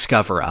 Lab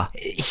Discoverer.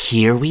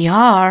 Here we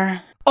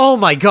are. Oh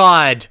my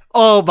god.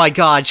 Oh my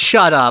god.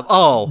 Shut up.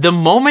 Oh. The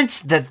moments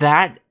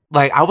that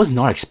like, I was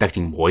not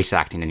expecting voice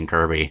acting in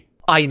Kirby.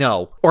 I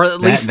know. Or at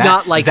least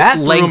not like that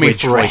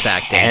language voice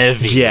acting.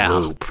 Heavy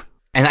loop.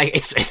 And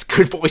it's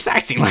good voice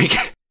acting.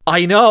 Like,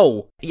 I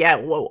know. Yeah.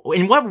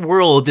 In what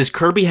world does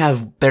Kirby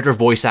have better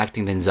voice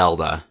acting than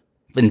Zelda?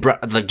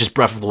 Like just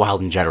Breath of the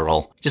Wild in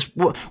general. Just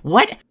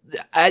what?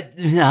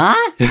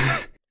 Huh?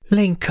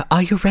 Link,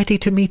 are you ready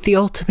to meet the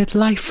ultimate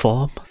life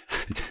form?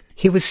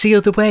 He was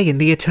sealed away in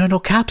the eternal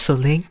capsule,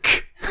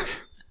 Link.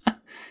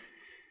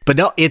 But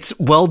no, it's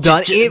well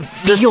done. It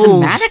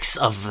feels... The thematics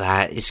of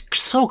that is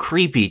so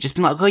creepy. Just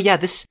being like, oh yeah,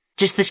 this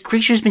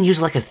creature's been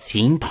used like a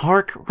theme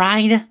park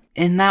ride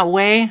in that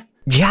way.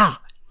 Yeah,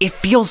 it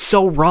feels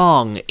so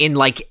wrong in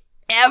like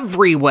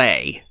every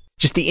way.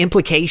 Just the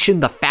implication,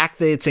 the fact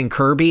that it's in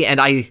Kirby, and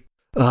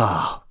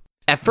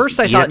at first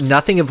I thought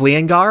nothing of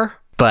Leongar,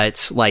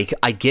 but like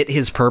I get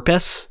his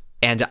purpose,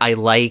 and I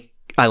like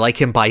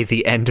him by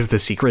the end of the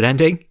secret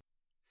ending.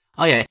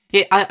 Oh yeah,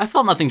 I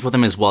felt nothing with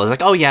him as well. It's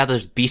like, oh yeah,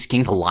 there's Beast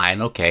King's a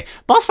lion, okay.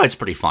 Boss fight's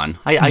pretty fun.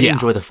 I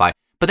enjoy the fight.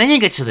 But then you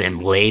get to them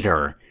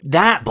later.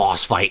 That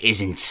boss fight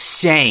is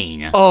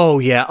insane. Oh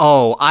yeah,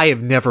 I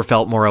have never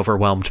felt more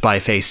overwhelmed by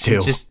Phase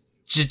 2.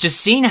 Just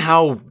seeing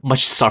how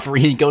much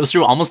suffering he goes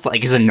through almost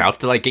like is enough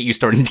to like get you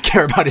starting to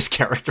care about his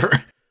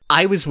character.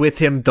 I was with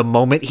him the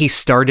moment he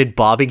started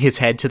bobbing his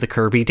head to the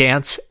Kirby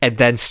dance and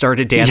then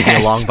started dancing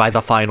along by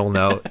the final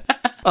note.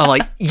 I'm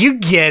like, you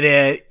get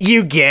it.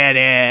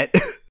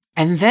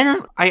 And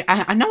then,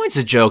 I know it's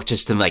a joke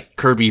just to like,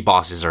 Kirby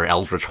bosses are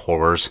eldritch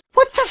horrors.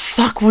 What the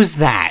fuck was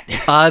that?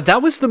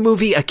 That was the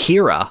movie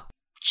Akira.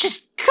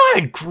 Just,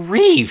 good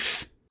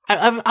grief.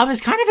 I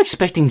was kind of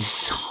expecting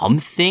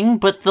something,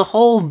 but the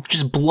whole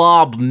just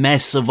blob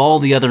mess of all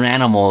the other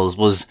animals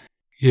was,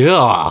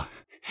 yeah.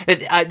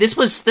 This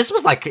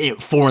was like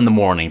 4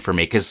 a.m. for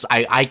me, because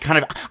I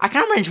kind of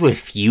went into a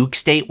fugue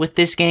state with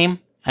this game.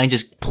 I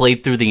just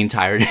played through the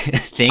entire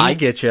thing. I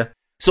get you.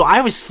 So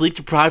I was sleep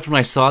deprived when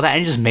I saw that,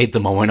 and it just made the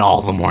moment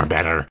all the more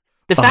better.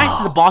 The fact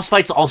that the boss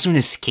fight's also an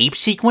escape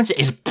sequence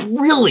is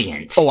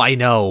brilliant. Oh, I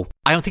know.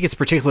 I don't think it's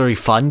particularly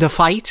fun to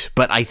fight,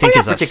 but I think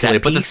as a set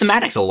piece. But the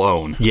thematics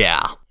alone.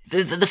 Yeah.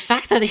 The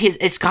fact that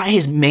it's got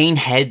his main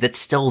head that's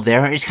still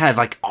there, and it's kind of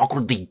like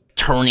awkwardly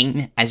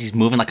turning as he's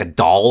moving like a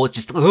doll. It's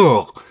just,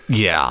 ugh.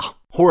 Yeah.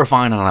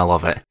 Horrifying, and I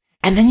love it.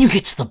 And then you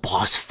get to the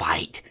boss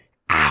fight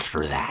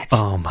after that.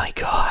 Oh my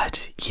god,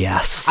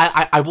 yes.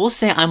 I will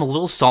say I'm a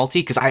little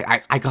salty because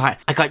I got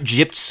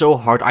gypped so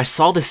hard. I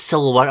saw the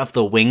silhouette of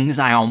the wings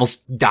and I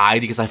almost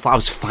died because I thought I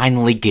was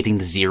finally getting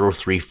the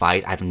 0-3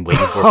 fight I've been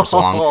waiting for so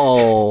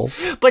long.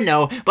 But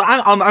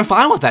I'm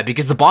fine with that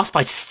because the boss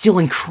fight's still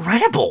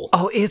incredible.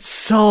 Oh, it's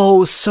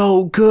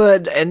so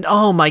good, and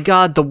oh my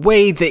god, the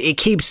way that it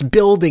keeps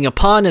building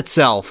upon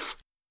itself.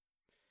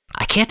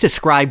 I can't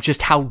describe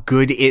just how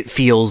good it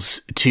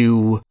feels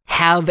to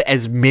have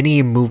as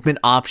many movement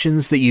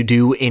options that you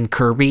do in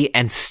Kirby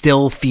and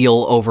still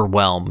feel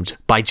overwhelmed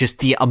by just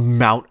the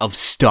amount of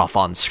stuff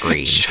on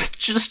screen.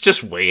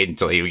 Just wait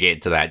until you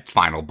get to that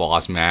final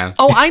boss, man.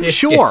 Oh, I'm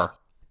sure.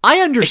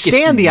 I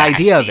understand the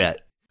idea of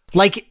it.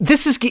 Like,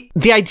 this is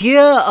the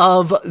idea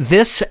of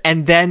this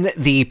and then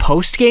the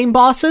post-game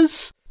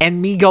bosses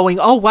and me going,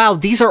 oh wow,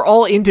 these are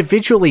all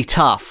individually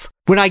tough.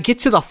 When I get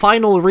to the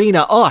final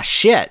arena, oh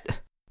shit.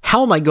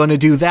 How am I going to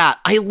do that?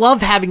 I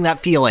love having that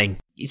feeling.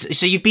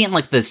 So you've beaten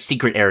like the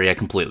secret area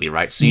completely,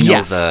 right? So you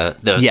know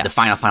the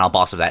final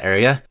boss of that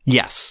area?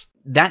 Yes.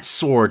 That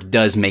sword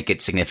does make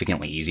it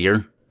significantly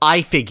easier.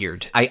 I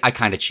figured. I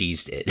kind of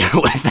cheesed it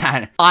with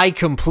that. I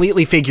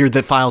completely figured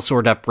the final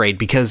sword upgrade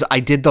because I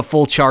did the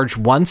full charge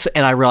once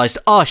and I realized,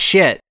 oh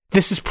shit,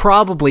 this is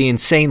probably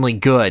insanely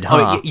good,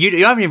 huh? Oh,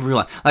 you haven't even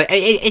realized. Like,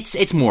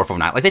 it's more from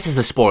that. Like, this is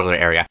the spoiler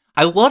area.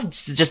 I loved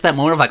just that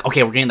moment of like,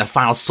 okay, we're getting the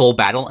final soul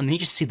battle, and then you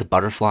just see the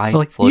butterfly.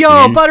 Like,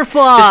 yo, in.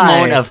 Butterfly! This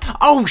moment of,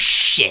 oh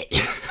shit!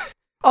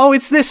 Oh,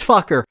 it's this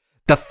fucker.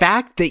 The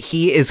fact that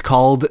he is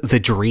called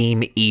the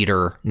Dream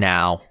Eater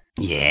now.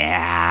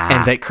 Yeah.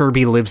 And that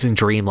Kirby lives in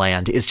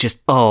Dreamland is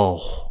just,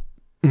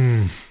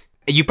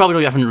 You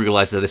probably haven't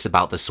realized this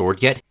about the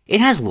sword yet. It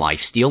has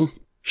lifesteal.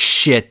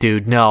 Shit,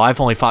 dude, no, I've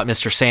only fought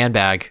Mr.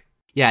 Sandbag.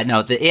 Yeah, no,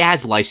 it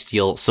has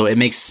lifesteal, so it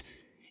makes...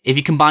 If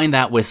you combine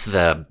that with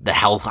the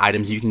health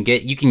items you can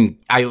get,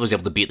 I was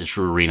able to beat the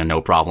True Arena,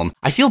 no problem.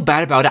 I feel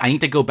bad about it. I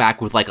need to go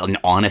back with, like, an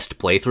honest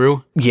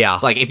playthrough. Yeah.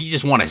 Like, if you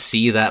just want to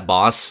see that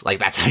boss, like,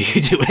 that's how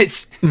you do it.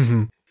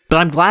 Mm-hmm. But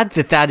I'm glad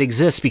that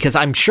exists, because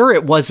I'm sure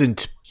it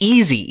wasn't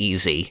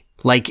easy.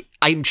 Like,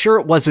 I'm sure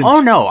it wasn't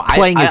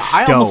playing as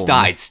Stone. I almost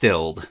died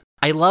stilled.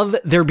 I love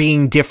there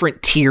being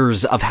different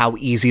tiers of how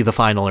easy the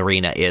final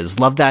arena is.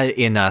 Love that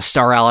in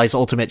Star Allies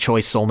Ultimate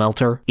Choice Soul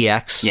Melter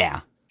EX.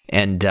 Yeah.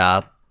 And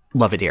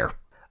love it here.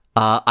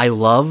 I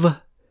love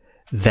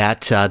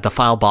that the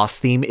final boss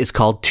theme is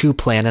called 2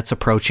 Planets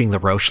Approaching the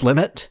Roche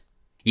Limit.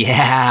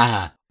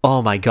 Yeah.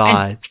 Oh my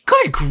god. And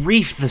good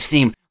grief, the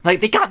theme.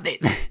 Like,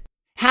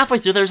 halfway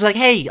through, there's like,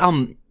 hey,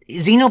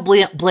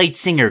 Xenoblade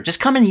Singer, just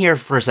come in here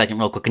for a second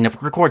real quick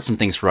and record some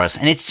things for us.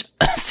 And it's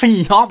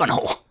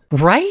phenomenal.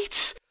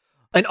 Right?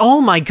 And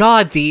oh my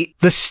god, the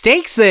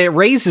stakes that it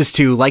raises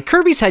to, like,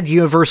 Kirby's had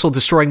universal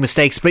destroying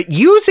mistakes, but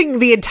using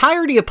the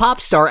entirety of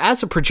Popstar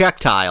as a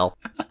projectile.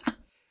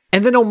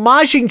 And then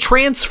homaging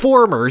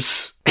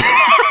Transformers.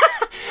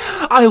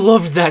 I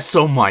loved that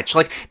so much.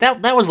 Like,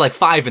 that was like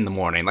 5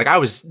 a.m. Like, I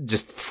was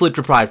just sleep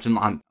deprived on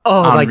my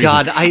reason.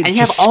 god. And you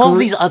have all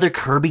these other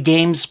Kirby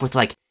games with,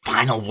 like,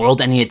 final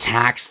world-ending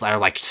attacks that are,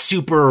 like,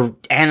 super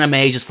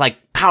anime, just, like,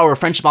 power of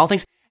friendship, all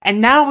things. And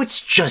now it's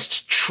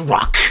just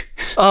truck.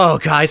 Oh,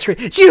 guys,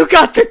 you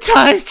got the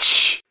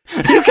touch!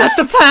 You got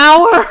the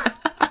power!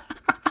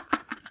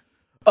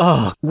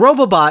 Oh,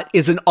 Robobot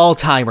is an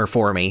all-timer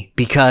for me,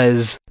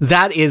 because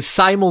that is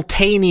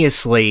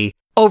simultaneously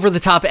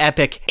over-the-top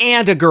epic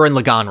and a Gurren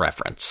Lagann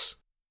reference.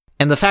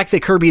 And the fact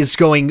that Kirby is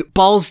going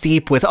balls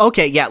deep with,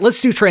 okay, yeah,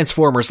 let's do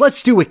Transformers,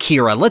 let's do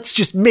Akira, let's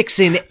just mix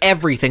in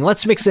everything,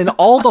 let's mix in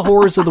all the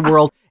horrors of the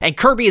world, and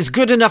Kirby is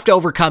good enough to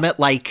overcome it.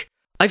 Like,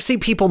 I've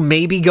seen people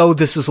maybe go,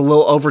 this is a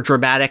little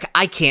overdramatic.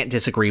 I can't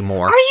disagree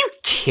more. Are you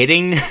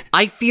kidding?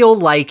 I feel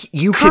like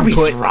Kirby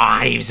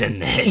thrives in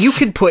this. You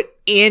can put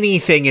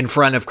anything in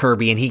front of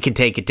Kirby and he can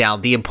take it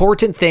down. The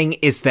important thing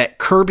is that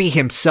Kirby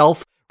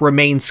himself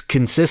remains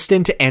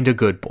consistent and a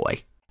good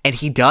boy. And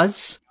he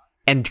does.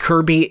 And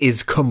Kirby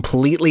is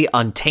completely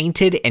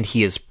untainted and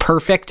he is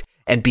perfect.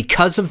 And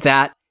because of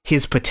that,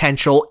 his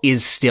potential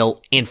is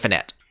still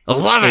infinite. I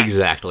love it.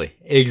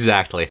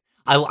 Exactly.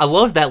 I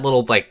love that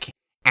little, like,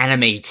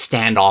 anime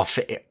standoff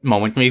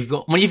moment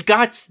when you've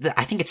got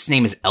I think its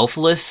name is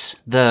Elphalus,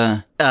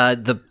 the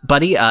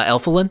buddy,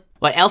 Elphalin.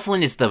 Well,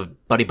 Elphalin is the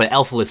buddy, but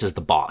Elphalus is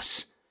the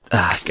boss.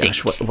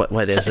 Gosh,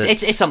 what is it?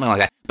 It's something like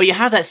that. But you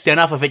have that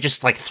standoff of it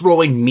just, like,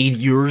 throwing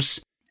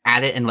meteors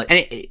at it, and like,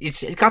 and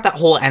it's got that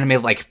whole anime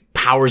of, like,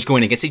 powers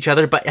going against each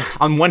other. But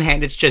on one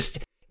hand, it's just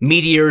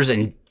meteors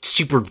and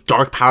super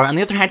dark power. On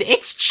the other hand,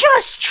 it's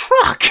just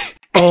truck.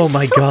 Oh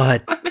my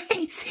god.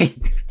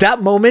 Amazing.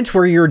 That moment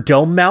where you're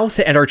Dome Mouth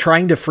and are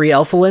trying to free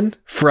Elphalin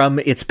from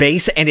its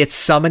base and it's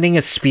summoning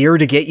a spear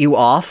to get you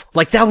off,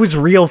 like, that was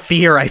real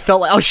fear. I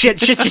felt like, oh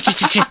shit.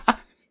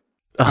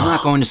 I'm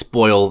not going to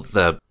spoil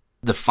the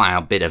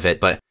final bit of it,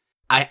 but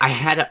I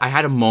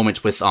had a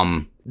moment with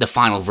the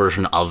final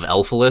version of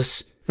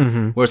Elphalus,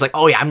 where it's like,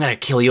 oh yeah, I'm gonna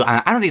kill you.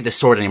 I don't need the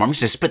sword anymore. I'm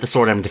just gonna spit the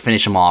sword at him to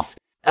finish him off.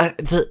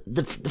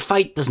 The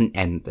fight doesn't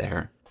end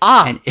there.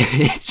 And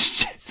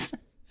it's just...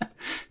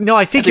 No,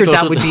 I figured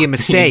that would be a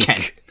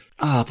mistake.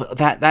 But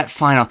that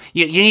final...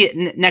 You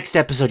need... Next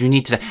episode, you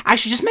need to...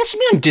 Actually, just message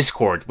me on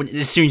Discord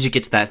as soon as you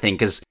get to that thing,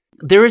 because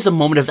there is a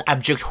moment of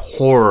abject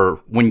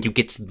horror when you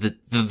get to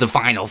the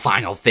final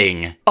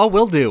thing. Oh,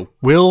 will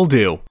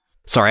do.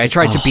 Sorry, I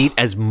tried to beat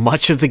as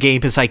much of the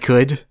game as I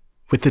could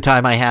with the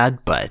time I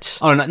had, but...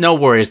 Oh, no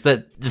worries.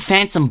 The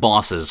Phantom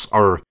bosses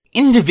are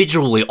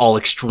individually all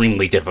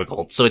extremely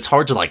difficult, so it's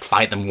hard to, like,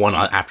 fight them one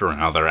after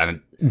another,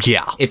 and...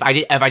 Yeah. If I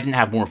didn't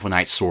have Morpho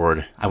Knight's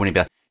sword, I wouldn't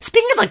be...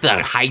 Speaking of, like,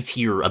 the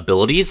high-tier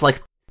abilities,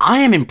 like, I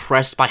am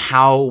impressed by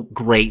how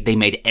great they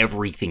made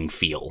everything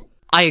feel.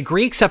 I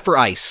agree, except for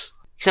Ice.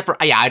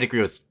 Yeah, I'd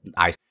agree with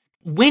Ice.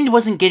 Wind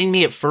wasn't getting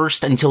me at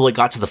first until it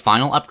got to the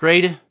final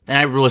upgrade. Then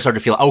I really started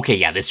to feel, okay,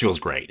 yeah, this feels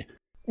great.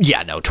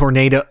 Yeah, no,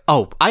 Tornado...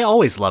 Oh, I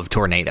always love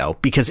Tornado,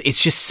 because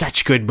it's just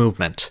such good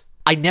movement.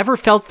 I never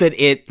felt that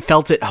it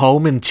felt at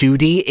home in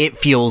 2D. It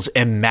feels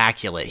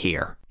immaculate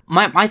here.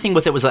 My thing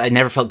with it was that I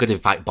never felt good to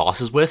fight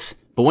bosses with,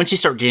 but once you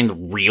start getting the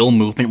real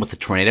movement with the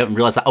tornado and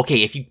realize that,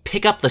 okay, if you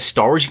pick up the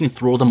stars, you can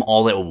throw them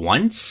all at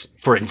once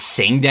for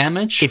insane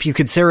damage. If you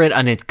consider it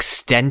an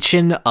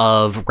extension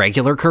of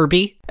regular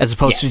Kirby, as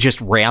opposed to just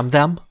ram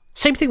them.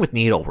 Same thing with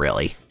Needle,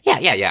 really.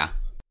 Yeah.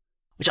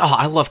 Which,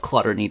 I love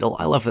Clutter Needle.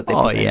 I love that they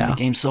put that in the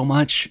game so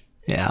much.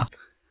 Yeah.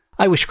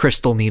 I wish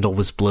Crystal Needle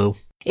was blue.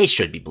 It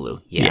should be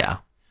blue, Yeah.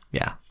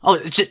 Oh,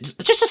 it's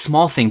just a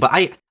small thing, but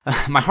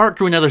my heart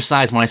grew another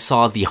size when I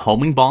saw the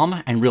homing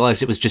bomb and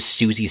realized it was just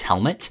Susie's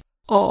helmet.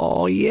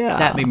 Oh, yeah.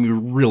 That made me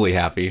really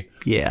happy.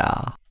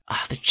 Yeah.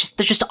 they're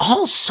just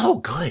all so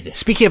good.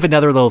 Speaking of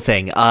another little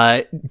thing,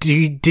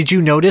 did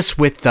you notice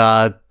with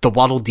the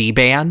Waddle Dee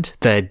band,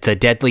 the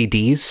Deadly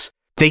D's,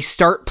 they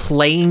start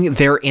playing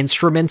their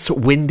instruments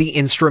when the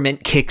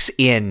instrument kicks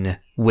in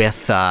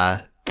with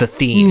the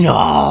theme?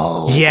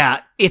 No. Yeah,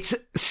 it's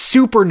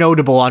super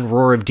notable on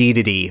Roar of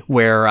Dedede,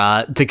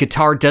 where the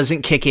guitar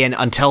doesn't kick in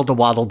until the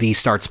Waddle Dee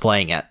starts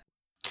playing it.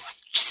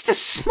 Just the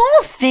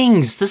small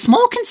things, the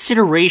small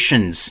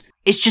considerations.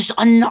 It's just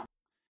a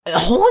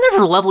whole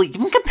other level,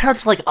 even compared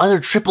to like other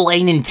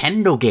AAA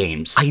Nintendo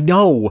games. I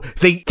know.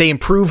 They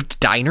improved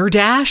Diner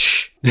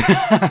Dash.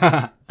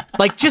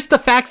 Like, just the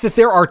fact that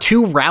there are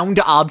 2 round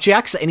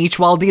objects and each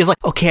Waddle Dee is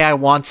like, okay, I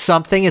want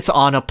something, it's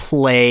on a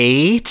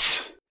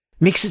plate.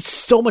 Makes it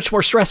so much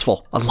more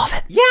stressful. I love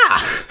it. Yeah.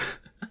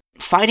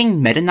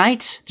 Fighting Meta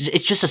Knight,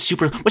 it's just a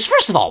super... Which,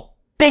 first of all,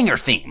 banger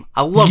theme.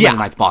 I love Meta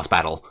Knight's boss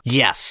battle.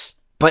 Yes.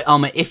 But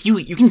if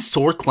you can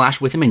sword clash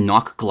with him and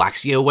knock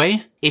Galaxia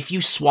away. If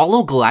you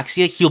swallow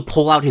Galaxia, he'll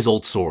pull out his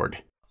old sword.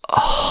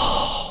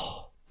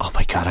 Oh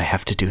my god, I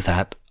have to do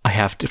that. I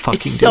have to fucking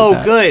do that. It's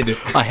so good.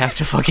 I have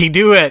to fucking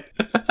do it.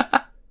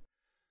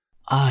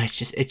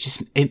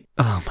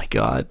 Oh my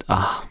god.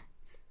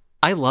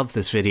 I love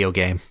this video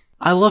game.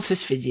 I love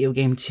this video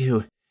game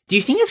too. Do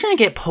you think it's going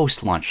to get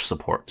post-launch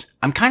support?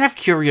 I'm kind of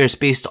curious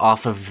based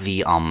off of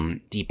the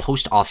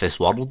post office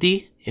Waddle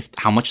Dee, if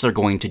how much they're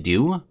going to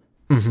do.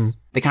 Mm-hmm.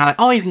 They kind of like,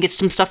 oh, you can get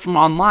some stuff from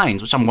online,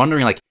 which I'm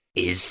wondering, like,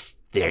 is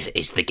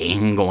the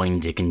game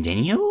going to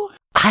continue?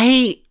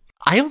 I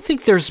don't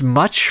think there's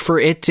much for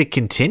it to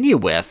continue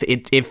with.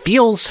 It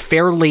feels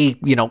fairly,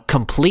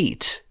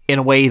 complete in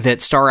a way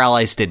that Star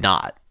Allies did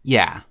not.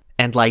 Yeah.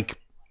 And like,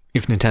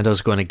 if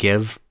Nintendo's going to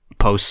give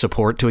post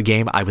support to a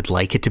game, I would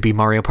like it to be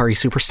Mario Party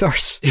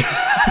Superstars.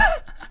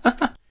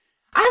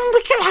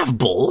 We could have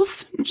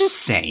both. I'm just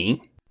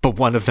saying. But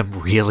one of them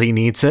really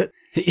needs it.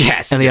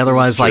 Yes. And the other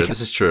one is like,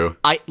 this is true.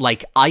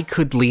 I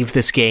could leave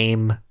this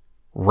game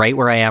right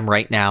where I am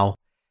right now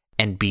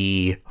and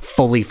be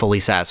fully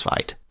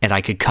satisfied. And I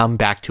could come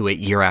back to it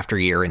year after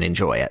year and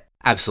enjoy it.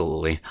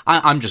 Absolutely.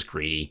 I'm just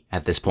greedy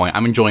at this point.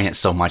 I'm enjoying it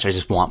so much. I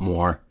just want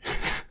more.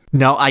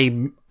 No,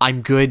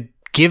 I'm good.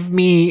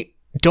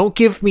 Don't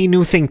give me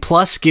New Thing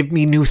Plus, give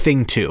me New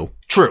Thing 2.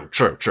 True.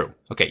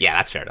 Okay, yeah,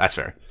 that's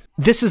fair.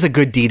 This is a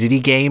good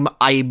Dedede game.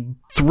 I'm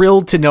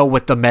thrilled to know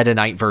what the Meta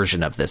Knight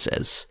version of this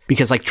is.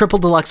 Because like Triple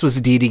Deluxe was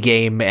a Dedede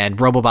game and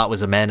Robobot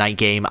was a Meta Knight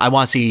game. I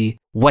want to see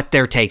what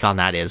their take on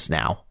that is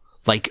now.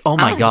 Like, oh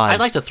my god. I'd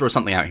like to throw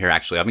something out here,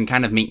 actually. I've been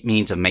kind of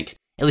meaning to make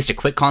at least a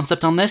quick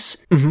concept on this.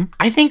 Mm-hmm.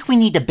 I think we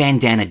need a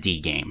Bandana D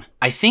game.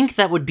 I think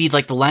that would be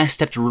like the last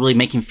step to really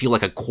make him feel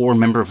like a core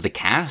member of the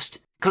cast.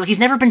 Because he's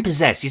never been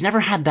possessed. He's never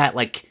had that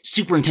like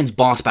super intense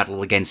boss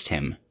battle against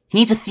him. He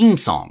needs a theme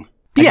song.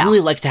 I'd really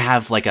like to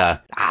have like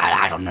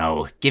I don't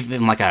know, give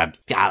him like a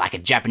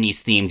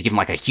Japanese theme to give him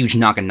like a huge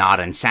naginata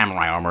and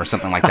samurai armor or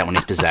something like that when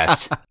he's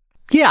possessed.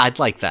 Yeah, I'd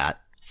like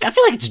that. I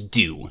feel like it's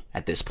due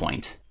at this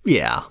point.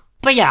 Yeah.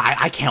 But yeah,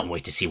 I can't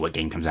wait to see what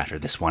game comes after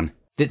this one.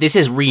 This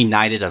has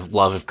reunited a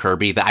love of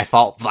Kirby that I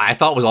thought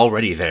was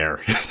already there.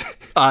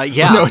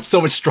 Yeah. No, it's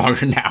so much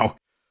stronger now.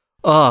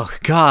 Oh,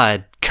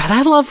 God,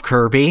 I love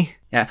Kirby.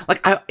 Yeah,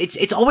 like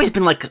it's always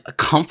been like a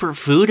comfort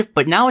food,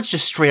 but now it's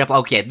just straight up.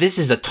 Okay, this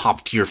is a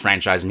top tier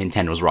franchise in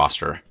Nintendo's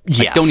roster.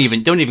 Yes,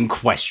 like, don't even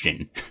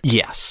question.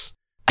 Yes,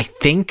 I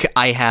think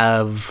I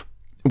have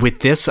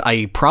with this.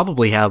 I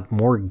probably have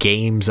more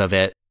games of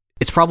it.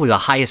 It's probably the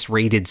highest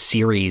rated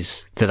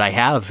series that I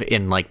have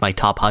in like my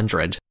top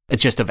 100.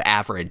 It's just of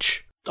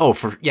average. Oh,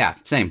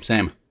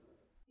 same.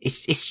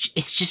 It's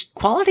just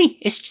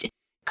quality.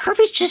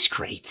 Kirby's just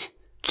great.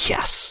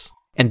 Yes.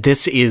 And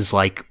this is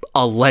like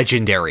a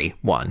legendary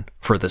one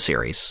for the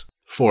series.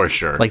 For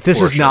sure. Like,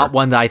 this is not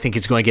one that I think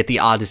is going to get the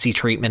Odyssey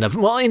treatment of,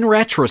 well, in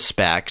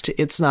retrospect,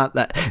 it's not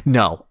that.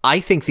 No, I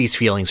think these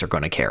feelings are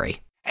going to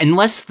carry.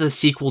 Unless the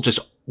sequel just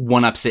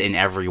one-ups it in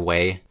every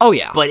way. Oh,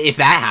 yeah. But if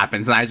that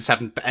happens, then I just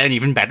have an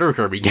even better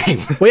Kirby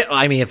game. Well,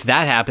 I mean, if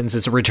that happens,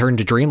 it's a Return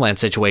to Dreamland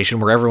situation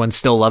where everyone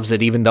still loves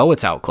it even though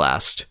it's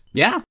outclassed.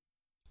 Yeah.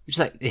 Just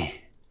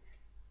like,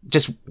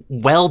 just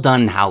well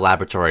done, HAL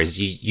Laboratories.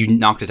 You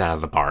knocked it out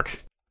of the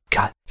park.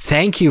 God,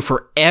 thank you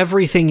for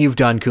everything you've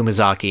done,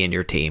 Kumazaki and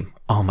your team.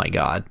 Oh my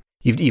God.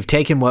 You've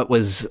taken what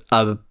was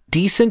a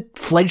decent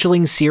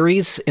fledgling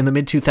series in the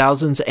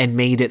mid-2000s and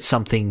made it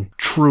something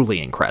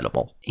truly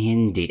incredible.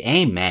 Indeed.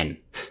 Amen.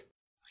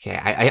 Okay,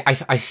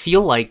 I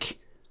feel like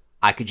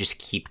I could just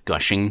keep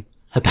gushing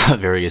about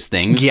various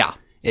things. Yeah.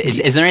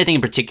 Is there anything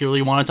in particular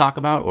you want to talk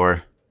about,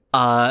 or?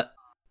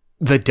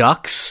 The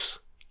ducks.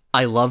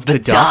 I love the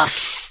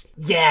ducks.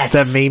 Yes.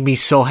 That made me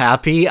so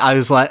happy. I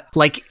was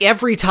like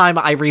every time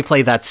I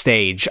replay that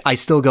stage, I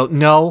still go,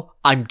 no,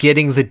 I'm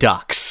getting the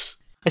ducks.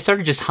 I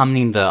started just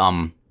humming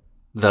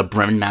the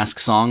Bremen Mask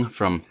song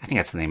from, I think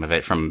that's the name of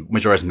it, from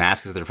Majora's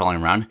Mask as they're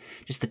falling around.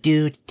 Just the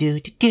do do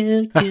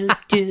do do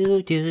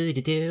do do do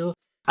do.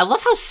 I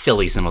love how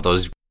silly some of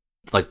those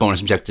like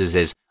bonus objectives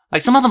is.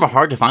 Like, some of them are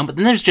hard to find, but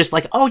then there's just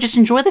like, oh, just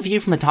enjoy the view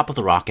from the top of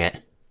the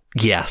rocket.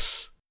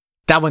 Yes.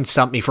 That one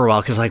stumped me for a while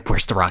because like,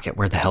 where's the rocket?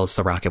 Where the hell's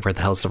the rocket? Where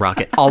the hell's the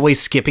rocket?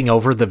 Always skipping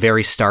over the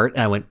very start.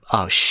 And I went,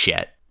 oh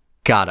shit.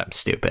 God, I'm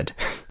stupid.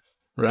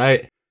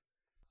 Right.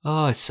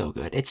 Oh, it's so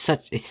good. It's so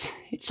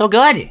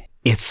good.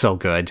 It's so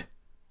good.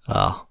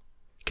 Oh,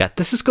 God,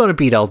 this is going to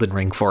beat Elden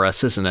Ring for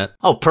us, isn't it?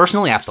 Oh,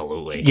 personally,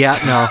 absolutely. Yeah,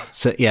 no.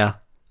 So, yeah.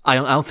 I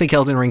don't think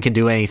Elden Ring can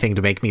do anything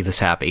to make me this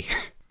happy.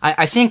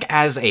 I think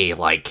as a,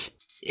 like,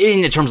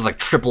 in terms of, like,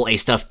 AAA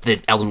stuff,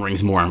 that Elden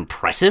Ring's more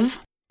impressive.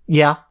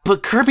 Yeah.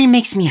 But Kirby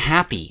makes me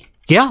happy.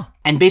 Yeah.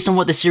 And based on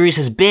what the series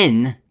has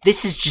been,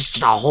 this is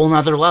just a whole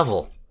nother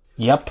level.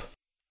 Yep.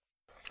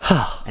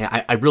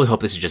 I really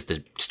hope this is just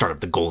the start of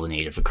the golden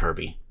age of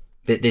Kirby.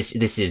 This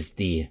is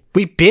the...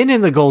 We've been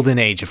in the golden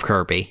age of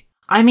Kirby.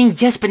 I mean,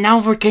 yes, but now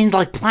we're getting to,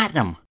 like,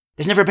 platinum.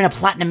 There's never been a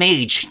platinum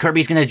age.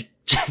 Kirby's gonna...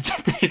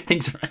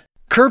 things right.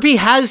 Kirby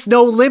has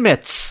no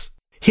limits.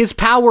 His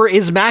power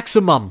is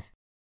maximum.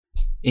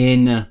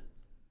 Indeed.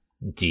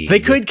 They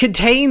could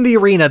contain the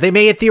arena. They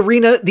made it the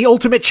arena, the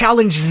ultimate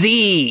challenge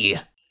Z.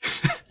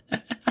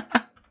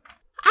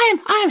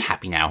 I'm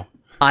happy now.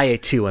 I,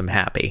 too, am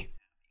happy.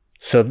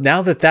 So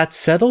now that that's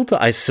settled,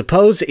 I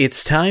suppose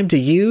it's time to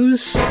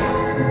use...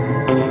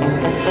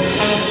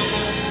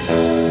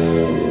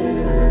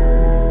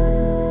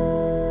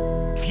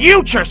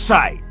 Future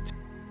Sight!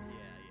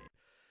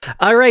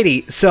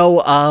 Alrighty,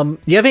 so,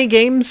 you have any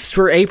games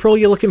for April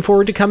you're looking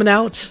forward to coming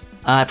out?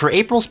 For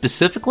April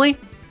specifically,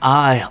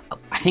 I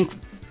think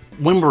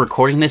when we're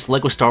recording this,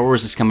 Lego Star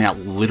Wars is coming out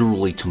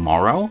literally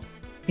tomorrow.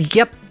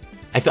 Yep.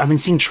 I've been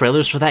seeing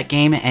trailers for that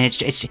game, and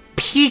it's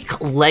peak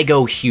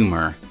Lego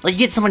humor. Like, you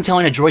get someone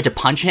telling a droid to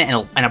punch it,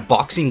 and a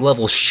boxing glove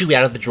will shoot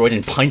out of the droid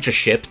and punch a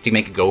ship to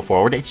make it go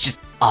forward. It's just,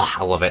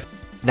 I love it.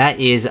 That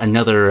is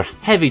another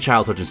heavy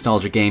childhood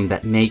nostalgia game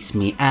that makes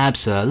me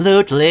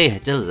absolutely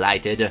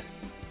delighted.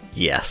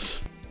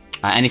 Yes.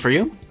 Any for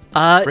you?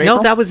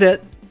 No, that was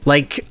it.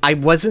 Like, I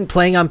wasn't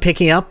planning on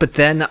picking up, but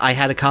then I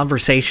had a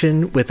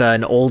conversation with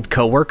an old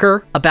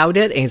coworker about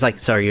it, and he's like,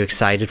 so are you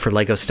excited for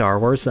Lego Star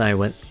Wars? And I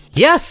went,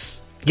 yes!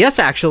 Yes,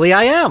 actually,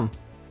 I am.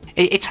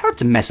 It's hard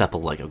to mess up a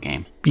Lego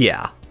game.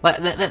 Yeah.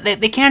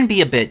 They can be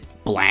a bit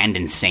bland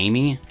and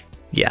samey.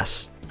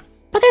 Yes.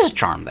 But there's a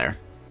charm there.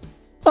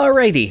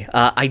 Alrighty,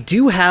 I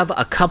do have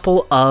a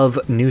couple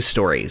of news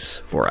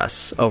stories for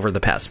us over the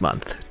past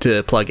month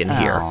to plug in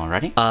here.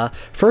 Alrighty.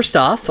 First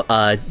off,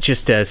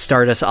 just to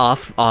start us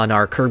off on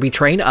our Kirby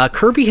train,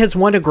 Kirby has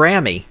won a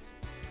Grammy.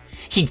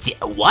 He did?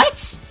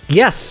 What?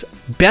 Yes,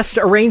 Best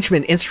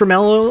Arrangement,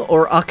 Instrumental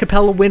or A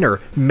Cappella winner,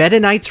 Meta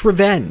Knight's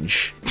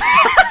Revenge.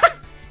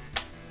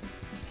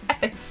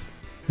 Yes.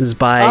 This is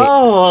by...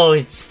 Oh,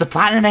 it's the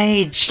Platinum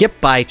Age.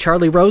 Yep, by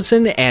Charlie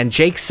Rosen and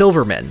Jake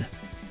Silverman.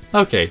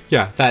 Okay,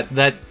 yeah,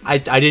 that I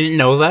didn't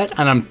know that,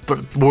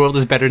 but the world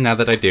is better now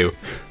that I do.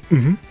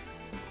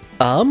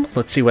 Mm-hmm.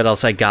 Let's see what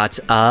else I got.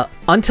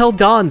 Until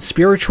Dawn's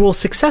spiritual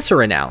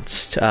successor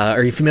announced.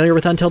 Are you familiar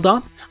with Until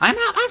Dawn? I'm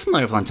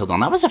familiar with Until Dawn.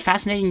 That was a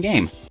fascinating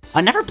game.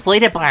 I never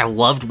played it, but I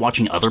loved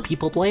watching other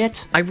people play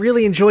it. I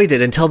really enjoyed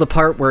it until the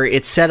part where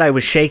it said I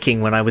was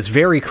shaking when I was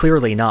very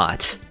clearly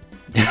not.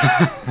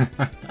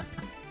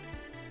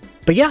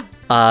 But yeah,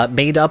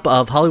 made up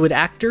of Hollywood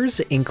actors,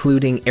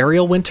 including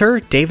Ariel Winter,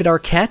 David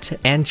Arquette,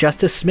 and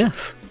Justice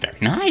Smith. Very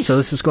nice. So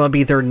this is going to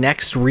be their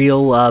next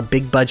real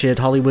big-budget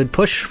Hollywood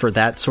push for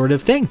that sort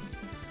of thing.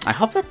 I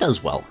hope that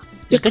does well.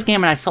 It's a good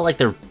game, and I felt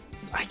like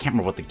I can't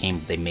remember what the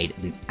game they made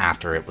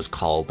after it was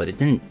called, but it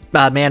didn't...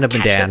 Man of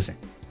Medan.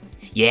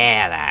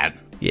 Yeah, that.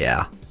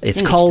 Yeah.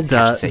 It's called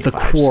The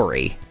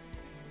Quarry.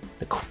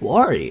 The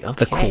Quarry?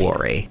 Okay. The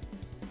Quarry.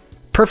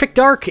 Perfect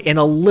Dark in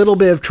a little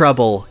bit of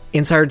trouble.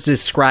 Insiders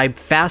describe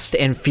fast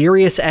and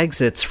furious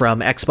exits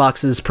from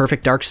Xbox's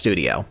Perfect Dark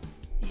studio.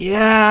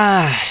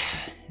 Yeah,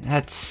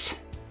 that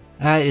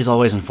is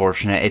always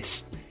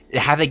unfortunate.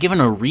 Have they given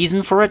a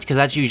reason for it? Because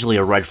that's usually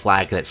a red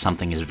flag that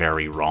something is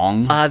very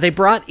wrong. They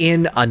brought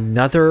in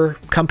another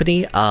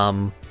company.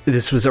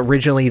 This was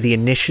originally The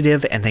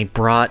Initiative, and they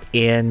brought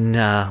in,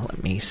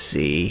 let me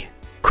see,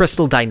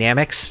 Crystal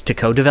Dynamics to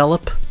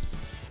co-develop.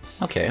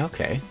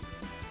 Okay.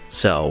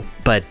 So,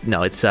 but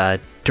no, it's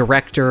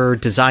director,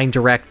 design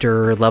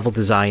director, level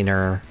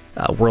designer,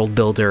 world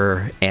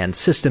builder, and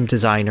system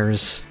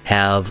designers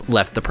have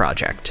left the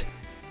project.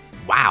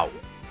 Wow.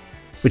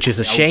 Which is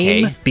a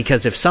shame,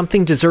 because if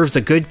something deserves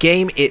a good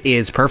game, it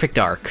is Perfect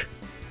Dark.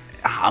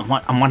 On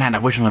one hand, I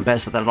wish them the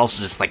best, but that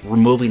also just like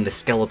removing the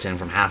skeleton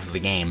from half of the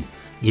game.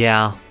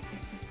 Yeah.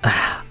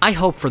 I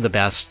hope for the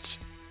best.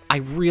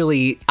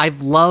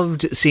 I've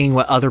loved seeing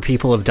what other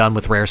people have done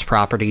with Rare's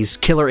properties.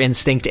 Killer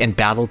Instinct and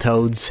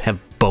Battletoads have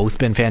both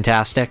been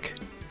fantastic.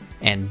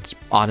 And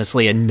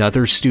honestly,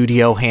 another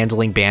studio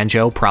handling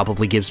Banjo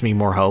probably gives me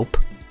more hope.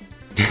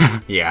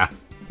 Yeah.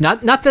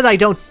 Not that I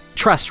don't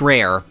trust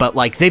Rare, but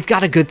like they've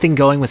got a good thing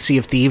going with Sea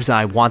of Thieves, and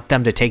I want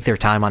them to take their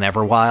time on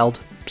Everwild.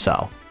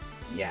 So,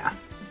 yeah.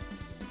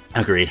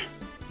 Agreed.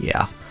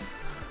 Yeah.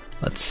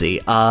 Let's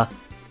see.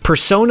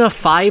 Persona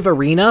 5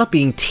 Arena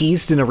being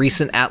teased in a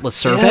recent Atlas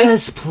survey.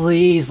 Yes,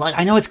 please. Like,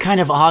 I know it's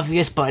kind of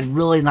obvious, but I'd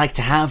really like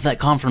to have that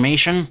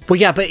confirmation. Well,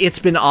 yeah, but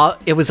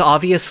it was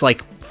obvious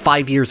like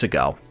 5 years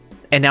ago,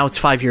 and now it's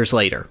 5 years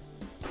later.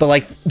 But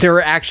like,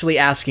 they're actually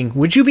asking,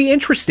 would you be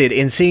interested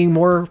in seeing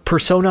more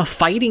Persona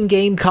fighting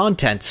game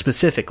content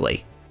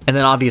specifically? And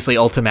then obviously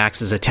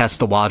Ultimax is a test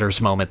the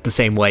waters moment, the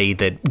same way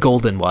that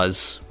Golden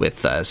was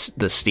with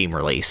the Steam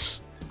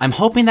release. I'm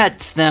hoping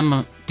that's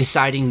them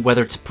deciding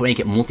whether to make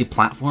it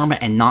multi-platform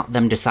and not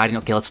them deciding,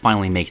 okay, let's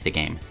finally make the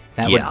game.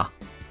 That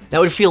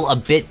would feel a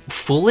bit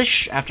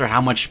foolish after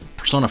how much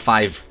Persona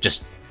 5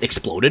 just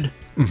exploded.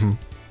 Mm-hmm.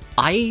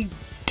 I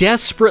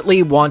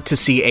desperately want to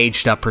see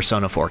aged up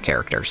Persona 4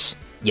 characters.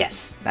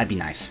 Yes, that'd be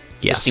nice.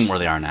 Yes. Just seeing where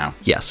they are now.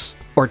 Yes.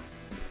 Or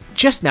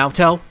just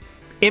Naoto.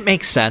 It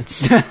makes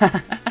sense.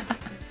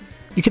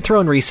 You could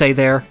throw in Risei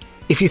there.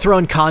 If you throw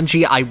in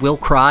Kanji, I will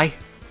cry.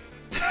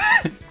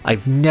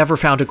 I've never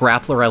found a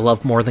grappler I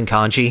love more than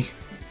Kanji.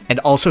 And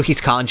also,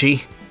 he's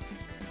Kanji.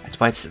 That's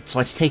why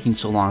it's taking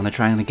so long. They're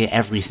trying to get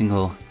every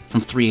single from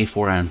 3A,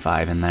 4, and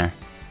 5 in there.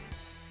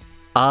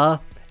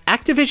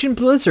 Activision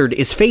Blizzard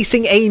is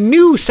facing a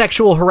new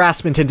sexual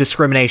harassment and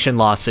discrimination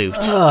lawsuit.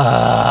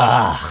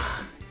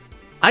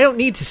 I don't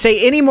need to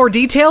say any more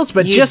details,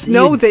 but just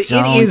know that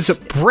it is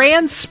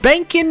brand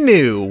spanking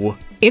new,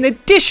 in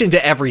addition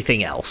to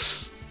everything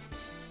else.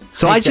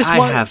 So I just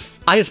want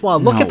to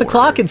look at the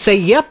clock and say,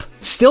 yep,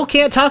 still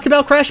can't talk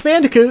about Crash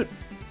Bandicoot.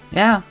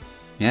 Yeah.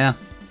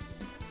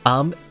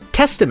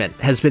 Testament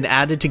has been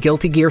added to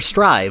Guilty Gear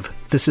Strive.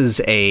 This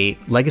is a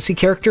legacy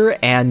character,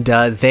 and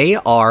they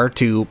are,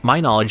 to my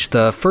knowledge,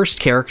 the first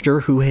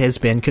character who has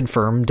been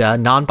confirmed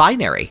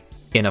non-binary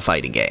in a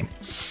fighting game.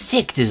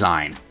 Sick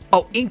design.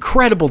 Oh,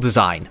 incredible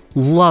design.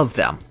 Love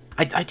them.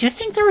 I do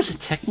think there was a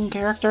Tekken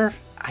character.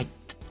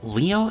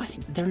 Leo, I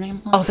think their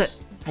name was.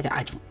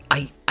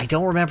 I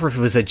don't remember if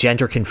it was a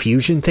gender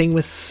confusion thing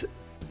with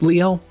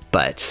Leo,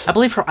 but I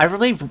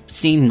believe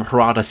seen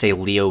Harada say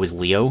Leo is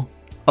Leo.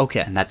 Okay,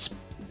 and that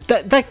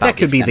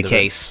could be the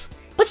case.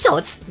 But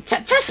still,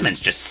 Testament's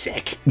just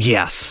sick.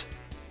 Yes,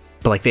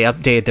 but like they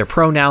updated their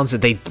pronouns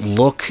and they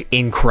look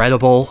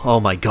incredible. Oh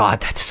my god,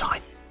 that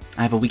design.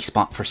 I have a weak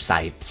spot for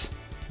scythes.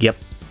 Yep.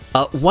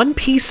 One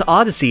Piece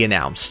Odyssey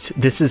announced.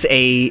 This is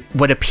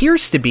what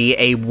appears to be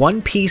a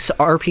One Piece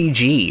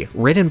RPG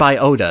written by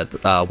Oda,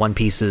 One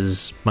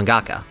Piece's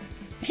mangaka.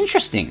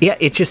 Interesting. Yeah,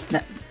 it just...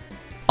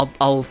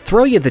 I'll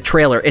throw you the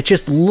trailer. It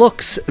just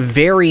looks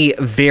very,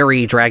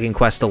 very Dragon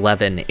Quest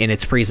XI in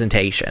its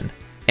presentation.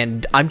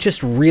 And I'm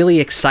just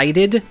really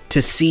excited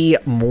to see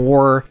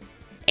more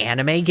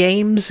anime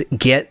games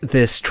get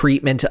this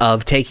treatment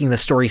of taking the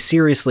story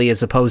seriously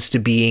as opposed to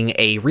being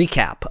a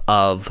recap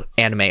of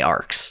anime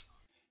arcs.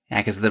 Yeah,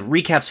 because the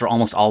recaps are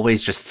almost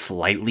always just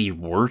slightly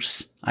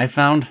worse, I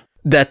found.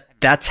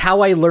 That's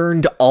how I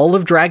learned all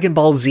of Dragon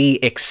Ball Z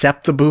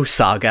except the Buu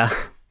Saga.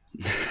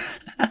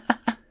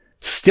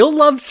 Still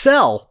loved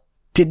Cell.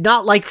 Did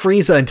not like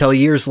Frieza until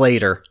years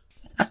later.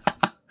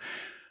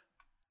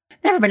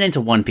 Never been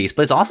into One Piece,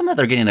 but it's awesome that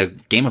they're getting a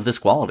game of this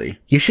quality.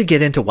 You should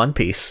get into One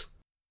Piece.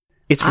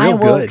 It's real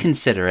good. I will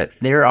consider it.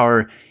 There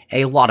are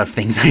a lot of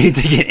things I need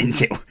to get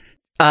into.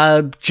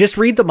 Just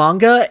read the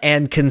manga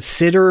and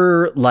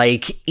consider,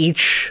 like,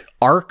 each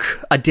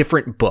arc a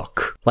different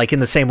book. Like,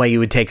 in the same way you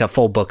would take a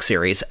full book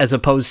series, as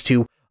opposed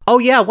to, oh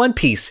yeah, One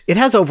Piece. It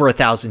has over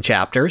 1,000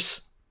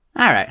 chapters.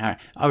 All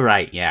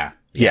right, yeah.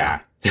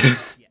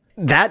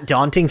 That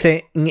daunting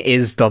thing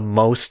is the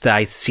most that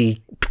I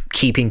see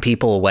keeping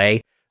people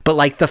away. But,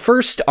 like, the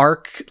first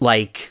arc,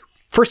 like,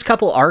 first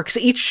couple arcs,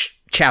 each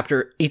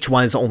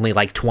one is only,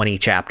 like, 20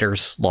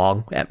 chapters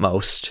long at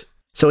most.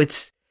 So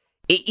it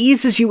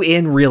eases you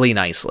in really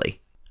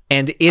nicely,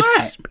 and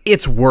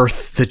it's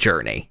worth the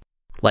journey.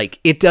 Like,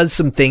 it does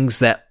some things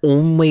that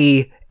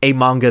only a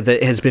manga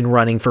that has been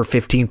running for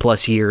 15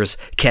 plus years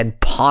can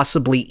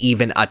possibly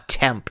even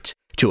attempt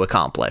to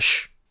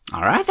accomplish.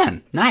 All right,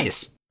 then.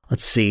 Nice.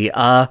 Let's see.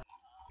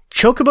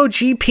 Chocobo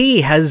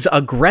GP has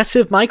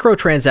aggressive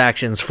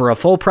microtransactions for a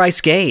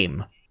full-price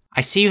game.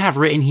 I see you have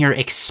written here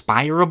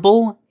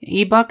expirable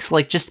e-bucks.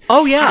 Like, just...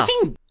 Oh, yeah.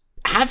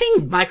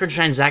 Having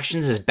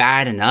microtransactions is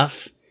bad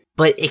enough.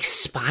 But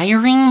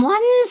expiring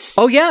ones?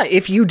 Oh yeah,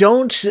 if you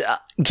don't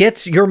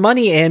get your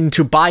money in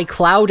to buy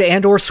Cloud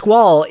and or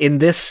Squall in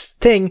this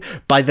thing,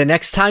 by the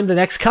next time the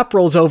next cup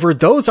rolls over,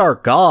 those are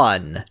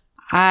gone.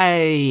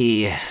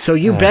 So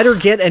you better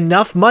get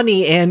enough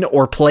money in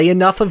or play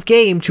enough of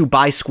game to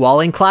buy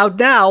Squall and Cloud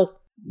now.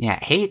 Yeah,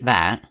 hate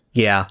that.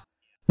 Yeah,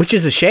 which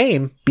is a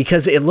shame,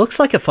 because it looks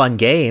like a fun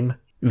game.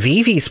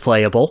 Vivi's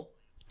playable.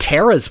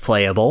 Terra's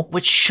playable,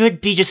 which should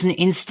be just an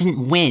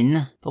instant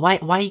win.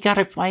 But why you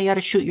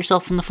gotta shoot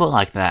yourself in the foot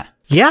like that?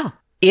 Yeah,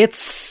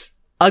 it's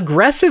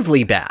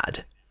aggressively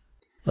bad.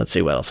 Let's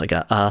see what else I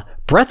got.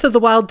 Breath of the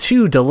Wild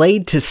 2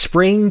 delayed to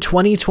spring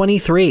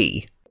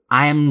 2023.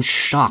 I am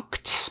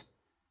shocked.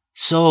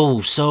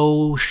 So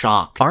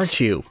shocked. Aren't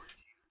you?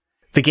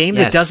 The game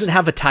that doesn't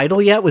have a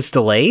title yet was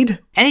delayed?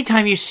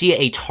 Anytime you see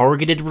a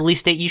targeted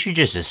release date, you should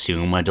just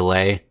assume a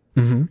delay.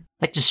 Mm-hmm.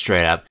 Like, just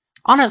straight up.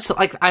 Honestly,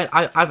 like,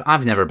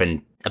 I've never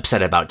been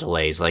upset about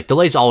delays. Like,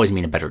 delays always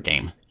mean a better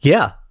game.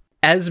 Yeah.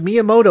 As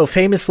Miyamoto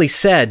famously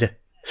said,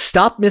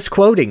 stop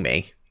misquoting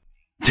me.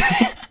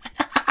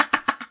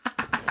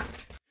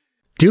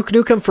 Duke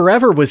Nukem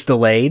Forever was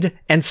delayed,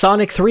 and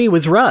Sonic 3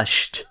 was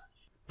rushed.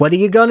 What are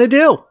you gonna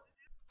do?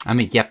 I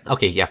mean,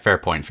 fair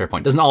point.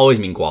 Doesn't always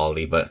mean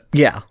quality, but...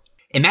 Yeah.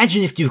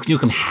 Imagine if Duke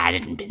Nukem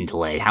hadn't been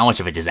delayed. How much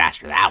of a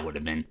disaster that would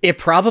have been. It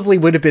probably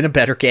would have been a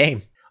better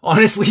game.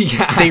 Honestly,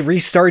 yeah. They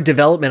restarted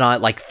development on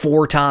it like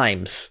 4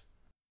 times.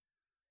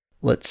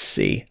 Let's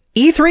see.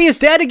 E3 is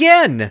dead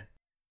again!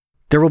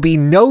 There will be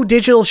no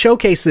digital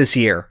showcase this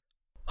year.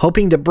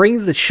 Hoping to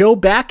bring the show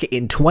back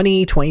in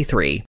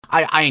 2023.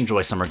 I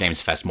enjoy Summer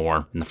Games Fest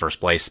more in the first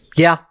place.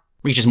 Yeah.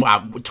 Reaches more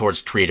out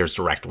towards creators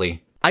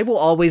directly. I will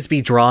always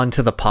be drawn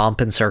to the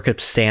pomp and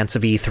circumstance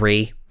of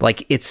E3.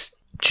 Like, it's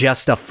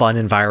just a fun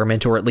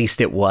environment, or at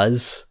least it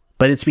was.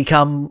 But it's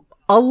become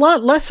a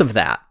lot less of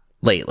that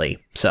lately,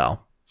 so...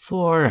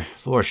 For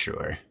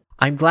sure.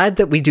 I'm glad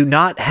that we do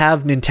not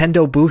have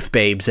Nintendo booth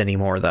babes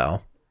anymore,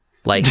 though.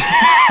 Like,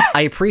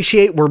 I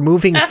appreciate we're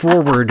moving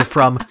forward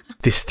from,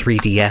 this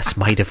 3DS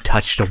might have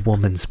touched a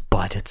woman's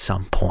butt at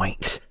some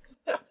point.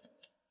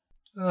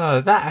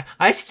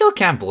 I still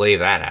can't believe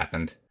that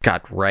happened.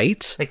 God,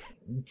 right? Like,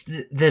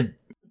 the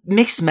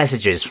mixed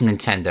messages from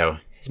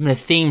Nintendo has been a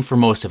theme for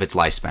most of its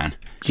lifespan.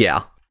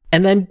 Yeah.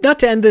 And then, not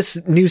to end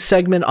this news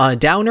segment on a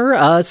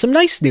downer, some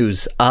nice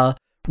news.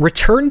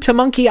 Return to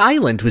Monkey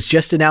Island was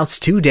just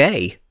announced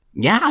today.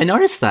 Yeah, I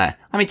noticed that.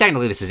 I mean,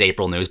 technically this is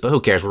April news, but who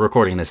cares? We're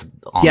recording this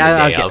on the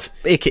day of.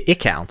 It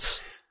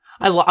counts.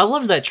 I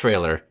love that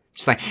trailer.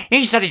 Just like,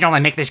 he said he'd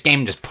only make this game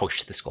and just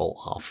push the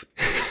skull off.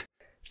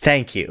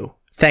 Thank you.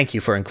 Thank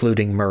you for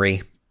including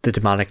Murray, the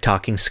demonic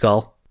talking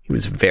skull. He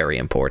was very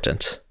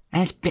important.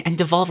 And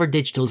Devolver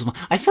Digital as well.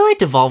 I feel like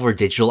Devolver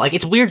Digital, like,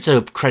 it's weird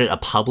to credit a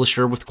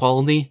publisher with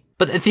quality,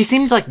 but they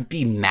seem to, like,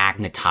 be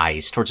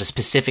magnetized towards a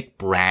specific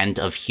brand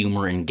of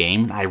humor in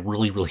game that I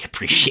really, really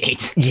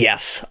appreciate.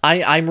 Yes.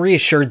 I'm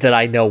reassured that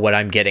I know what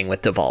I'm getting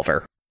with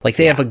Devolver. Like,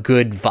 they have a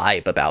good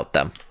vibe about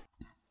them.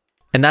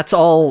 And that's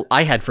all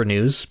I had for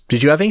news.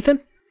 Did you have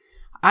anything?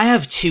 I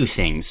have 2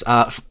 things.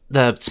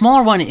 The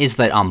smaller one is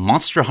that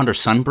Monster Hunter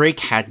Sunbreak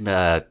had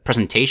a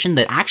presentation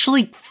that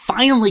actually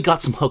finally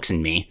got some hooks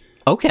in me.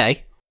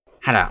 Okay.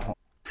 Had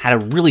a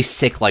really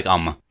sick, like,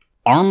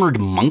 armored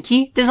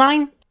monkey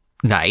design.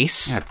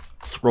 Nice. I'm gonna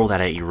throw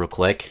that at you real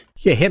quick.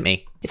 Yeah, hit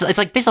me. It's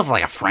like based off of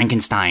like a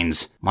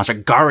Frankenstein's monster.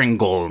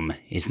 Garangolm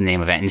is the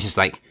name of it, and it's just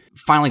like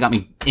finally got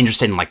me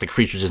interested in like the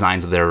creature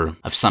designs of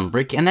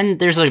Sunbreak. And then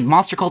there's a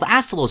monster called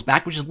Astalos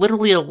back, which is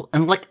literally an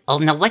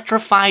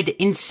electrified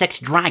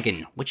insect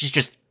dragon, which is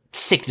just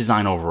sick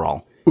design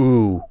overall.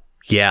 Ooh,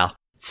 yeah.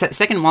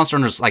 Second Monster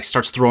Hunter like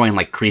starts throwing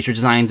like creature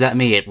designs at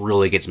me, it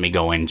really gets me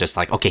going. Just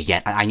like, okay,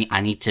 yeah,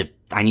 I need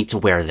to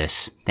wear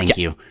this. Thank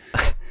you.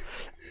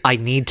 I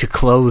need to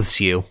clothe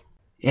you.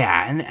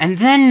 Yeah, and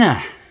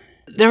then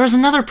there was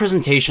another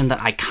presentation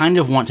that I kind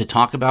of want to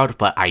talk about,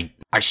 but I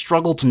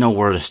struggle to know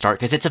where to start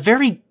because it's a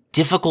very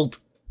difficult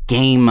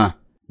game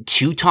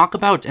to talk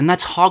about, and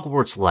that's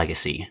Hogwarts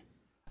Legacy.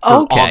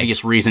 For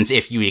obvious reasons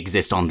if you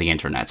exist on the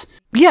internet.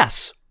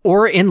 Yes,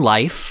 or in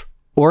life,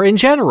 or in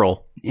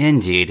general.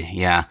 Indeed,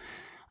 yeah.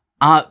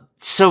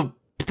 So,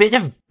 a bit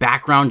of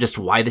background just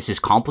why this is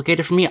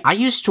complicated for me. I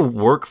used to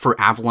work for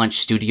Avalanche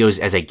Studios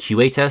as a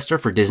QA tester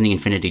for Disney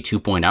Infinity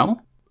 2.0.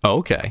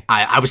 Okay.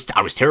 I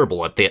was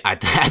terrible at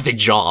the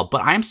job,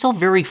 but I am still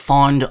very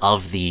fond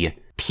of the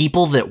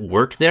people that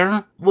work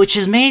there, which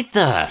has made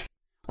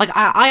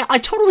I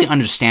totally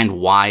understand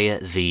why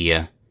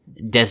the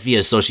death via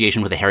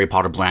association with the Harry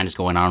Potter brand is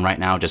going on right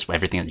now, just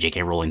everything that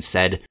J.K. Rowling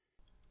said.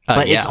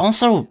 But it's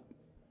also...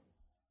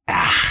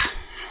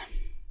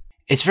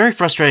 it's very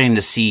frustrating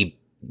to see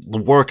the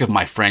work of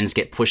my friends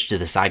get pushed to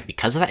the side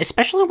because of that,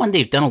 especially when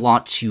they've done a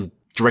lot to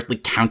directly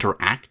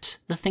counteract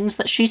the things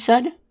that she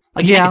said.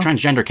 Like, you make a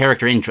transgender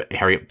character in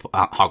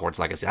Hogwarts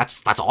Legacy.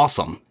 That's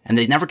awesome. And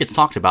it never gets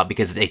talked about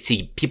because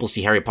people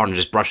see Harry Potter and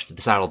just brush it to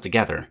the side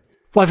altogether.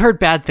 Well, I've heard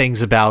bad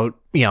things about,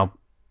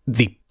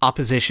 the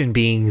opposition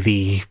being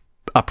the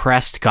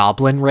oppressed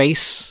goblin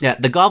race. Yeah,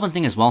 the goblin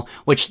thing as well,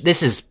 which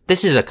this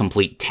is a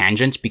complete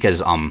tangent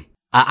because,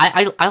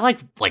 I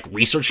like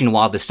researching a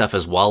lot of this stuff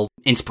as well,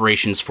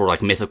 inspirations for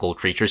like mythical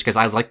creatures, because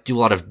I like to do a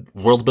lot of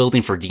world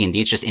building for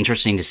D&D. It's just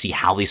interesting to see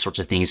how these sorts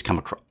of things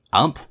come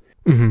up.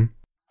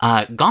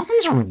 Mm-hmm.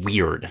 Goblins are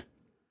weird,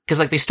 because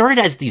like they started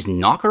as these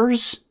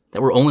knockers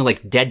that were only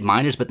like dead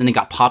miners, but then they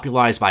got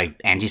popularized by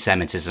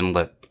anti-Semitism,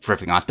 for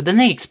everything else. But then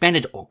they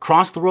expanded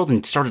across the world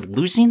and started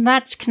losing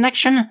that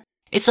connection.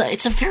 It's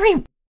a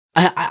very...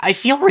 I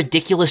feel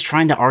ridiculous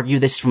trying to argue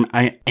this from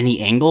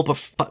any angle,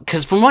 but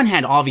because from one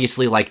hand,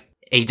 obviously, like,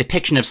 a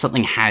depiction of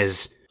something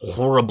has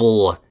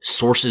horrible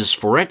sources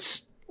for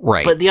it.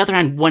 Right. But the other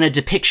hand, when a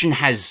depiction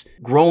has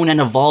grown and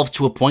evolved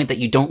to a point that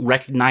you don't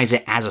recognize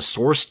it as a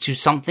source to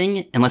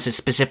something, unless it's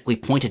specifically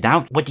pointed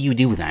out, what do you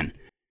do then?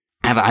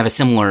 I have a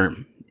similar...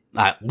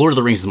 Lord of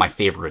the Rings is my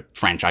favorite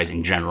franchise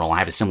in general. I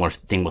have a similar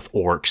thing with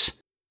orcs.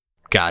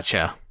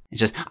 Gotcha. It's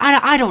just,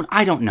 I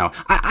don't know.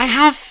 I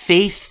have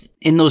faith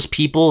in those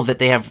people that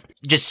they have,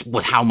 just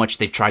with how much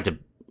they've tried to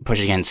push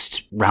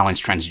against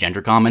Rowling's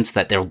transgender comments,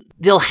 that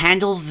they'll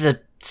handle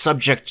the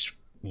subject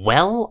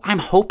well, I'm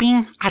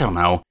hoping. I don't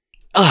know.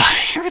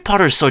 Harry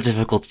Potter is so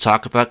difficult to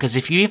talk about, because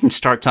if you even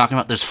start talking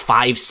about, there's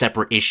 5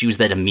 separate issues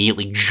that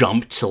immediately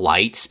jump to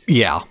light.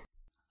 Yeah.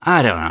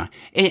 I don't know.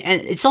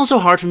 And it's also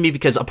hard for me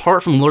because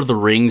apart from Lord of the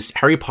Rings,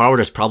 Harry Potter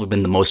has probably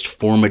been the most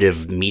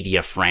formative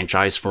media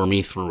franchise for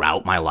me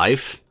throughout my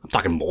life. I'm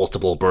talking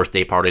multiple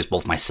birthday parties,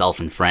 both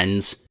myself and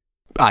friends.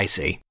 I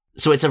see.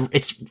 So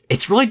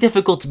it's really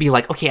difficult to be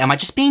like, okay, am I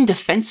just being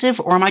defensive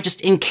or am I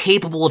just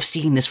incapable of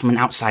seeing this from an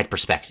outside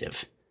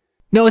perspective?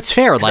 No, it's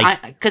fair.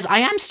 Because I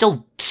am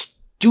still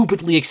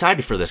stupidly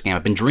excited for this game.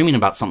 I've been dreaming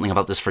about something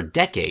about this for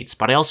decades,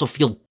 but I also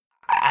feel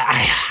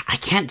I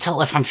can't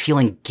tell if I'm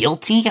feeling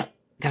guilty,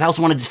 because I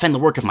also want to defend the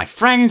work of my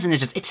friends, and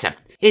it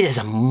is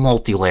a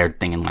multi-layered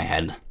thing in my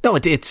head. No,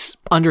 it's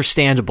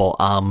understandable.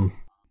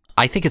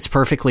 I think it's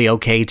perfectly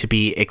okay to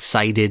be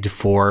excited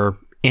for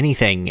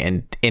anything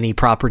and any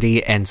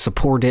property and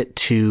support it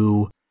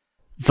to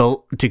the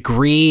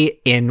degree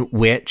in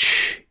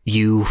which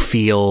you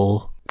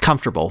feel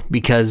comfortable,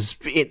 because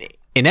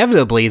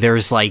inevitably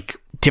there's like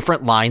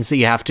different lines that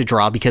you have to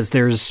draw, because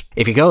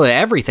if you go to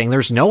everything,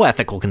 there's no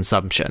ethical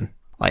consumption.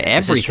 Like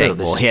everything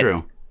will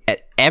hit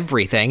at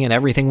everything, and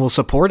everything will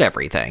support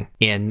everything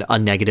in a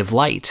negative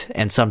light.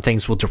 And some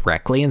things will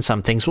directly and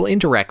some things will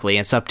indirectly.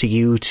 It's up to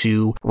you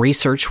to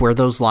research where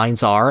those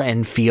lines are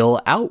and feel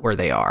out where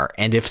they are.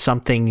 And if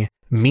something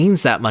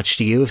means that much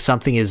to you, if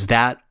something is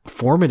that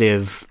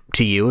formative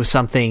to you, if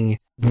something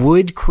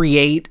would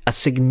create a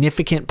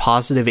significant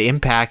positive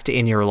impact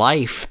in your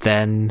life,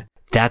 then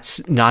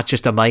that's not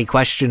just a mighty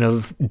question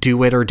of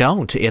do it or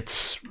don't.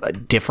 It's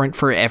different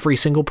for every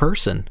single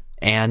person.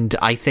 And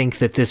I think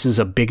that this is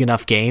a big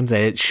enough game that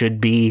it should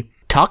be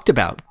talked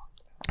about.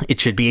 It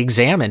should be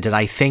examined. And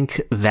I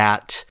think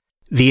that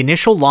the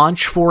initial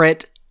launch for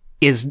it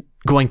is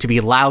going to be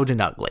loud and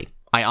ugly.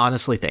 I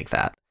honestly think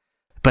that.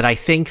 But I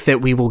think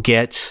that we will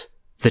get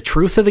the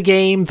truth of the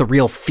game, the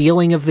real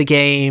feeling of the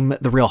game,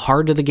 the real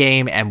heart of the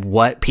game, and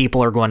what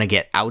people are going to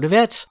get out of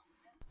it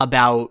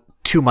about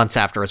 2 months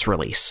after its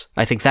release.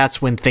 I think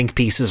that's when think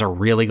pieces are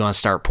really going to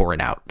start pouring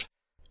out.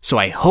 So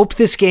I hope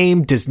this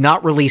game does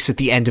not release at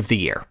the end of the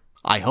year.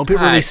 I hope it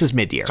releases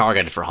mid-year. It's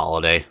targeted for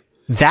holiday.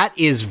 That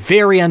is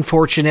very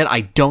unfortunate. I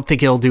don't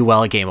think it'll do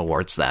well at Game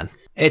Awards then.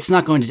 It's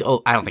not going to...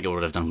 Oh, I don't think it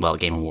would have done well at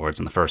Game Awards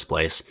in the first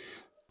place.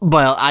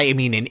 Well, I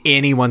mean in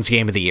anyone's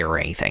Game of the Year or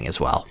anything as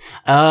well.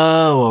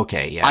 Oh,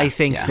 okay, yeah. I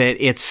think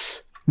that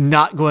it's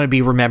not going to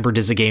be remembered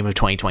as a game of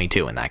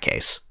 2022 in that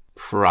case.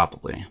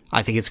 Probably.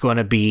 I think it's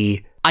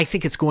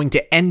going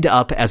to end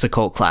up as a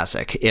cult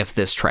classic if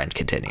this trend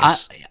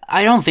continues.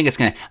 I don't think it's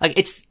going to... Like,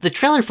 the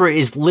trailer for it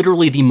is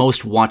literally the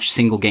most watched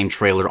single game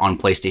trailer on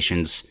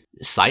PlayStation's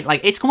site.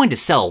 Like, it's going to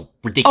sell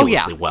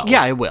ridiculously well.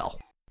 Yeah, it will.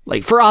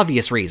 Like, for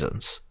obvious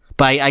reasons.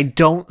 But I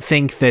don't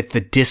think that the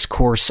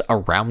discourse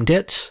around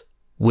it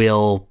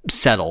will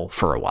settle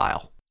for a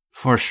while.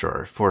 For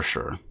sure.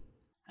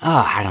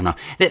 I don't know.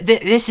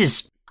 This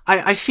is...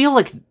 I feel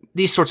like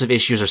these sorts of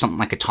issues are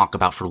something I could talk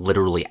about for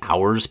literally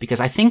hours,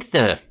 because I think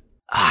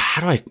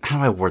how do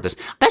I word this?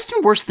 Best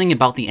and worst thing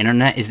about the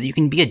internet is that you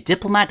can be a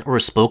diplomat or a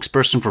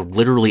spokesperson for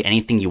literally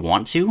anything you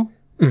want to,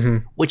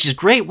 which is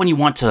great when you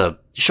want to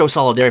show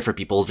solidarity for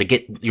people to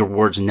get your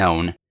words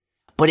known,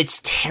 but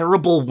it's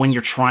terrible when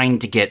you're trying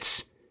to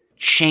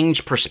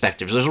change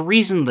perspectives. There's a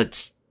reason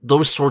that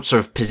those sorts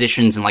of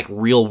positions and like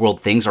real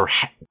world things are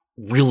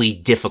really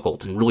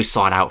difficult and really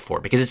sought out for,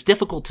 because it's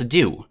difficult to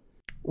do.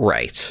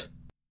 Right.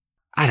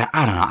 I don't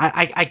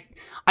know.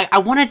 I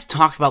wanted to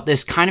talk about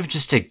this kind of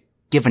just to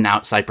give an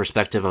outside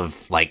perspective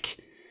of, like,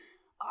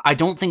 I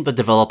don't think the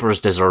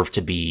developers deserve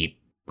to be,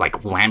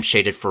 like,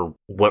 lampshaded for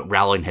what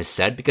Rowling has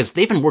said, because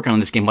they've been working on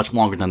this game much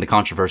longer than the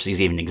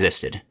controversies even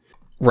existed.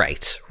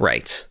 Right.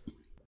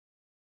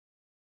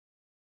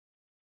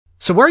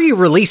 So where are you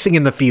releasing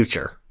in the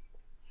future?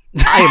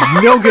 I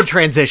have no good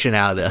transition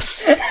out of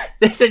this.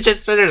 There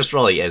just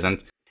really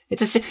isn't. You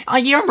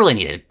don't really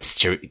need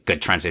a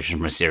good transition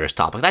from a serious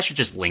topic. That should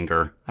just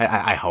linger,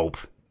 I hope.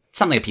 It's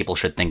something that people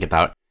should think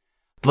about.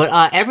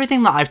 But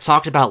everything that I've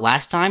talked about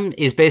last time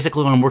is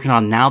basically what I'm working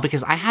on now,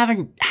 because I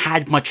haven't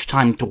had much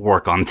time to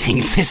work on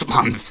things this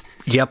month.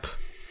 Yep.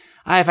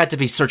 I've had to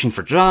be searching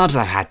for jobs.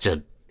 I have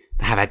to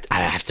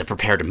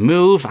prepare to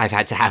move. I've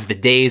had to have the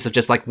days of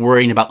just like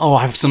worrying about,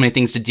 I have so many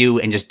things to do,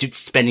 and just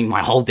spending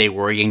my whole day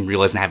worrying,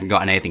 realizing I haven't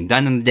gotten anything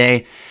done in the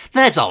day.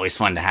 That's always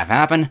fun to have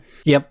happen.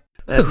 Yep.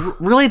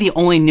 Really, the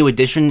only new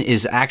addition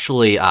is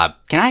actually, can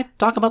I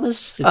talk about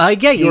this?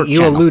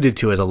 You alluded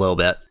to it a little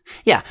bit.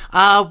 Yeah,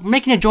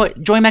 making a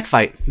Joy Mech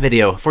Fight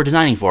video for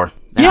designing for.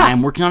 Yeah.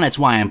 I'm working on it, it's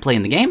why I'm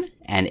playing the game,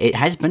 and it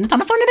has been a ton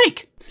of fun to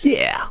make.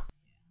 Yeah.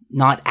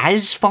 Not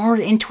as far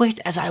into it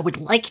as I would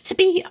like to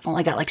be. I've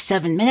only got like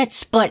 7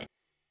 minutes, but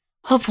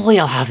hopefully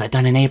I'll have that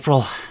done in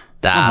April.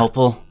 I'm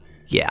hopeful.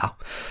 Yeah.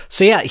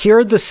 So yeah, here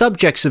are the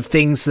subjects of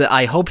things that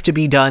I hope to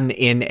be done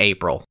in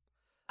April.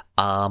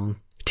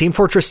 Team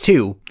Fortress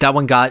 2, that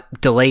one got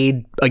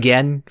delayed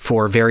again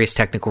for various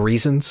technical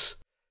reasons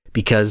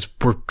because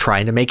we're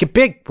trying to make it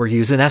big. We're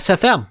using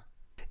SFM.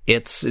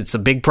 It's a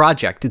big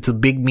project. It's a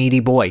big meaty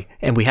boy,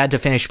 and we had to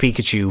finish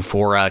Pikachu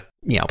for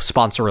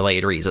sponsor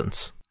related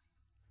reasons.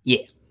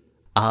 Yeah.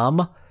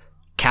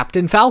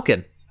 Captain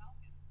Falcon,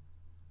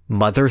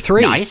 Mother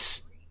 3,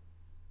 Nice.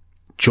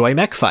 Joy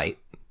Mech Fight,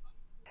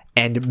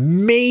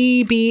 and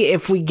maybe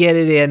if we get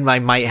it in, I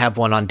might have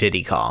one on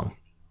Diddy Kong.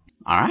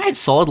 All right,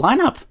 solid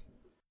lineup.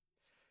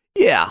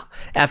 Yeah,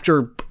 after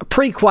a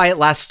pretty quiet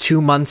last 2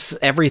 months,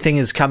 everything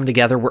has come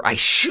together where I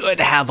should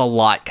have a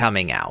lot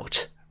coming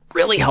out.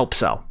 Really hope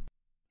so.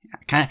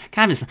 Kind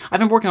of. I've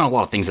been working on a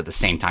lot of things at the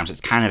same time, so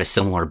it's kind of a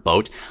similar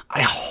boat.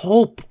 I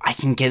hope I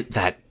can get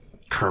that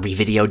Kirby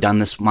video done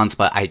this month,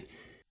 but I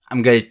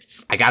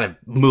gotta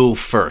move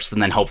first,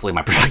 and then hopefully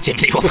my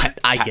productivity will.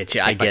 I get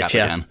you.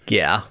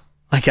 Yeah,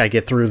 I gotta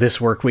get through this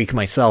work week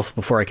myself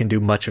before I can do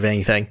much of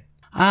anything.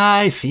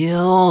 I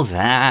feel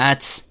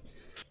that.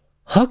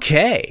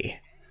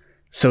 Okay,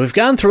 so we've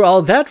gone through all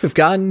of that. We've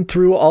gone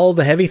through all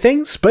the heavy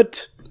things,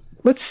 but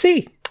let's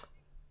see.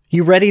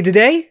 You ready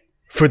today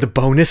for the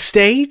bonus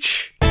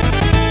stage?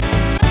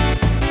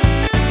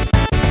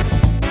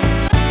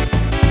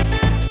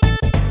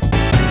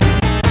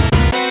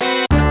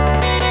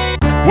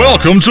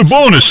 Welcome to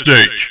bonus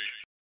stage.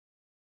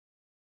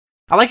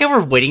 I like how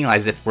we're waiting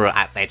as if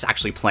it's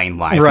actually playing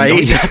live.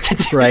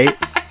 Right, right.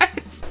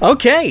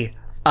 Okay.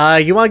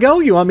 You want to go?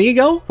 You want me to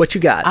go? What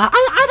you got?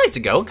 I'd like to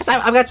go, because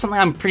I've got something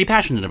I'm pretty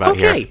passionate about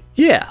here. Okay,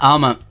 yeah.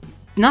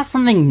 Not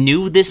something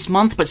new this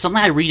month, but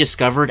something I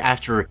rediscovered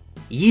after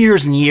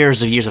years and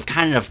years of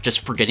kind of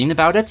just forgetting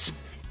about it.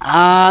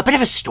 Bit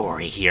of a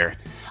story here.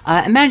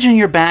 Imagine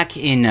you're back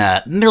in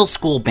middle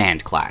school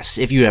band class,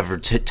 if you ever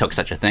took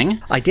such a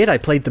thing. I did. I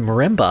played the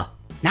marimba.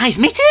 Nice,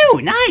 me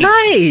too.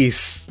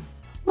 Nice.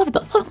 Love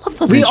those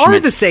instruments. We are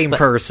the same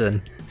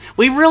person.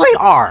 We really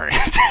are.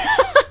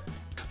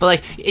 But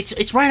like,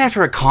 it's right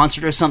after a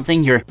concert or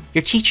something. Your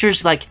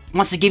teacher's like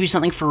wants to give you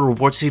something for a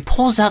reward, so he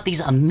pulls out these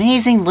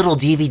amazing little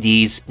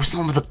DVDs with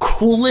some of the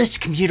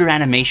coolest computer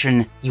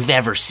animation you've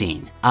ever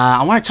seen.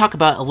 I want to talk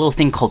about a little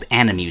thing called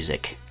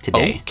Animusic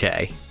today.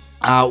 Okay.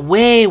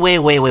 Way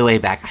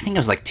back. I think it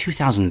was like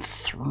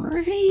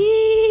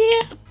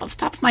 2003, off the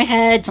top of my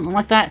head, something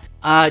like that.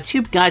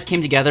 Two guys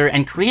came together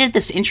and created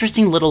this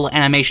interesting little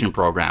animation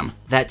program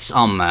that's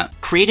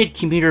created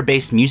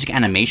computer-based music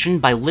animation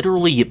by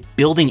literally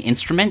building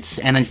instruments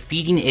and then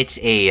feeding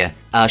it a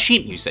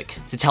sheet music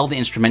to tell the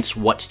instruments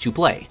what to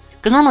play.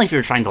 Because normally if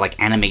you're trying to like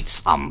animate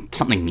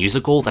something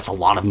musical, that's a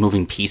lot of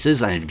moving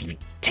pieces and it'd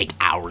take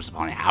hours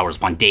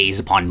upon days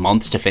upon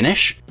months to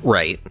finish.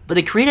 Right. But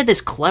they created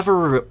this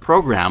clever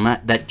program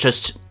that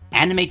just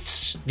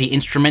animates the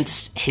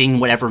instruments hitting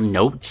whatever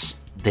notes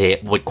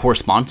they would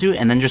correspond to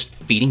and then just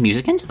feeding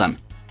music into them.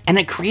 And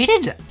it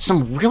created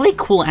some really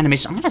cool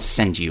animation. I'm going to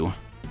send you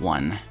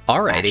one.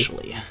 Alrighty.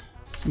 Actually.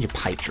 Send you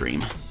Pipe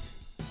Dream.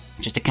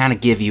 Just to kind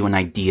of give you an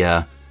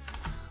idea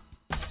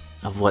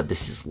of what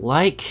this is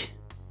like.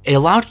 It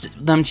allowed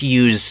them to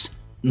use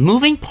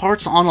moving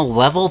parts on a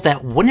level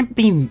that wouldn't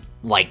be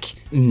like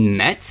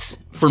met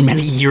for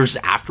many years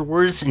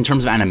afterwards in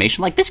terms of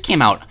animation. Like this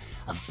came out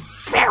a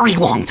very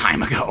long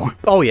time ago.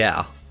 Oh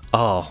yeah.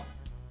 Oh,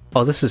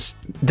 this is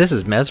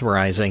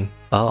mesmerizing.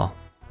 Oh,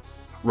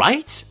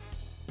 right.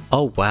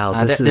 Oh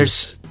wow. This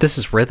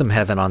is rhythm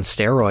heaven on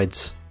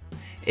steroids.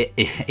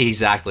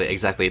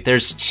 Exactly.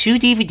 There's 2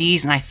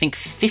 DVDs and I think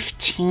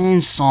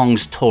 15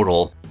 songs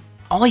total,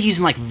 all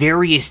using like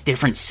various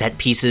different set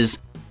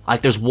pieces.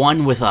 Like there's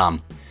one with a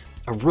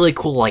really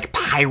cool like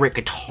pirate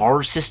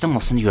guitar system. I'll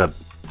send you a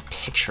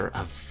picture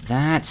of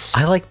that.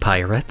 I like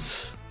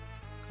pirates.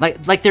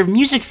 Like they're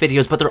music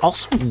videos, but they're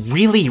also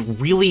really,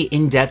 really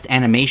in-depth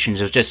animations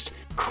of just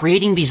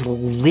creating these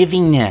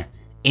living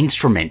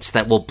instruments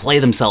that will play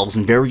themselves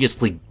in various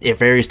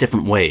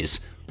different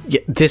ways. Yeah,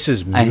 this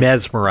is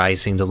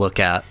mesmerizing to look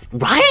at.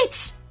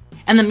 Right?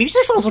 And the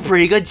music's also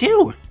pretty good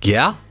too.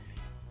 Yeah?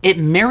 It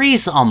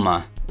marries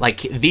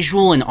like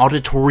visual and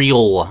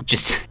auditorial,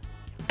 just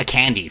a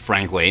candy,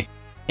 frankly,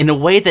 in a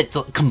way that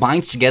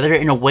combines together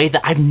in a way that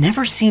I've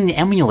never seen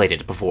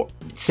emulated before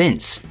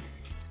since.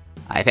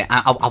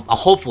 I'll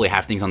hopefully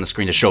have things on the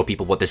screen to show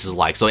people what this is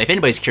like. So if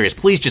anybody's curious,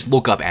 please just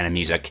look up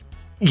Animusic.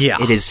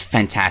 Yeah, it is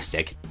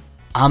fantastic.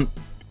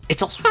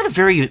 It's also got a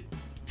very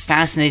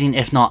fascinating,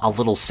 if not a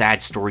little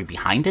sad, story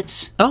behind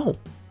it. Oh,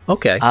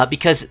 okay.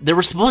 Because there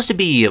were supposed to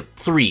be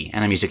 3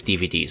 Animusic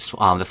DVDs.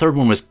 The third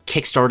one was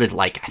kickstarted,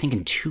 like, I think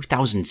in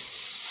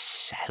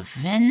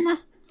 2007?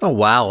 Oh,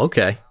 wow,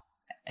 okay.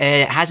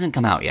 It hasn't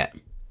come out yet.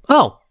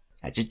 Oh.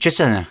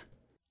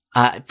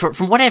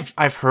 From what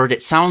I've heard,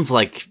 it sounds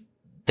like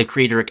the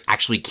creator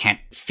actually can't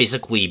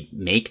physically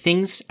make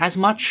things as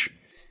much.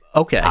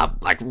 Okay.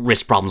 Like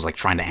wrist problems, like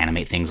trying to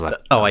animate things like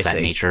I that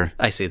see. nature.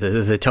 I see.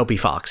 The Toby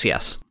Fox,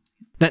 yes.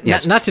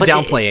 Yes. Not to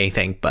downplay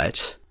anything,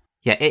 but...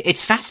 Yeah,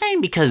 it's fascinating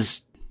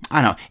because,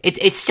 I don't know,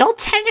 it's still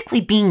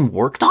technically being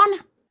worked on,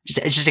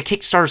 it's just a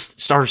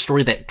Kickstarter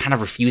story that kind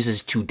of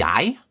refuses to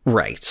die.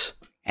 Right.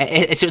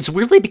 It's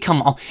weirdly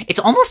become, it's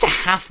almost a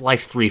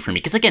Half-Life 3 for me.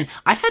 Because again,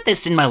 I've had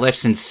this in my life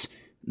since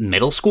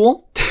middle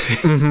school.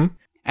 Mm-hmm.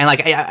 And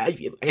like,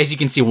 I, as you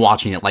can see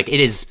watching it, like it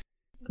is,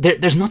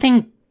 there's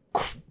nothing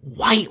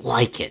quite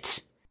like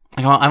it.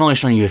 Like, I'm only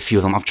showing you a few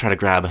of them. I'll try to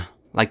grab,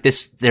 like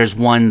this, there's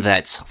one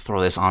that, I'll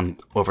throw this on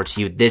over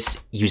to you. This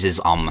uses,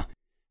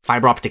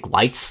 fiber optic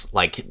lights,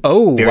 like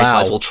various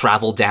lights will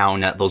travel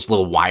down those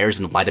little wires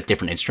and light up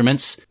different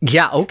instruments.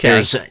 Yeah, okay.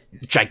 There's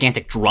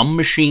gigantic drum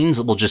machines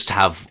that will just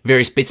have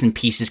various bits and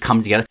pieces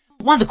come together.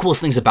 One of the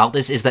coolest things about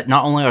this is that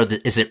not only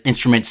is it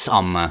instruments,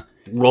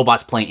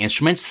 robots playing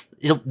instruments,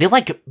 they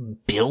like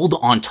build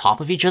on top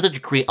of each other to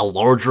create a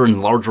larger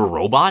and larger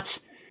robot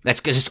that's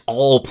just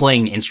all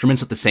playing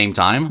instruments at the same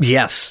time.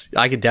 Yes,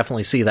 I could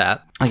definitely see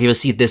that. Like you'll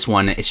see this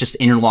one, it's just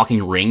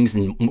interlocking rings,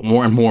 and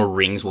more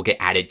rings will get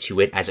added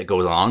to it as it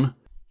goes on.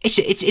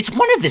 It's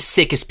one of the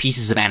sickest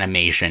pieces of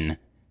animation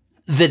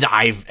that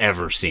I've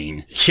ever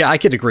seen. Yeah, I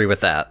could agree with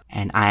that.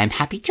 And I am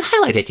happy to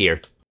highlight it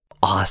here.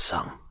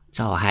 Awesome. That's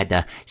all I had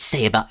to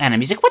say about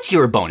Animusic. What's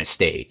your bonus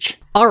stage?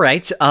 All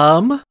right,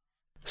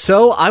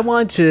 so I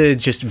want to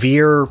just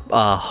veer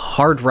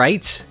hard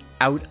right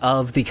out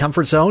of the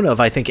comfort zone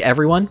of, I think,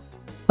 everyone.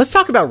 Let's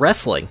talk about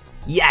wrestling.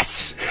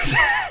 Yes!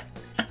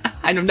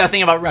 I know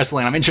nothing about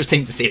wrestling. I'm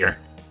interested to see her.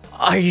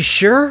 Are you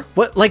sure?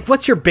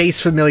 What's your base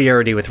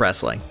familiarity with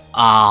wrestling?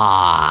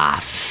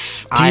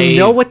 Do you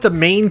know what the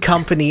main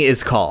company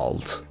is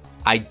called?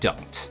 I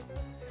don't.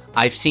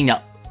 I've seen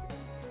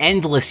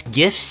endless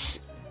GIFs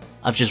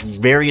of just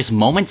various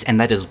moments, and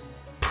that is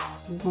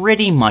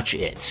pretty much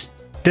it.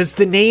 Does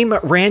the name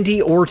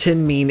Randy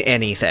Orton mean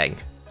anything?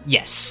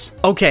 Yes.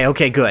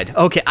 Okay, good.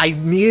 Okay, I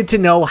needed to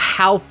know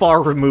how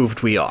far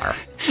removed we are.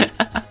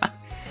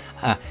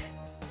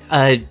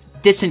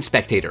 Distant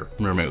spectator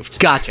removed.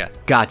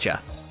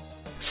 Gotcha.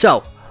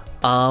 So,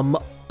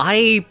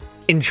 I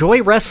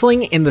enjoy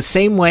wrestling in the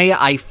same way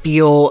I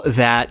feel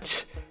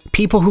that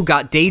people who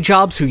got day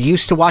jobs who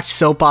used to watch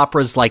soap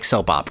operas like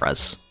soap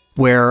operas,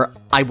 where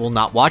I will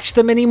not watch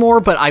them anymore,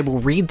 but I will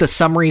read the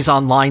summaries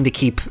online to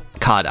keep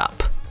caught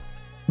up.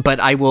 But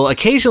I will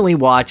occasionally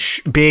watch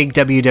big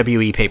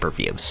WWE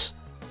pay-per-views.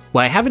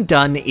 What I haven't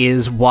done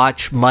is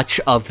watch much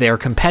of their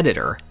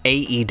competitor,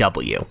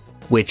 AEW,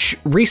 which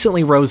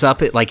recently rose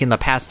up. In the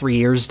past 3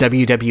 years,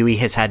 WWE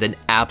has had an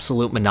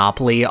absolute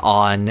monopoly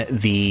on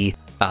the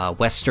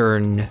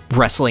Western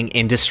wrestling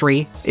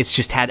industry. It's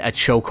just had a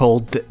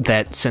chokehold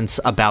that since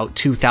about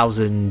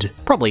 2000,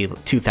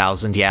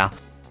 yeah,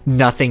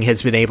 nothing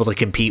has been able to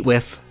compete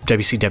with.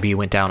 WCW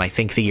went down, I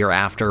think, the year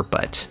after,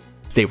 but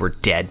they were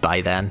dead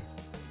by then.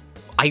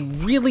 I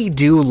really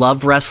do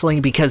love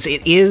wrestling because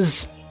it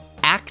is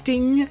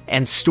acting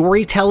and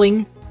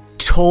storytelling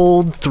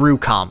told through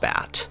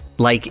combat.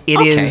 It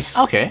is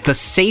the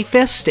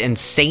safest and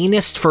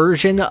sanest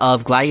version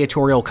of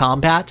gladiatorial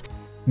combat,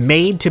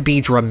 made to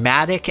be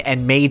dramatic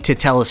and made to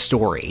tell a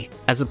story,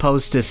 as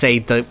opposed to, say,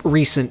 the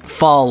recent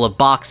fall of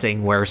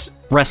boxing where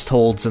rest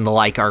holds and the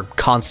like are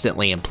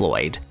constantly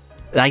employed.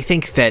 I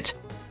think that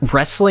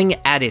wrestling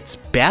at its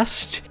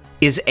best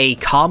is a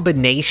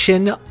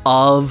combination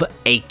of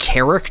a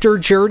character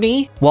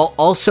journey while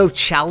also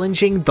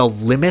challenging the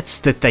limits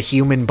that the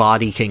human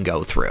body can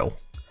go through.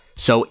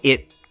 So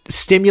it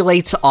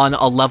stimulates on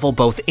a level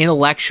both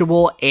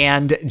intellectual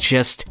and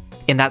just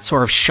in that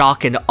sort of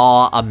shock and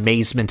awe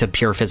amazement of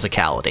pure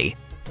physicality.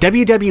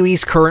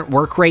 WWE's current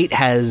work rate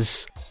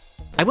has,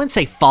 I wouldn't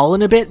say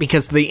fallen a bit,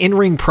 because the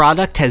in-ring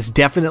product has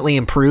definitely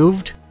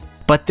improved,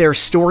 but their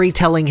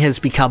storytelling has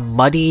become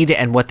muddied,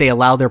 and what they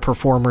allow their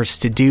performers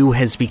to do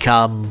has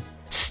become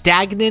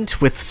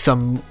stagnant with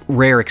some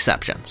rare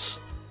exceptions.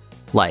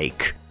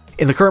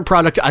 In the current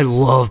product, I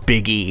love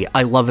Big E.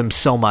 I love him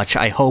so much.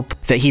 I hope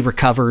that he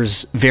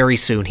recovers very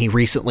soon. He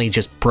recently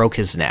just broke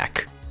his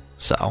neck.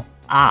 So.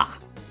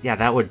 Yeah,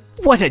 that would...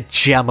 What a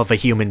gem of a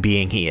human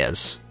being he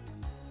is.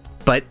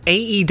 But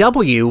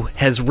AEW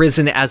has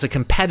risen as a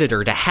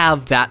competitor to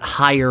have that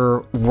higher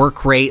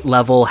work rate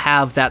level,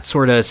 have that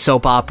sort of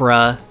soap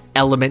opera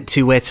element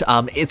to it.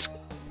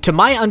 To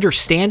my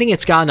understanding,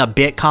 it's gotten a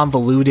bit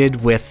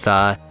convoluted with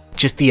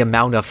just the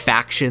amount of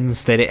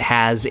factions that it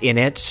has in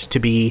it to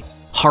be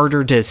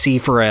harder to see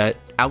for an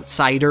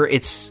outsider.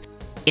 It's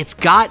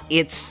got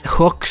its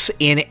hooks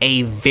in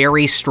a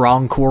very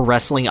strong core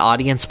wrestling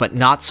audience, but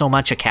not so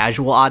much a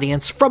casual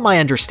audience, from my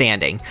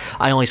understanding.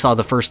 I only saw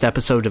the first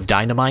episode of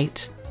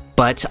Dynamite,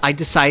 but I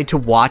decided to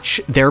watch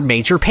their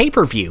major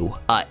pay-per-view,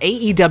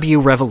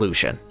 AEW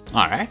Revolution.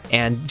 All right.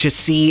 And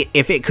just see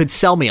if it could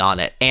sell me on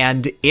it.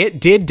 And it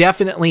did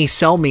definitely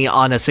sell me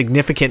on a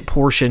significant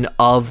portion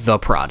of the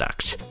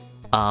product.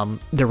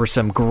 There were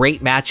some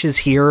great matches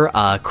here.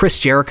 Chris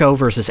Jericho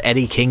versus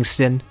Eddie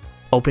Kingston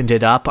opened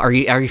it up. Are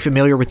you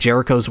familiar with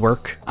Jericho's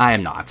work? I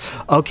am not.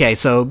 Okay,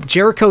 so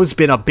Jericho's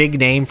been a big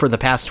name for the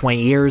past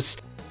 20 years.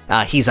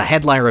 He's a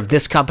headliner of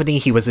this company.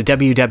 He was a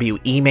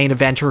WWE main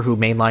eventer who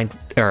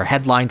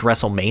headlined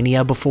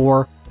WrestleMania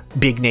before.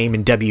 Big name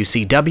in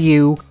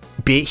WCW.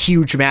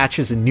 huge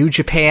matches in New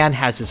Japan,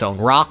 has his own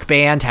rock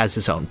band, has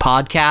his own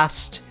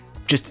podcast.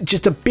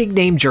 Just a big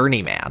name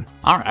journeyman.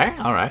 All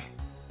right.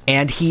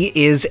 And he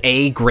is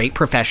a great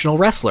professional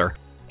wrestler.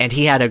 And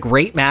he had a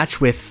great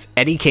match with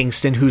Eddie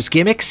Kingston, whose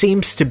gimmick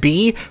seems to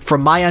be,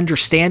 from my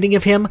understanding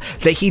of him,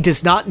 that he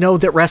does not know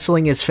that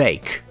wrestling is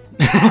fake.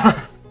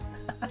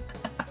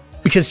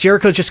 Because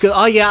Jericho just goes,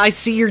 oh yeah, I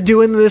see you're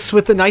doing this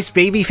with a nice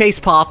baby face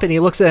pop. And he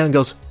looks at him and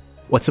goes,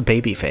 what's a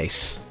baby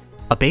face?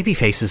 A baby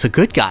face is a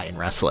good guy in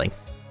wrestling.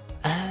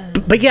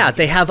 But yeah,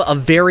 they have a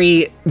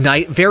very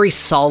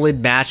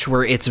solid match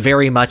where it's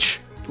very much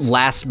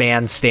last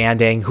man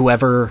standing,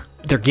 whoever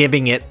they're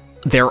giving it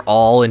their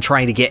all and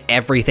trying to get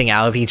everything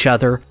out of each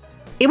other.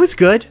 It was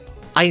good.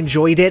 I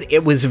enjoyed it.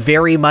 It was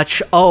very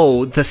much,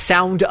 the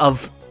sound of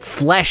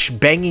flesh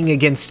banging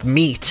against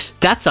meat.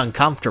 That's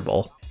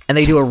uncomfortable. And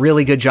they do a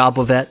really good job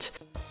of it.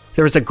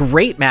 There was a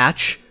great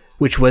match,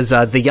 which was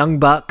the Young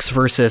Bucks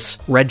versus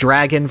Red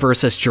Dragon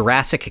versus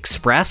Jurassic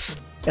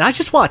Express. And I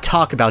just want to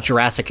talk about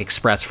Jurassic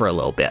Express for a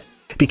little bit,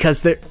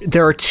 because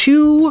there are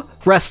two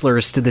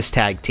wrestlers to this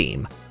tag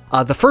team.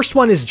 The first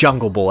one is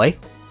Jungle Boy.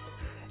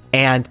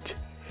 And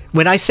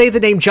when I say the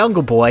name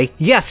Jungle Boy,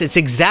 yes, it's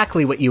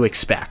exactly what you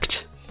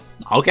expect.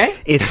 Okay.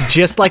 It's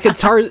just like a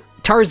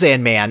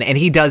Tarzan man, and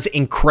he does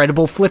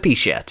incredible flippy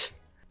shit.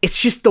 It's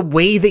just the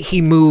way that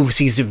he moves.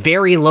 He's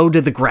very low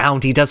to the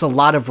ground. He does a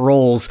lot of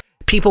rolls.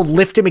 People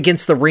lift him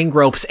against the ring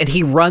ropes, and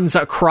he runs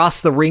across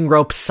the ring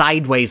rope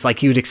sideways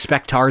like you'd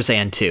expect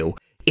Tarzan to.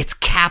 It's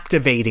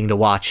captivating to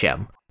watch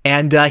him.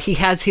 And he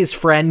has his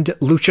friend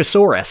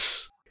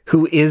Luchasaurus,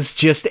 who is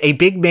just a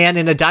big man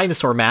in a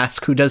dinosaur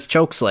mask who does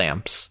choke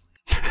slams.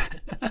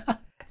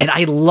 And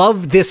I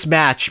love this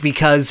match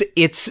because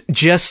it's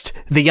just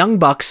the Young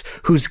Bucks,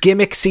 whose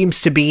gimmick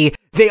seems to be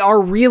they are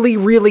really,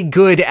 really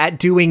good at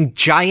doing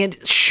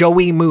giant,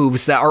 showy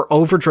moves that are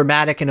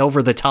over-dramatic and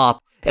over the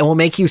top, and will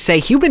make you say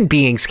human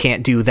beings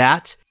can't do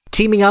that.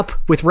 Teaming up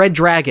with Red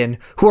Dragon,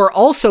 who are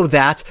also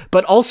that,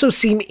 but also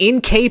seem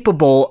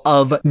incapable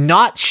of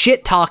not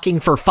shit-talking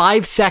for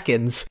 5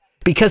 seconds,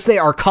 because they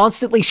are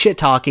constantly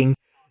shit-talking,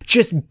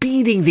 just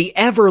beating the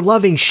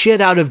ever-loving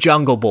shit out of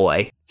Jungle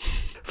Boy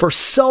for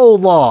so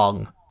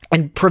long,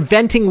 and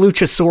preventing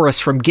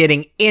Luchasaurus from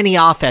getting any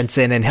offense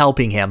in and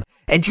helping him.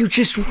 And you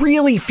just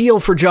really feel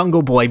for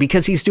Jungle Boy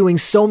because he's doing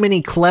so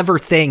many clever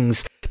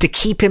things to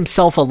keep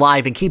himself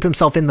alive and keep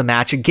himself in the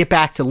match and get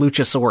back to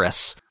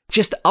Luchasaurus.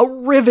 Just a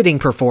riveting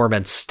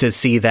performance to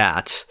see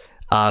that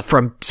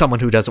from someone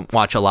who doesn't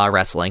watch a lot of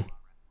wrestling.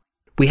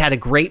 We had a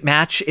great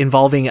match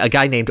involving a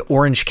guy named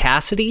Orange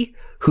Cassidy,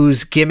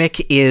 whose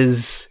gimmick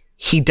is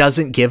he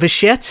doesn't give a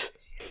shit.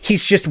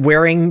 He's just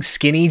wearing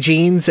skinny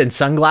jeans and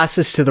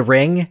sunglasses to the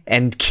ring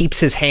and keeps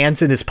his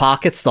hands in his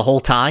pockets the whole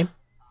time.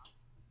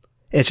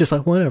 It's just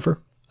like, whatever.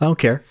 I don't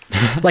care.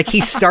 Like, he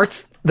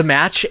starts the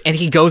match and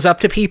he goes up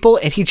to people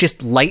and he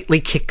just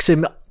lightly kicks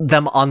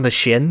them on the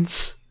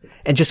shins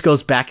and just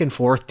goes back and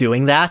forth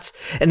doing that.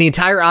 And the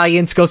entire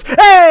audience goes,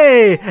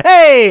 hey,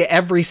 hey,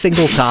 every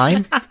single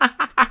time.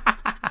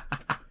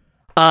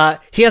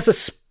 He has a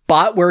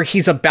spot where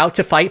he's about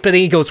to fight, but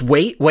then he goes,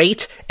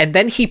 wait. And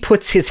then he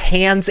puts his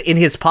hands in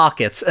his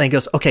pockets and he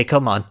goes, okay,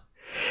 come on.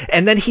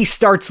 And then he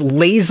starts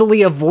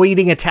lazily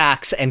avoiding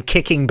attacks and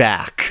kicking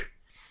back.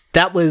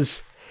 That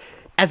was,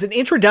 as an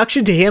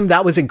introduction to him,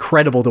 that was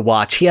incredible to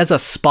watch. He has a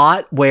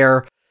spot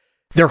where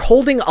they're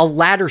holding a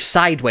ladder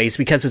sideways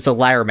because it's a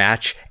ladder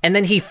match, and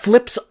then he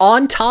flips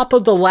on top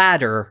of the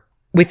ladder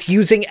with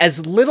using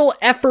as little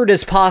effort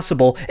as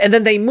possible, and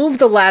then they move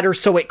the ladder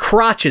so it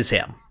crotches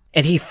him,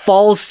 and he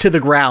falls to the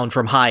ground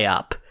from high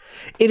up.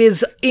 It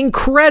is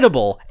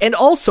incredible, and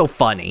also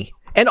funny,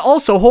 and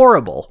also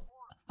horrible.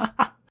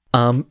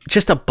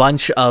 Just a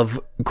bunch of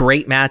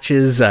great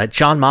matches.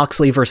 Jon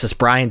Moxley versus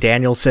Bryan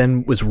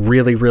Danielson was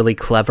really, really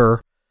clever.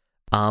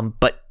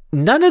 But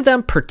none of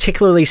them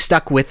particularly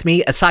stuck with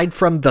me, aside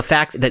from the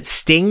fact that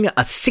Sting,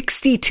 a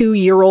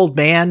 62-year-old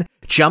man,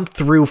 jumped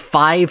through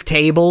 5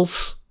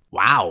 tables.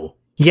 Wow.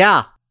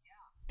 Yeah.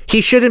 He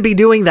shouldn't be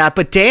doing that,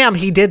 but damn,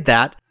 he did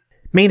that.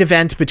 Main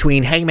event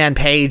between Hangman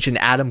Page and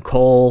Adam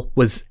Cole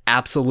was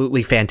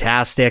absolutely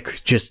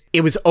fantastic. Just,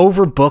 it was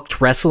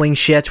overbooked wrestling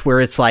shit where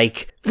it's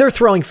like, they're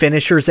throwing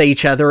finishers at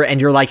each other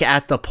and you're like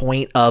at the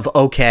point of,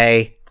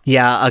 okay,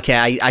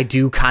 I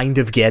do kind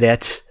of get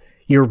it.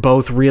 You're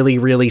both really,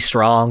 really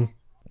strong.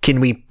 Can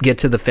we get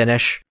to the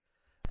finish?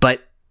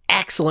 But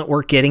excellent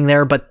work getting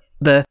there. But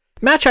the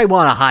match I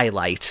want to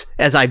highlight,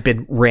 as I've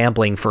been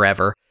rambling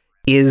forever,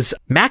 is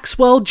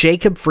Maxwell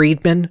Jacob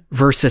Friedman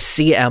versus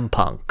CM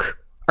Punk.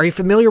 Are you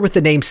familiar with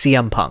the name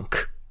CM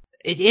Punk?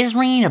 It is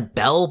ringing a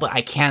bell, but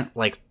I can't,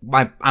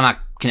 I'm not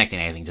connecting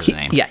anything to the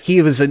name. Yeah,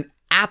 he was an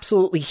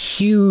absolutely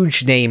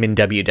huge name in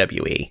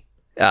WWE.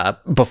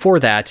 Before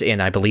that, in,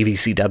 I believe,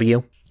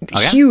 ECW.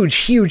 Okay.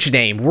 Huge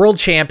name. World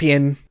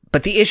champion.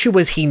 But the issue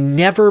was he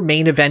never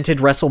main evented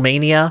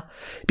WrestleMania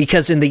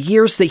because in the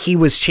years that he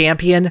was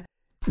champion,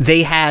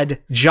 they had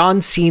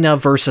John Cena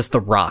versus The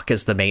Rock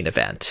as the main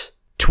event.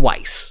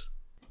 Twice.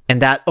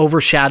 And that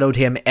overshadowed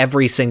him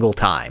every single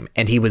time.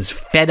 And he was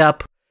fed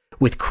up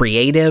with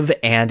creative,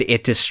 and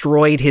it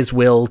destroyed his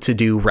will to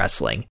do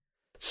wrestling.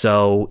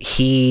 So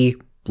he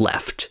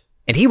left.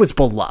 And he was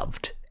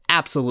beloved.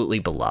 Absolutely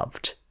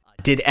beloved.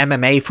 Did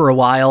MMA for a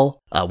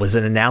while. Was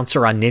an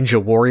announcer on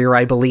Ninja Warrior,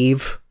 I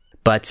believe.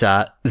 But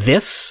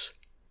this,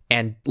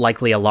 and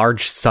likely a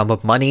large sum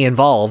of money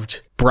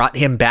involved, brought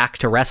him back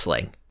to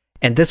wrestling.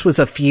 And this was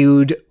a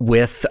feud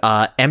with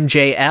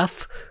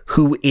MJF,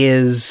 who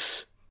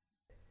is...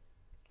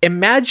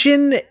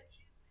 Imagine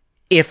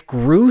if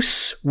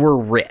Bruce were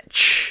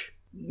rich.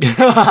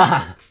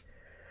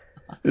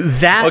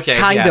 That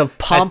kind of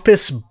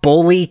pompous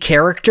bully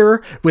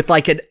character with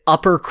like an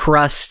upper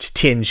crust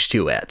tinge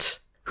to it,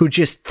 who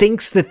just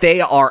thinks that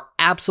they are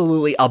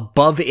absolutely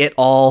above it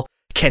all,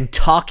 can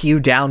talk you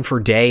down for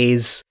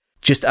days,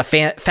 just a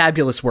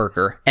fabulous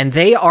worker. And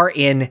they are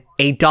in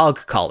a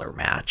dog collar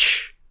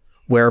match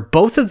where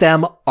both of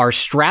them are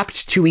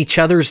strapped to each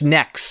other's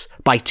necks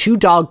by 2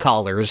 dog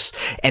collars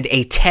and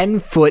a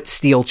 10-foot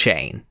steel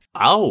chain.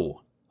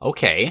 Oh,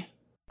 okay.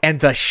 And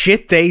the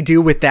shit they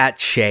do with that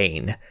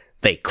chain...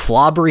 They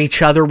clobber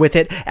each other with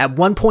it. At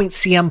one point,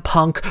 CM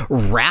Punk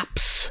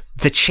wraps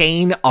the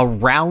chain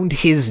around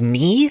his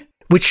knee,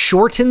 which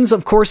shortens,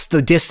 of course,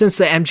 the distance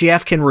that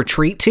MJF can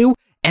retreat to,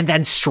 and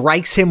then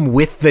strikes him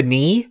with the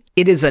knee.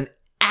 It is an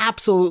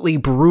absolutely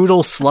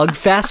brutal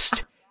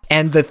slugfest.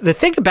 And the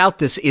thing about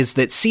this is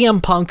that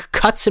CM Punk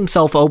cuts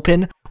himself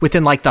open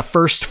within like the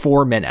first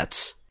 4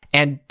 minutes.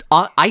 And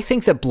I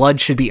think that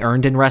blood should be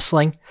earned in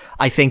wrestling.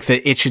 I think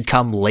that it should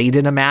come late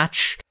in a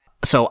match.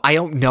 So I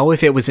don't know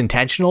if it was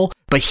intentional,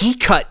 but he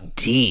cut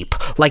deep.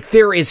 Like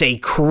there is a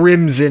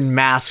crimson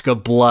mask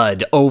of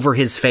blood over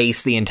his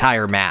face the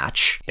entire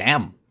match.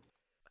 Damn.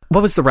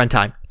 What was the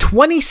runtime?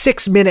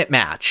 26-minute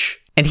match.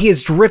 And he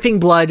is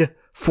dripping blood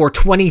for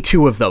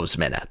 22 of those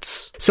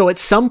minutes. So at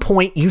some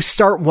point you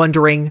start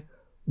wondering,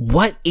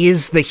 what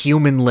is the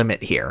human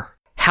limit here?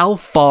 How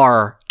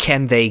far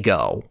can they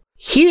go?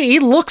 He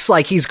looks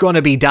like he's going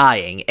to be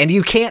dying, and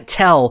you can't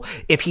tell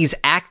if he's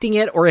acting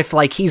it or if,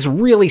 like, he's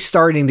really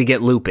starting to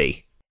get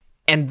loopy.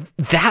 And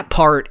that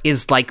part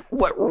is, like,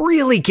 what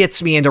really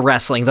gets me into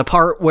wrestling. The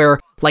part where,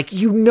 like,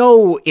 you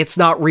know it's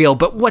not real,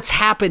 but what's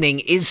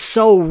happening is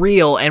so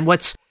real, and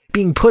what's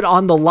being put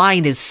on the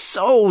line is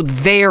so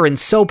there and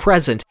so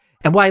present.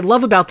 And what I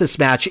love about this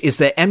match is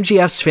that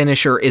MJF's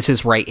finisher is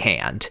his right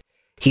hand.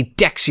 He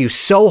decks you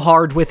so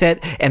hard with it,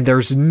 and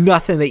there's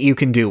nothing that you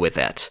can do with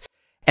it.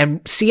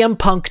 And CM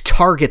Punk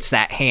targets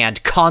that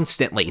hand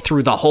constantly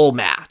through the whole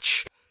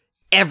match.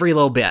 Every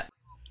little bit.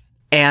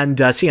 And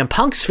CM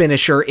Punk's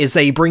finisher is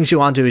that he brings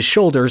you onto his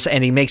shoulders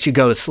and he makes you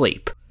go to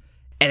sleep.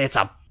 And it's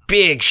a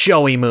big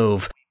showy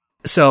move.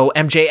 So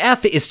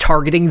MJF is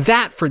targeting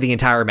that for the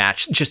entire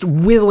match, just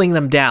whittling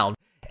them down.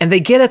 And they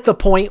get at the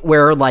point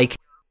where, like,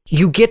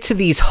 you get to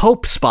these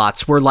hope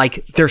spots where,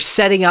 like, they're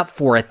setting up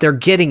for it, they're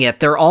getting it,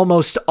 they're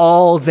almost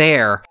all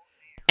there.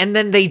 And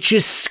then they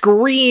just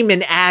scream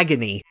in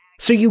agony.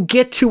 So you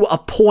get to a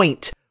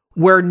point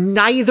where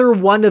neither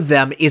one of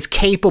them is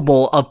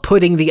capable of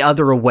putting the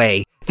other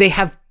away. They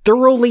have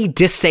thoroughly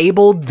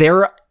disabled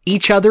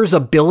each other's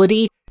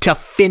ability to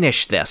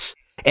finish this.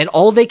 And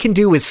all they can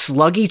do is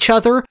slug each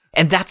other,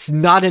 and that's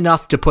not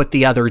enough to put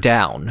the other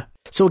down.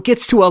 So it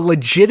gets to a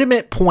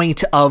legitimate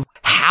point of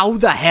how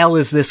the hell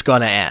is this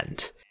gonna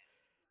end?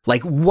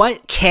 Like,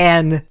 what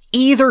can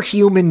either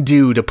human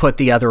do to put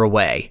the other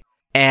away?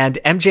 And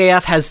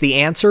MJF has the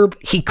answer.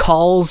 He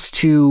calls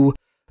to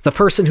the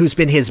person who's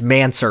been his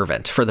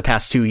manservant for the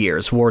past 2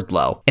 years,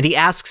 Wardlow, and he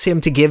asks him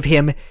to give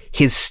him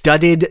his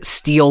studded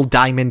steel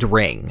diamond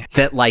ring.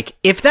 That, like,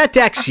 if that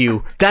decks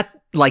you,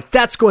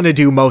 that's going to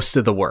do most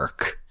of the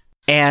work.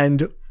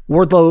 And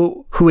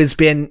Wardlow, who has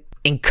been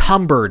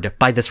encumbered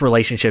by this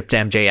relationship to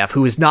MJF,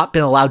 who has not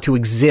been allowed to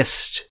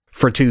exist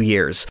for 2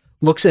 years,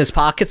 looks in his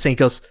pockets and he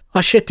goes, "Oh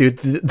shit, dude,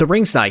 the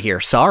ring's not here.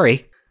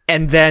 Sorry."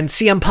 And then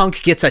CM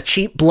Punk gets a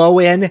cheap blow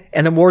in,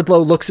 and then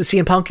Wardlow looks at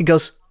CM Punk and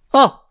goes,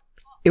 "Oh,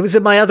 it was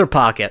in my other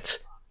pocket."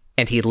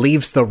 And he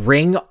leaves the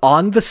ring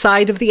on the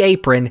side of the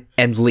apron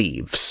and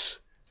leaves.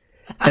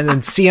 And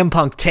then CM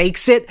Punk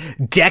takes it,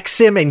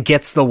 decks him, and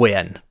gets the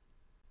win.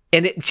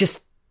 And it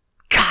just,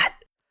 God,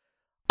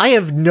 I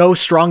have no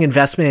strong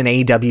investment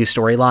in AEW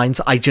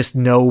storylines. I just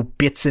know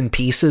bits and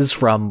pieces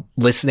from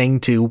listening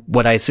to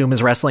what I assume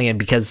is wrestling, and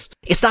because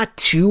it's not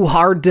too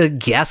hard to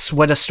guess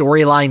what a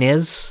storyline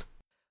is.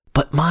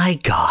 But my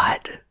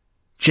God,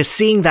 just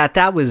seeing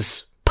that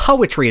was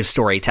poetry of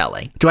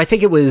storytelling. Do I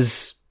think it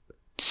was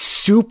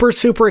super,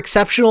 super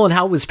exceptional in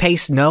how it was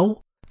paced?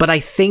 No. But I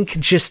think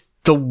just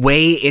the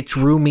way it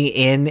drew me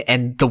in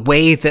and the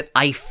way that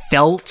I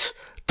felt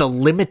the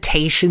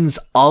limitations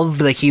of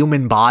the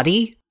human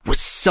body was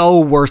so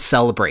worth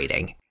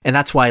celebrating. And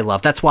that's why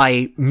that's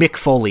why Mick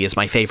Foley is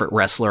my favorite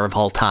wrestler of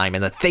all time,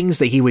 and the things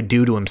that he would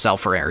do to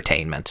himself for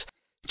entertainment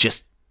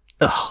just,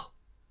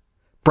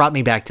 brought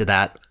me back to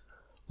that.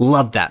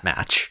 Loved that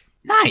match.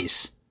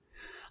 Nice.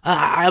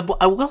 I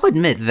will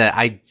admit that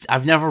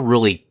I've never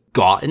really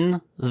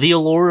gotten the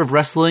allure of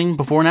wrestling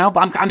before now,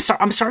 but I'm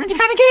starting to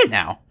kind of get it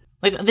now.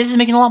 Like, this is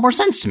making a lot more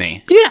sense to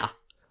me. Yeah.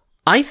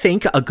 I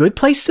think a good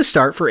place to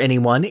start for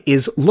anyone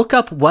is look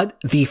up what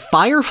the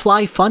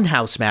Firefly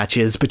Funhouse match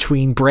is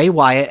between Bray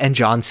Wyatt and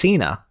John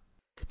Cena.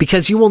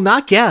 Because you will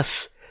not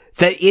guess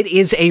that it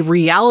is a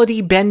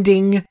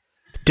reality-bending,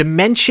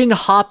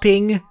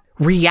 dimension-hopping,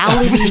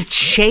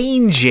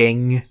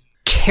 reality-changing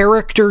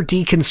character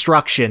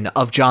deconstruction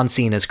of John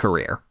Cena's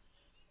career.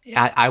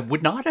 I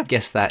would not have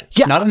guessed that.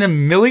 Yeah. Not in a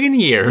million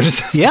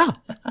years. Yeah.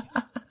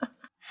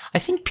 I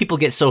think people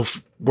get so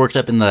worked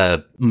up in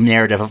the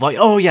narrative of like,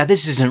 oh yeah,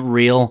 this isn't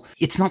real.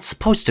 It's not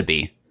supposed to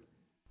be.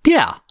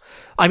 Yeah.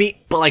 I mean,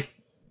 but like,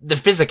 the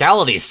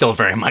physicality is still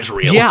very much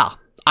real. Yeah.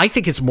 I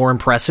think it's more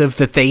impressive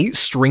that they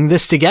string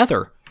this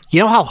together. You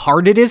know how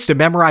hard it is to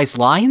memorize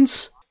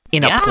lines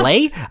in a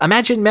play?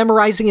 Imagine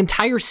memorizing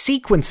entire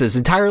sequences,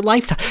 entire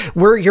lifetime,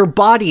 where your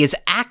body is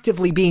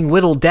actively being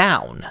whittled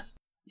down.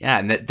 Yeah,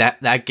 and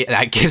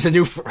that gives a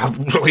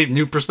really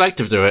new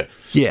perspective to it.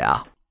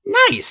 Yeah.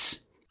 Nice.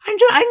 I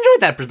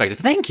enjoyed that perspective.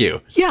 Thank you.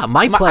 Yeah,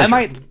 my pleasure.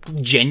 I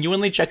might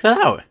genuinely check that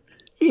out.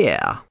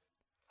 Yeah.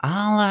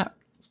 All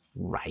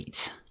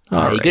right.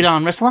 All you right. good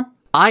on wrestling?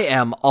 I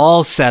am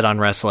all set on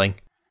wrestling.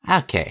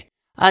 Okay.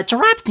 To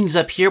wrap things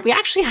up here, we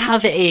actually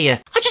have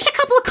just a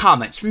couple of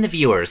comments from the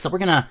viewers that we're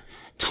gonna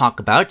talk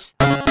about.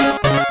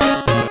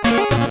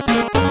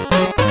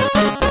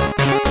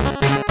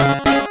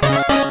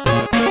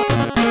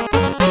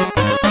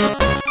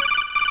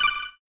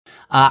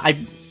 I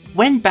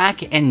went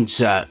back and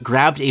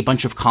grabbed a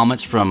bunch of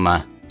comments from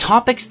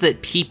topics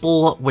that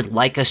people would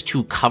like us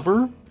to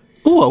cover.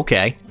 Ooh,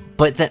 okay.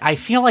 But that I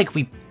feel like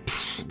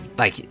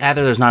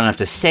either there's not enough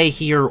to say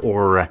here,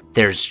 or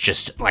there's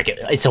just,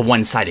 it's a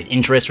one-sided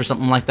interest or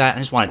something like that. I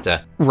just wanted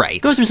to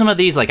go through some of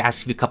these,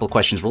 ask you a couple of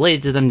questions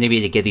related to them, maybe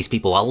to give these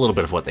people a little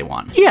bit of what they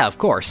want. Yeah, of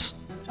course.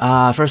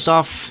 First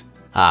off,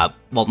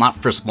 not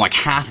first,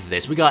 half of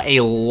this. We got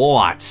a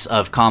lot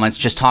of comments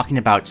just talking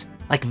about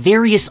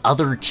various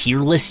other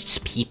tier lists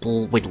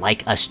people would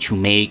like us to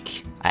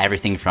make.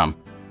 Everything from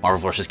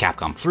Marvel vs.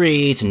 Capcom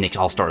 3 to Nick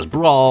All-Stars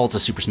Brawl to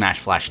Super Smash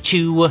Flash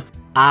 2.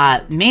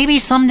 Maybe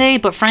someday,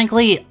 but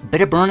frankly, a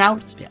bit of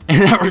burnout in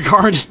that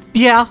regard.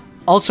 Yeah.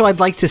 Also, I'd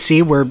like to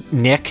see where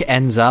Nick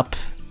ends up,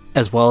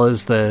 as well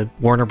as the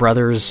Warner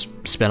Brothers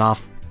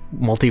spinoff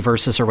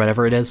Multiversus or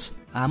whatever it is.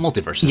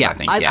 Multiversus, yeah, I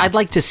think. I'd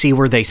like to see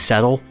where they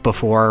settle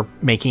before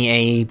making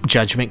any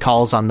judgment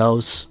calls on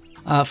those.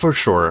 For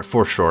sure.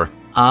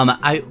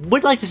 I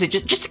would like to say,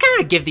 just to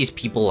kind of give these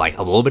people a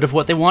little bit of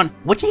what they want,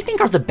 what do you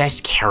think are the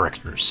best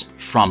characters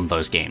from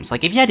those games?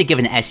 If you had to give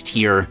an S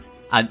tier,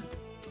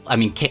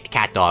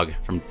 Cat Dog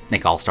from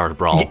Nick All-Star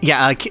Brawl.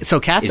 Yeah, so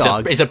Cat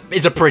Dog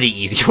is a pretty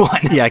easy one.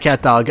 Yeah,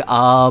 Cat Dog.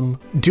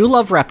 Do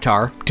love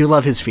Reptar. Do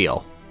love his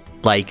feel.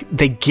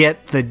 They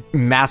get the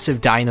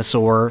massive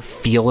dinosaur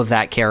feel of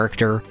that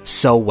character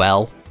so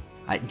well.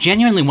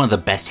 Genuinely one of the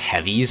best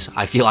heavies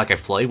I feel like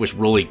I've played, which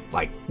really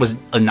was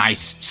a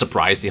nice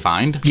surprise to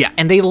find. Yeah,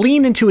 and they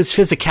lean into his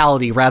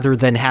physicality rather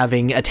than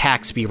having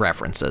attacks be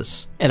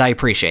references, and I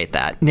appreciate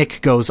that.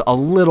 Nick goes a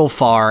little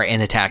far in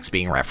attacks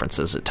being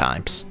references at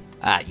times.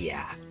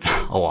 Yeah,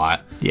 a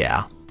lot.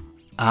 Yeah.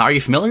 Are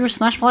you familiar with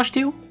Smash Flash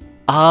 2?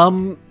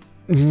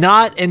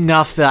 Not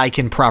enough that I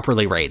can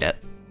properly rate it.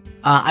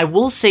 I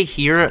will say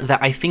here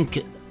that I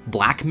think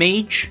Black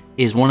Mage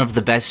is one of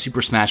the best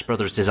Super Smash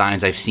Bros.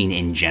 Designs I've seen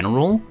in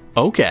general.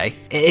 Okay.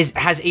 It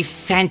has a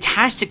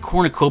fantastic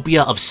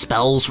cornucopia of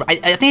spells.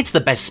 I think it's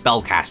the best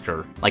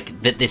spellcaster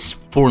that this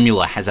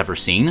formula has ever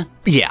seen.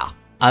 Yeah.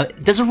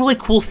 It does a really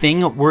cool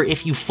thing where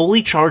if you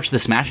fully charge the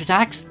Smash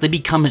attacks, they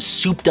become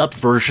souped up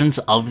versions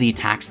of the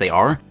attacks they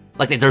are.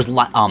 There's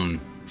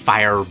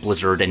Fire,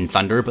 Blizzard, and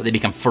Thunder, but they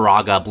become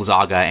Faraga,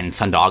 Blizzaga, and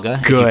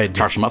Thundaga. Good. If you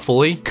charge them up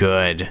fully.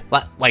 Good.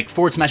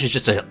 Forward Smash is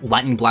just a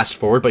lightning blast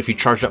forward, but if you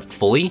charge it up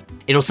fully,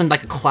 it'll send a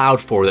cloud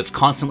forward that's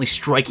constantly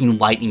striking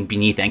lightning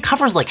beneath it and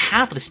covers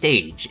half of the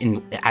stage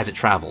as it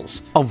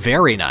travels. Oh,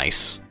 very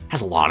nice.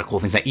 Has a lot of cool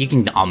things. You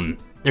can,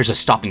 there's a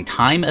stopping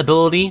time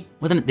ability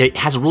with it. It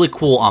has a really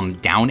cool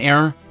down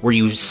air where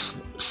you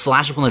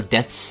slash with one of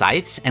Death's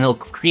scythes and it'll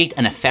create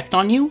an effect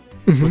on you.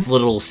 Mm-hmm. With a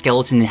little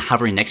skeleton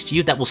hovering next to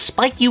you that will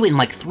spike you in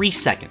 3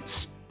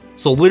 seconds.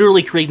 So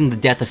literally creating the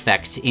death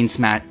effect in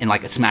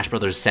a Smash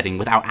Brothers setting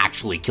without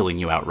actually killing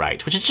you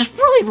outright, which is just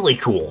really, really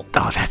cool.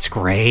 Oh, that's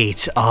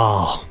great.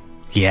 Oh,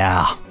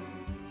 yeah.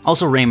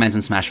 Also, Rayman's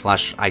in Smash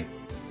Flash. I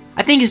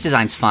think his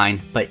design's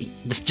fine, but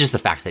just the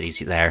fact that he's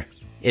there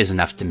is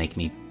enough to make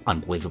me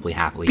unbelievably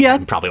happy. Yeah.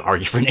 And probably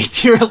argue for an A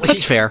tier at least.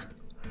 That's fair.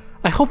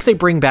 I hope they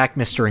bring back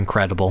Mr.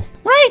 Incredible.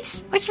 Right!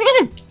 If you're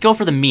gonna go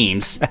for the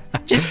memes,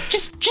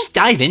 just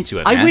dive into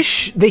it, man. I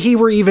wish that he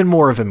were even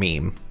more of a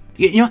meme.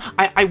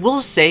 I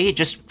will say,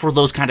 just for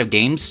those kind of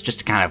games, just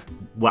to kind of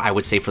what I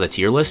would say for the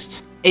tier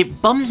lists,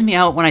 it bums me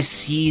out when I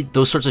see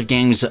those sorts of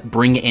games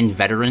bring in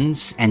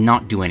veterans and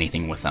not do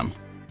anything with them.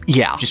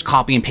 Yeah. Just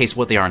copy and paste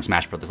what they are in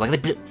Smash Brothers.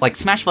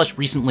 Smash Flash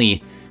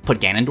recently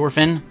put Ganondorf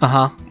in.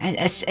 Uh-huh. And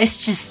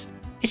it's just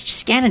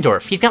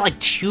Ganondorf. He's got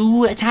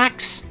 2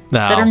 attacks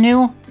that are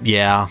new.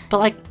 Yeah.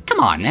 But come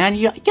on, man.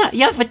 You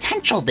have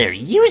potential there.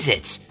 Use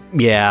it.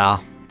 Yeah.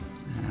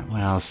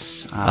 What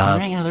else? Are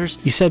there any others?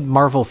 You said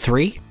Marvel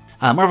 3?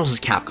 Marvel vs.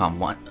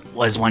 Capcom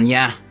was one,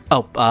 yeah.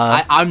 Oh,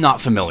 I'm not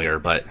familiar,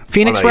 but...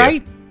 Phoenix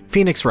Wright?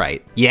 Phoenix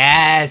Wright.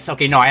 Yes!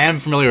 Okay, no, I am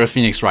familiar with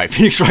Phoenix Wright.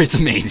 Phoenix Wright's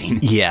amazing.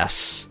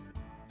 Yes.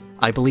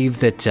 I believe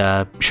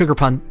that Sugar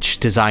Punch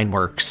Design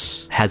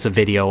Works has a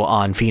video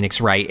on Phoenix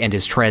Wright and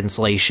his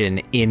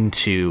translation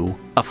into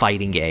a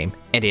fighting game,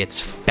 and it's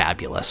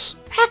fabulous.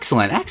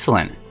 Excellent,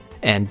 excellent.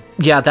 And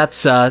yeah,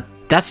 that's the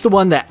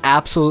one that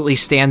absolutely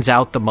stands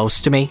out the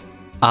most to me.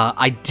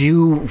 I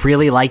do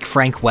really like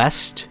Frank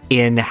West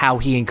in how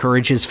he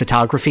encourages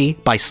photography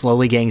by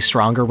slowly getting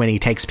stronger when he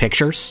takes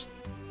pictures.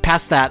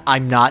 Past that,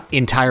 I'm not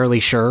entirely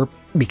sure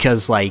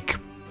because, like,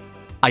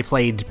 I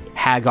played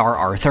Hagar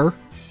Arthur,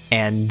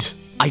 and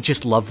I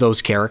just love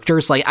those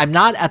characters. Like, I'm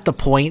not at the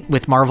point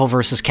with Marvel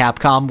vs.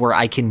 Capcom where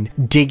I can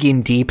dig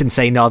in deep and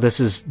say, no, this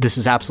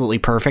is absolutely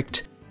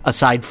perfect.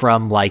 Aside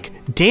from, like,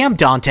 damn,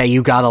 Dante,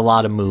 you got a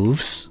lot of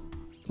moves.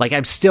 Like,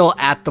 I'm still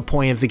at the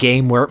point of the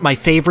game where my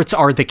favorites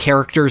are the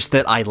characters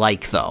that I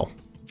like, though.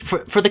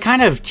 For the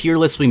kind of tier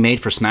list we made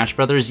for Smash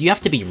Brothers, you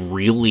have to be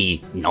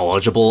really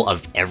knowledgeable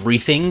of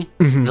everything,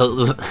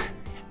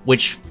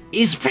 which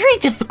is very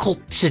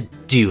difficult to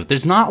do.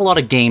 There's not a lot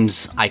of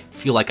games I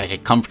feel like I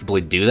could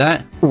comfortably do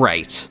that.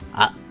 Right.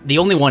 The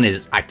only one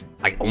is,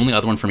 only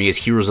other one for me is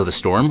Heroes of the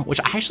Storm, which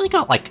I actually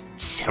got, like,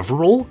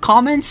 several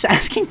comments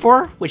asking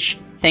for, which,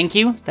 thank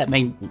you, that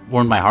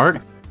warmed my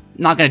heart.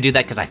 Not gonna do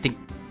that because I think,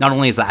 not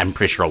only is that, I'm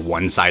pretty sure, a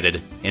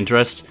one-sided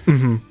interest.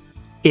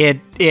 It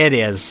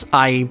is.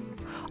 I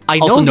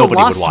Also, know the nobody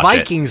would Lost watch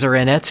Vikings are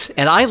in it,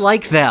 and I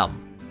like them.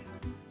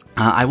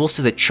 I will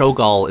say that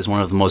Cho'Gall is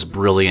one of the most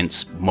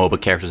brilliant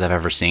MOBA characters I've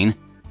ever seen.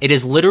 It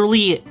is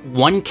literally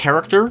one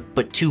character,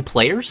 but two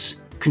players,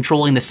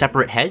 controlling the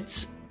separate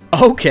heads.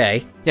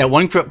 Okay. Yeah,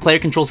 one player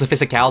controls the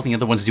physicality, and the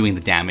other one's doing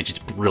the damage. It's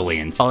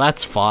brilliant. Oh,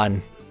 that's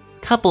fun.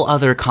 Couple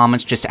other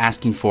comments just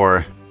asking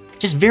for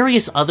just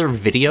various other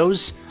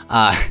videos.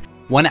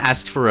 One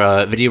asked for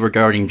a video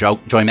regarding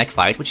Joy Mech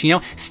Fight, which,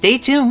 stay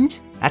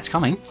tuned. That's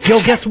coming. Yo,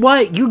 guess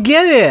what? You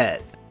get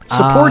it.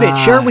 Support it.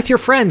 Share it with your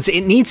friends.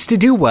 It needs to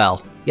do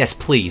well. Yes,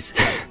 please.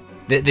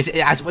 This,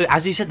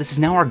 as you said, this is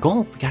now our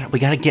goal. We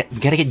gotta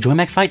get Joy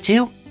Mech Fight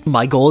too.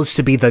 My goal is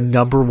to be the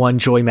 #1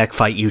 Joy Mech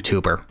Fight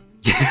YouTuber.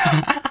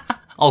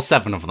 All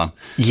 7 of them.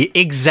 Yeah,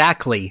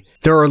 exactly.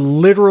 There are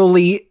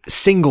literally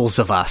singles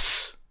of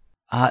us.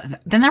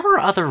 Then there were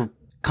other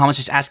comments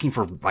just asking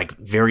for, like,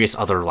 various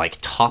other, like,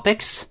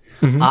 topics.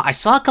 I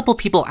saw a couple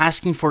people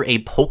asking for a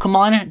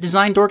Pokemon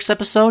Design Dorks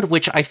episode,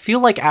 which I feel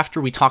like after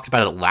we talked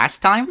about it last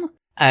time,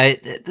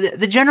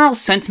 the general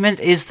sentiment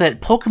is that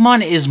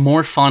Pokemon is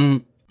more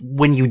fun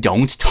when you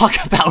don't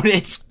talk about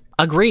it.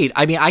 Agreed.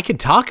 I mean, I could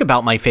talk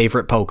about my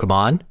favorite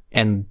Pokemon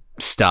and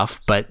stuff,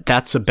 but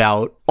that's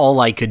about all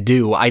I could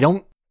do.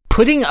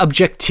 Putting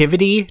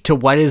objectivity to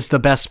what is the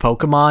best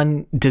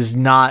Pokemon does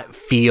not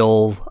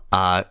feel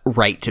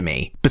right to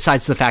me,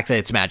 besides the fact that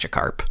it's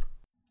Magikarp.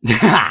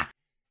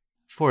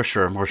 For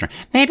sure.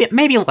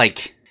 Maybe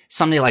like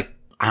somebody like,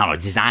 I don't know,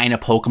 design a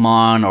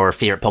Pokemon or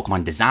favorite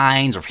Pokemon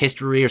designs or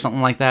history or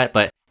something like that.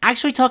 But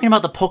actually talking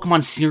about the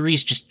Pokemon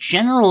series just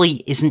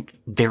generally isn't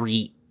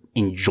very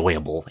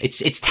enjoyable.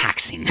 It's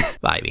taxing.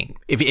 I mean,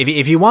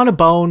 if you want a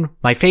bone,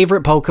 my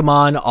favorite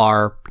Pokemon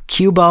are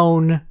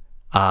Cubone,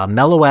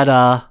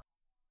 Meloetta,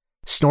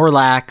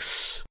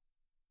 Snorlax,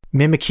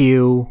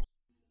 Mimikyu.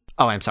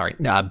 Oh, I'm sorry.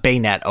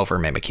 Baynet over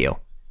Mimikyu.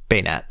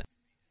 Baynet.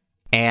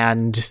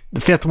 And the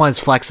 5th one is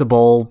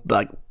flexible,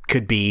 but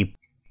could be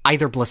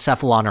either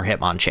Blacephalon or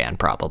Hitmonchan,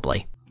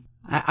 probably.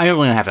 I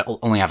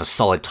only have a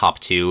solid top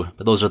 2,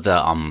 but those are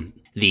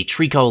the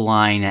Trico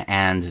line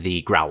and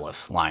the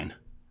Growlithe line.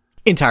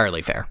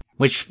 Entirely fair.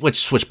 Which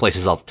switch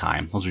places all the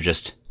time. Those are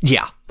just...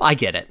 Yeah, I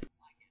get it.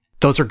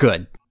 Those are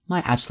good.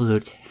 My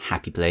absolute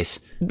happy place.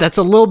 That's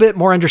a little bit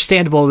more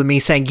understandable than me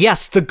saying,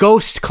 yes, the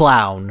ghost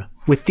clown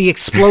with the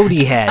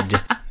explodey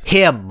head.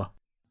 Him.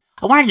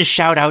 I wanted to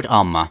shout out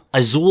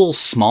Azul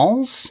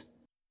Smalls,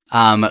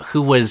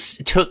 who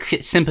took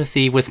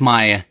sympathy with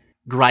my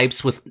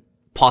gripes with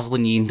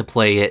possibly needing to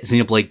play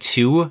Xenoblade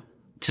 2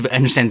 to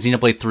understand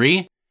Xenoblade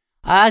 3.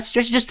 It's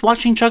just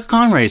watching Chuck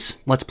Conray's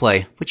Let's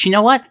Play, which, you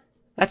know what?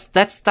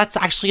 That's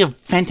actually a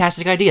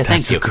fantastic idea.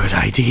 Thank you. That's a good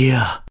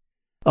idea.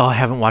 Oh, I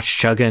haven't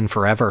watched Chugga in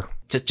forever.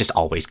 Just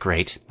always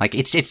great. Like,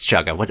 it's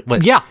Chugga.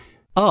 What? Yeah.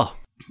 Oh.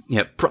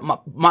 Yeah,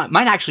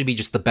 might actually be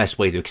just the best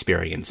way to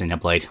experience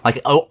Xenoblade.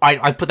 Like,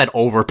 I put that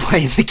over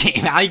playing the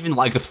game. I even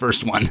like the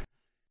first one.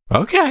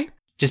 Okay.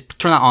 Just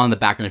turn that on in the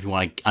background if you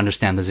want to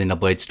understand the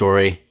Xenoblade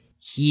story.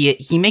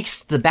 He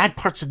makes the bad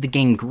parts of the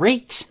game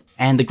great,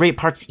 and the great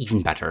parts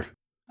even better.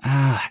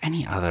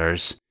 Any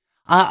others?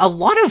 A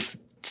lot of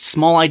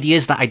small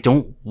ideas that I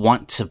don't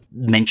want to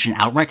mention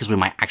outright, because we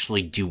might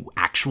actually do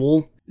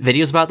actual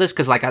videos about this,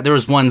 because like there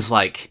was ones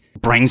like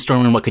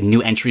brainstorming what could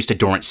new entries to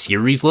Dorant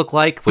series look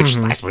like, which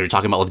that's what we were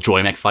talking about with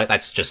Joy Mech Fight.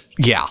 That's just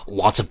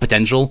lots of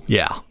potential.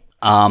 Yeah.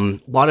 A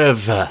lot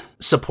of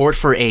support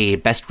for a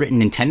best written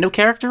Nintendo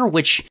character,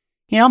 which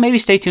maybe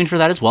stay tuned for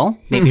that as well.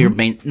 Maybe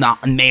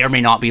may or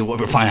may not be what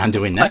we're planning on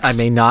doing next. I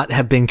may not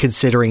have been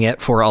considering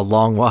it for a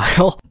long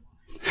while.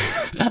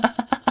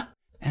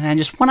 And then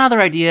just one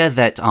other idea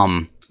that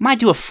might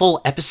do a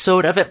full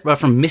episode of it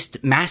from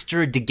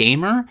Master the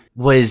Gamer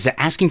was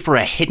asking for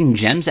a hidden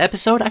gems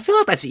episode. I feel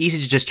like that's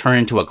easy to just turn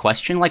into a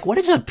question. Like, what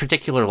is a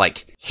particular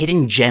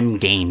hidden gem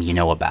game you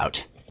know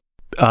about?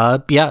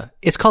 Yeah,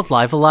 it's called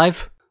Live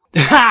Alive.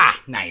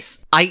 Ha!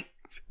 Nice.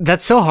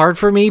 That's so hard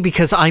for me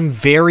because I'm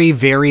very,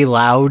 very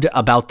loud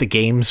about the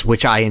games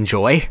which I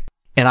enjoy.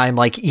 And I'm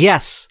like,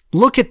 yes,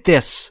 look at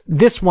this.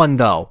 This one,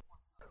 though.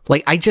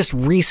 Like, I just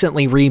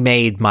recently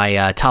remade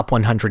my top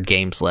 100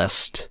 games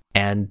list.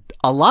 And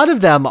a lot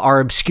of them are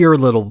obscure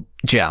little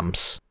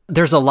gems.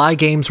 There's a lot of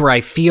games where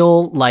I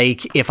feel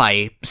like if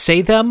I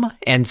say them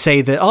and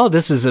say that, oh,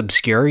 this is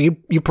obscure,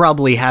 you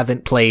probably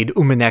haven't played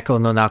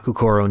Umineko no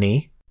Nakukoro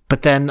ni.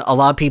 But then a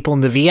lot of people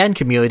in the VN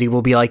community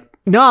will be like,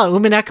 no,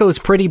 Umineko is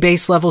pretty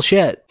base level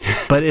shit,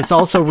 but it's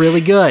also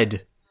really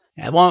good.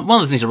 Yeah, one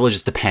of the things that really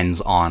just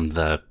depends on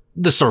the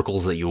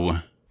circles that you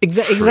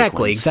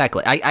Exactly.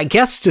 I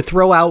guess to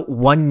throw out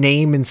one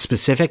name in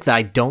specific that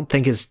I don't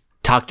think is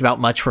talked about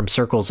much from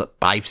circles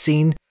I've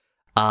seen,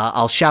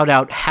 I'll shout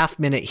out Half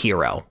Minute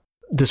Hero.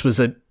 This was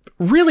a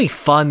really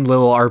fun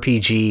little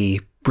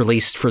RPG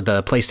released for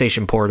the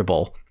PlayStation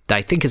Portable that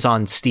I think is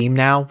on Steam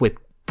now with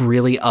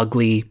really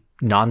ugly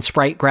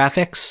non-sprite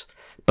graphics,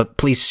 but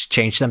please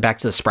change them back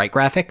to the sprite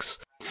graphics.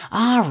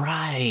 All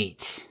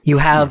right. You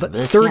have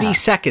 30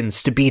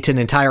 seconds to beat an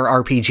entire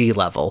RPG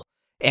level.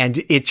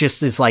 And it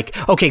just is like,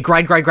 okay,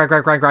 grind.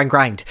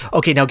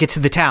 Okay, now get to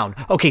the town.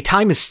 Okay,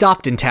 time is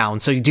stopped in town,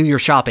 so you do your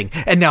shopping.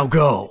 And now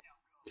go.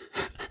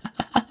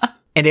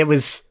 And it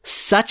was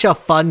such a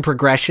fun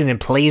progression and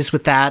plays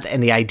with that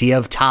and the idea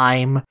of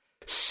time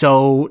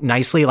so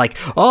nicely. Like,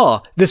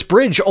 oh, this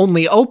bridge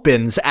only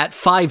opens at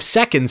 5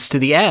 seconds to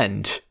the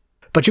end.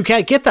 But you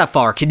can't get that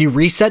far. Can you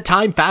reset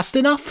time fast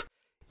enough?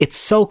 It's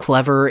so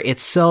clever.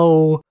 It's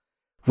so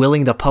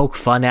willing to poke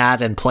fun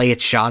at and play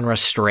its genre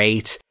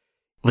straight.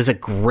 It was a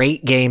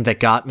great game that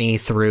got me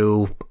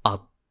through a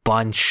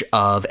bunch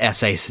of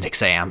essays and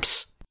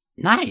exams.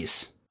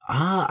 Nice.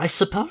 I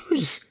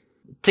suppose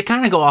to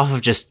kind of go off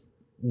of just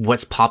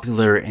what's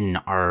popular in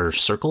our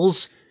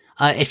circles,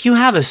 if you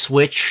have a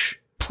Switch,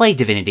 play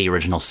Divinity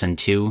Original Sin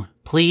 2,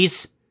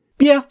 please.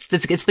 Yeah.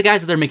 It's the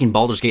guys that are making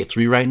Baldur's Gate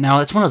 3 right now.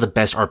 It's one of the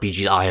best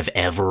RPGs I have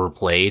ever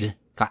played.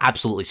 Got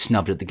absolutely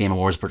snubbed at the Game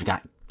Awards, but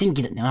didn't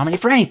get it nominated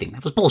for anything.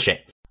 That was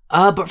bullshit.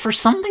 But for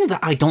something that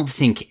I don't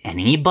think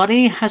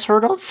anybody has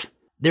heard of,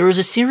 there was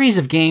a series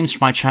of games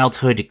from my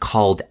childhood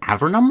called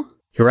Avernum.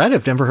 You're right,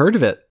 I've never heard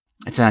of it.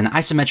 It's an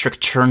isometric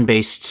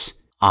turn-based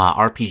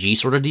RPG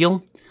sort of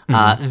deal.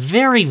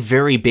 Very,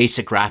 very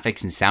basic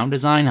graphics and sound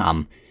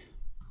design.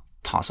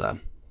 Toss a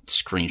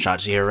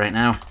screenshot to you right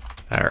now.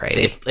 All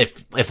right.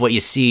 If what you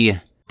see,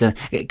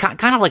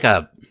 kind of like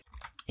a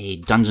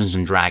Dungeons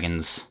and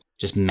Dragons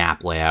just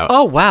map layout.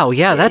 Oh wow,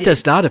 yeah, that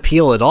does not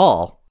appeal at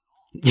all.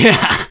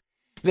 Yeah.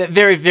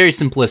 Very, very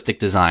simplistic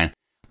design.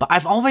 But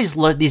I've always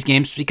loved these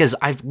games because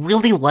I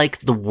really like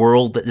the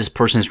world that this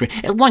person is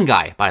creating. One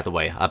guy, by the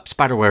way,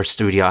 Spiderware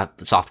Studio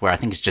Software, I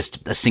think it's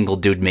just a single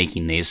dude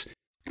making these,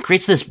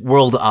 creates this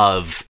world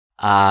of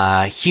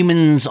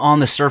humans on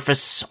the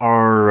surface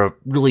are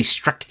really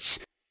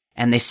strict,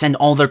 and they send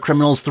all their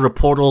criminals through a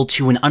portal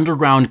to an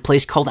underground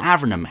place called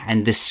Avernum.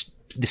 And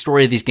the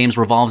story of these games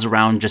revolves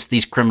around just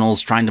these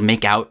criminals trying to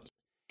make out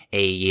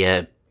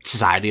a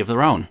society of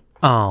their own.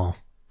 Oh.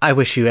 I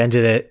wish you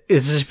ended it.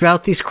 It's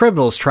about these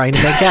criminals trying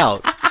to make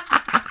out.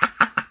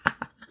 I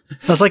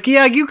was like,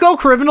 yeah, you go,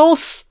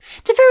 criminals.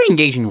 It's a very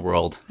engaging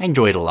world. I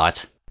enjoy it a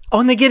lot. Oh,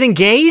 and they get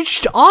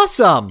engaged?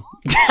 Awesome.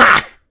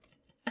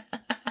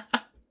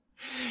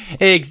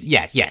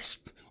 Yes.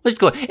 Let's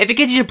go. If it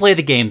gets you to play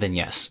the game, then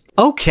yes.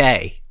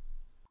 Okay.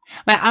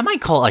 I might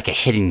call it like a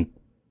hidden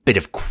bit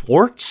of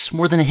quartz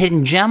more than a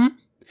hidden gem,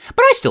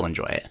 but I still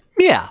enjoy it.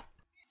 Yeah.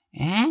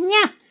 And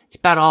yeah, that's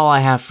about all I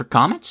have for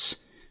comments.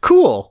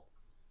 Cool.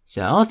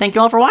 So, thank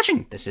you all for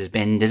watching. This has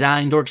been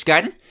Design Dorks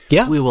Gaiden.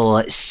 Yeah. We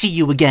will see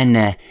you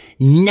again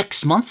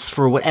next month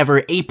for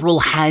whatever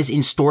April has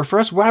in store for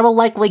us, where I will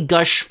likely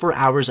gush for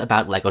hours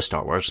about LEGO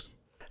Star Wars.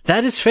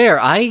 That is fair.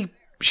 I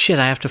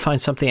have to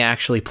find something to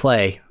actually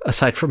play,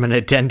 aside from an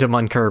addendum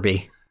on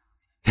Kirby.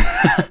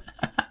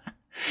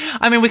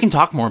 I mean, we can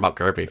talk more about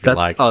Kirby if you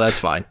like. Oh, that's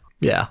fine.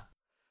 Yeah.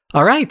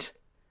 All right.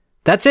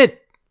 That's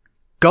it.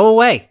 Go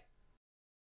away.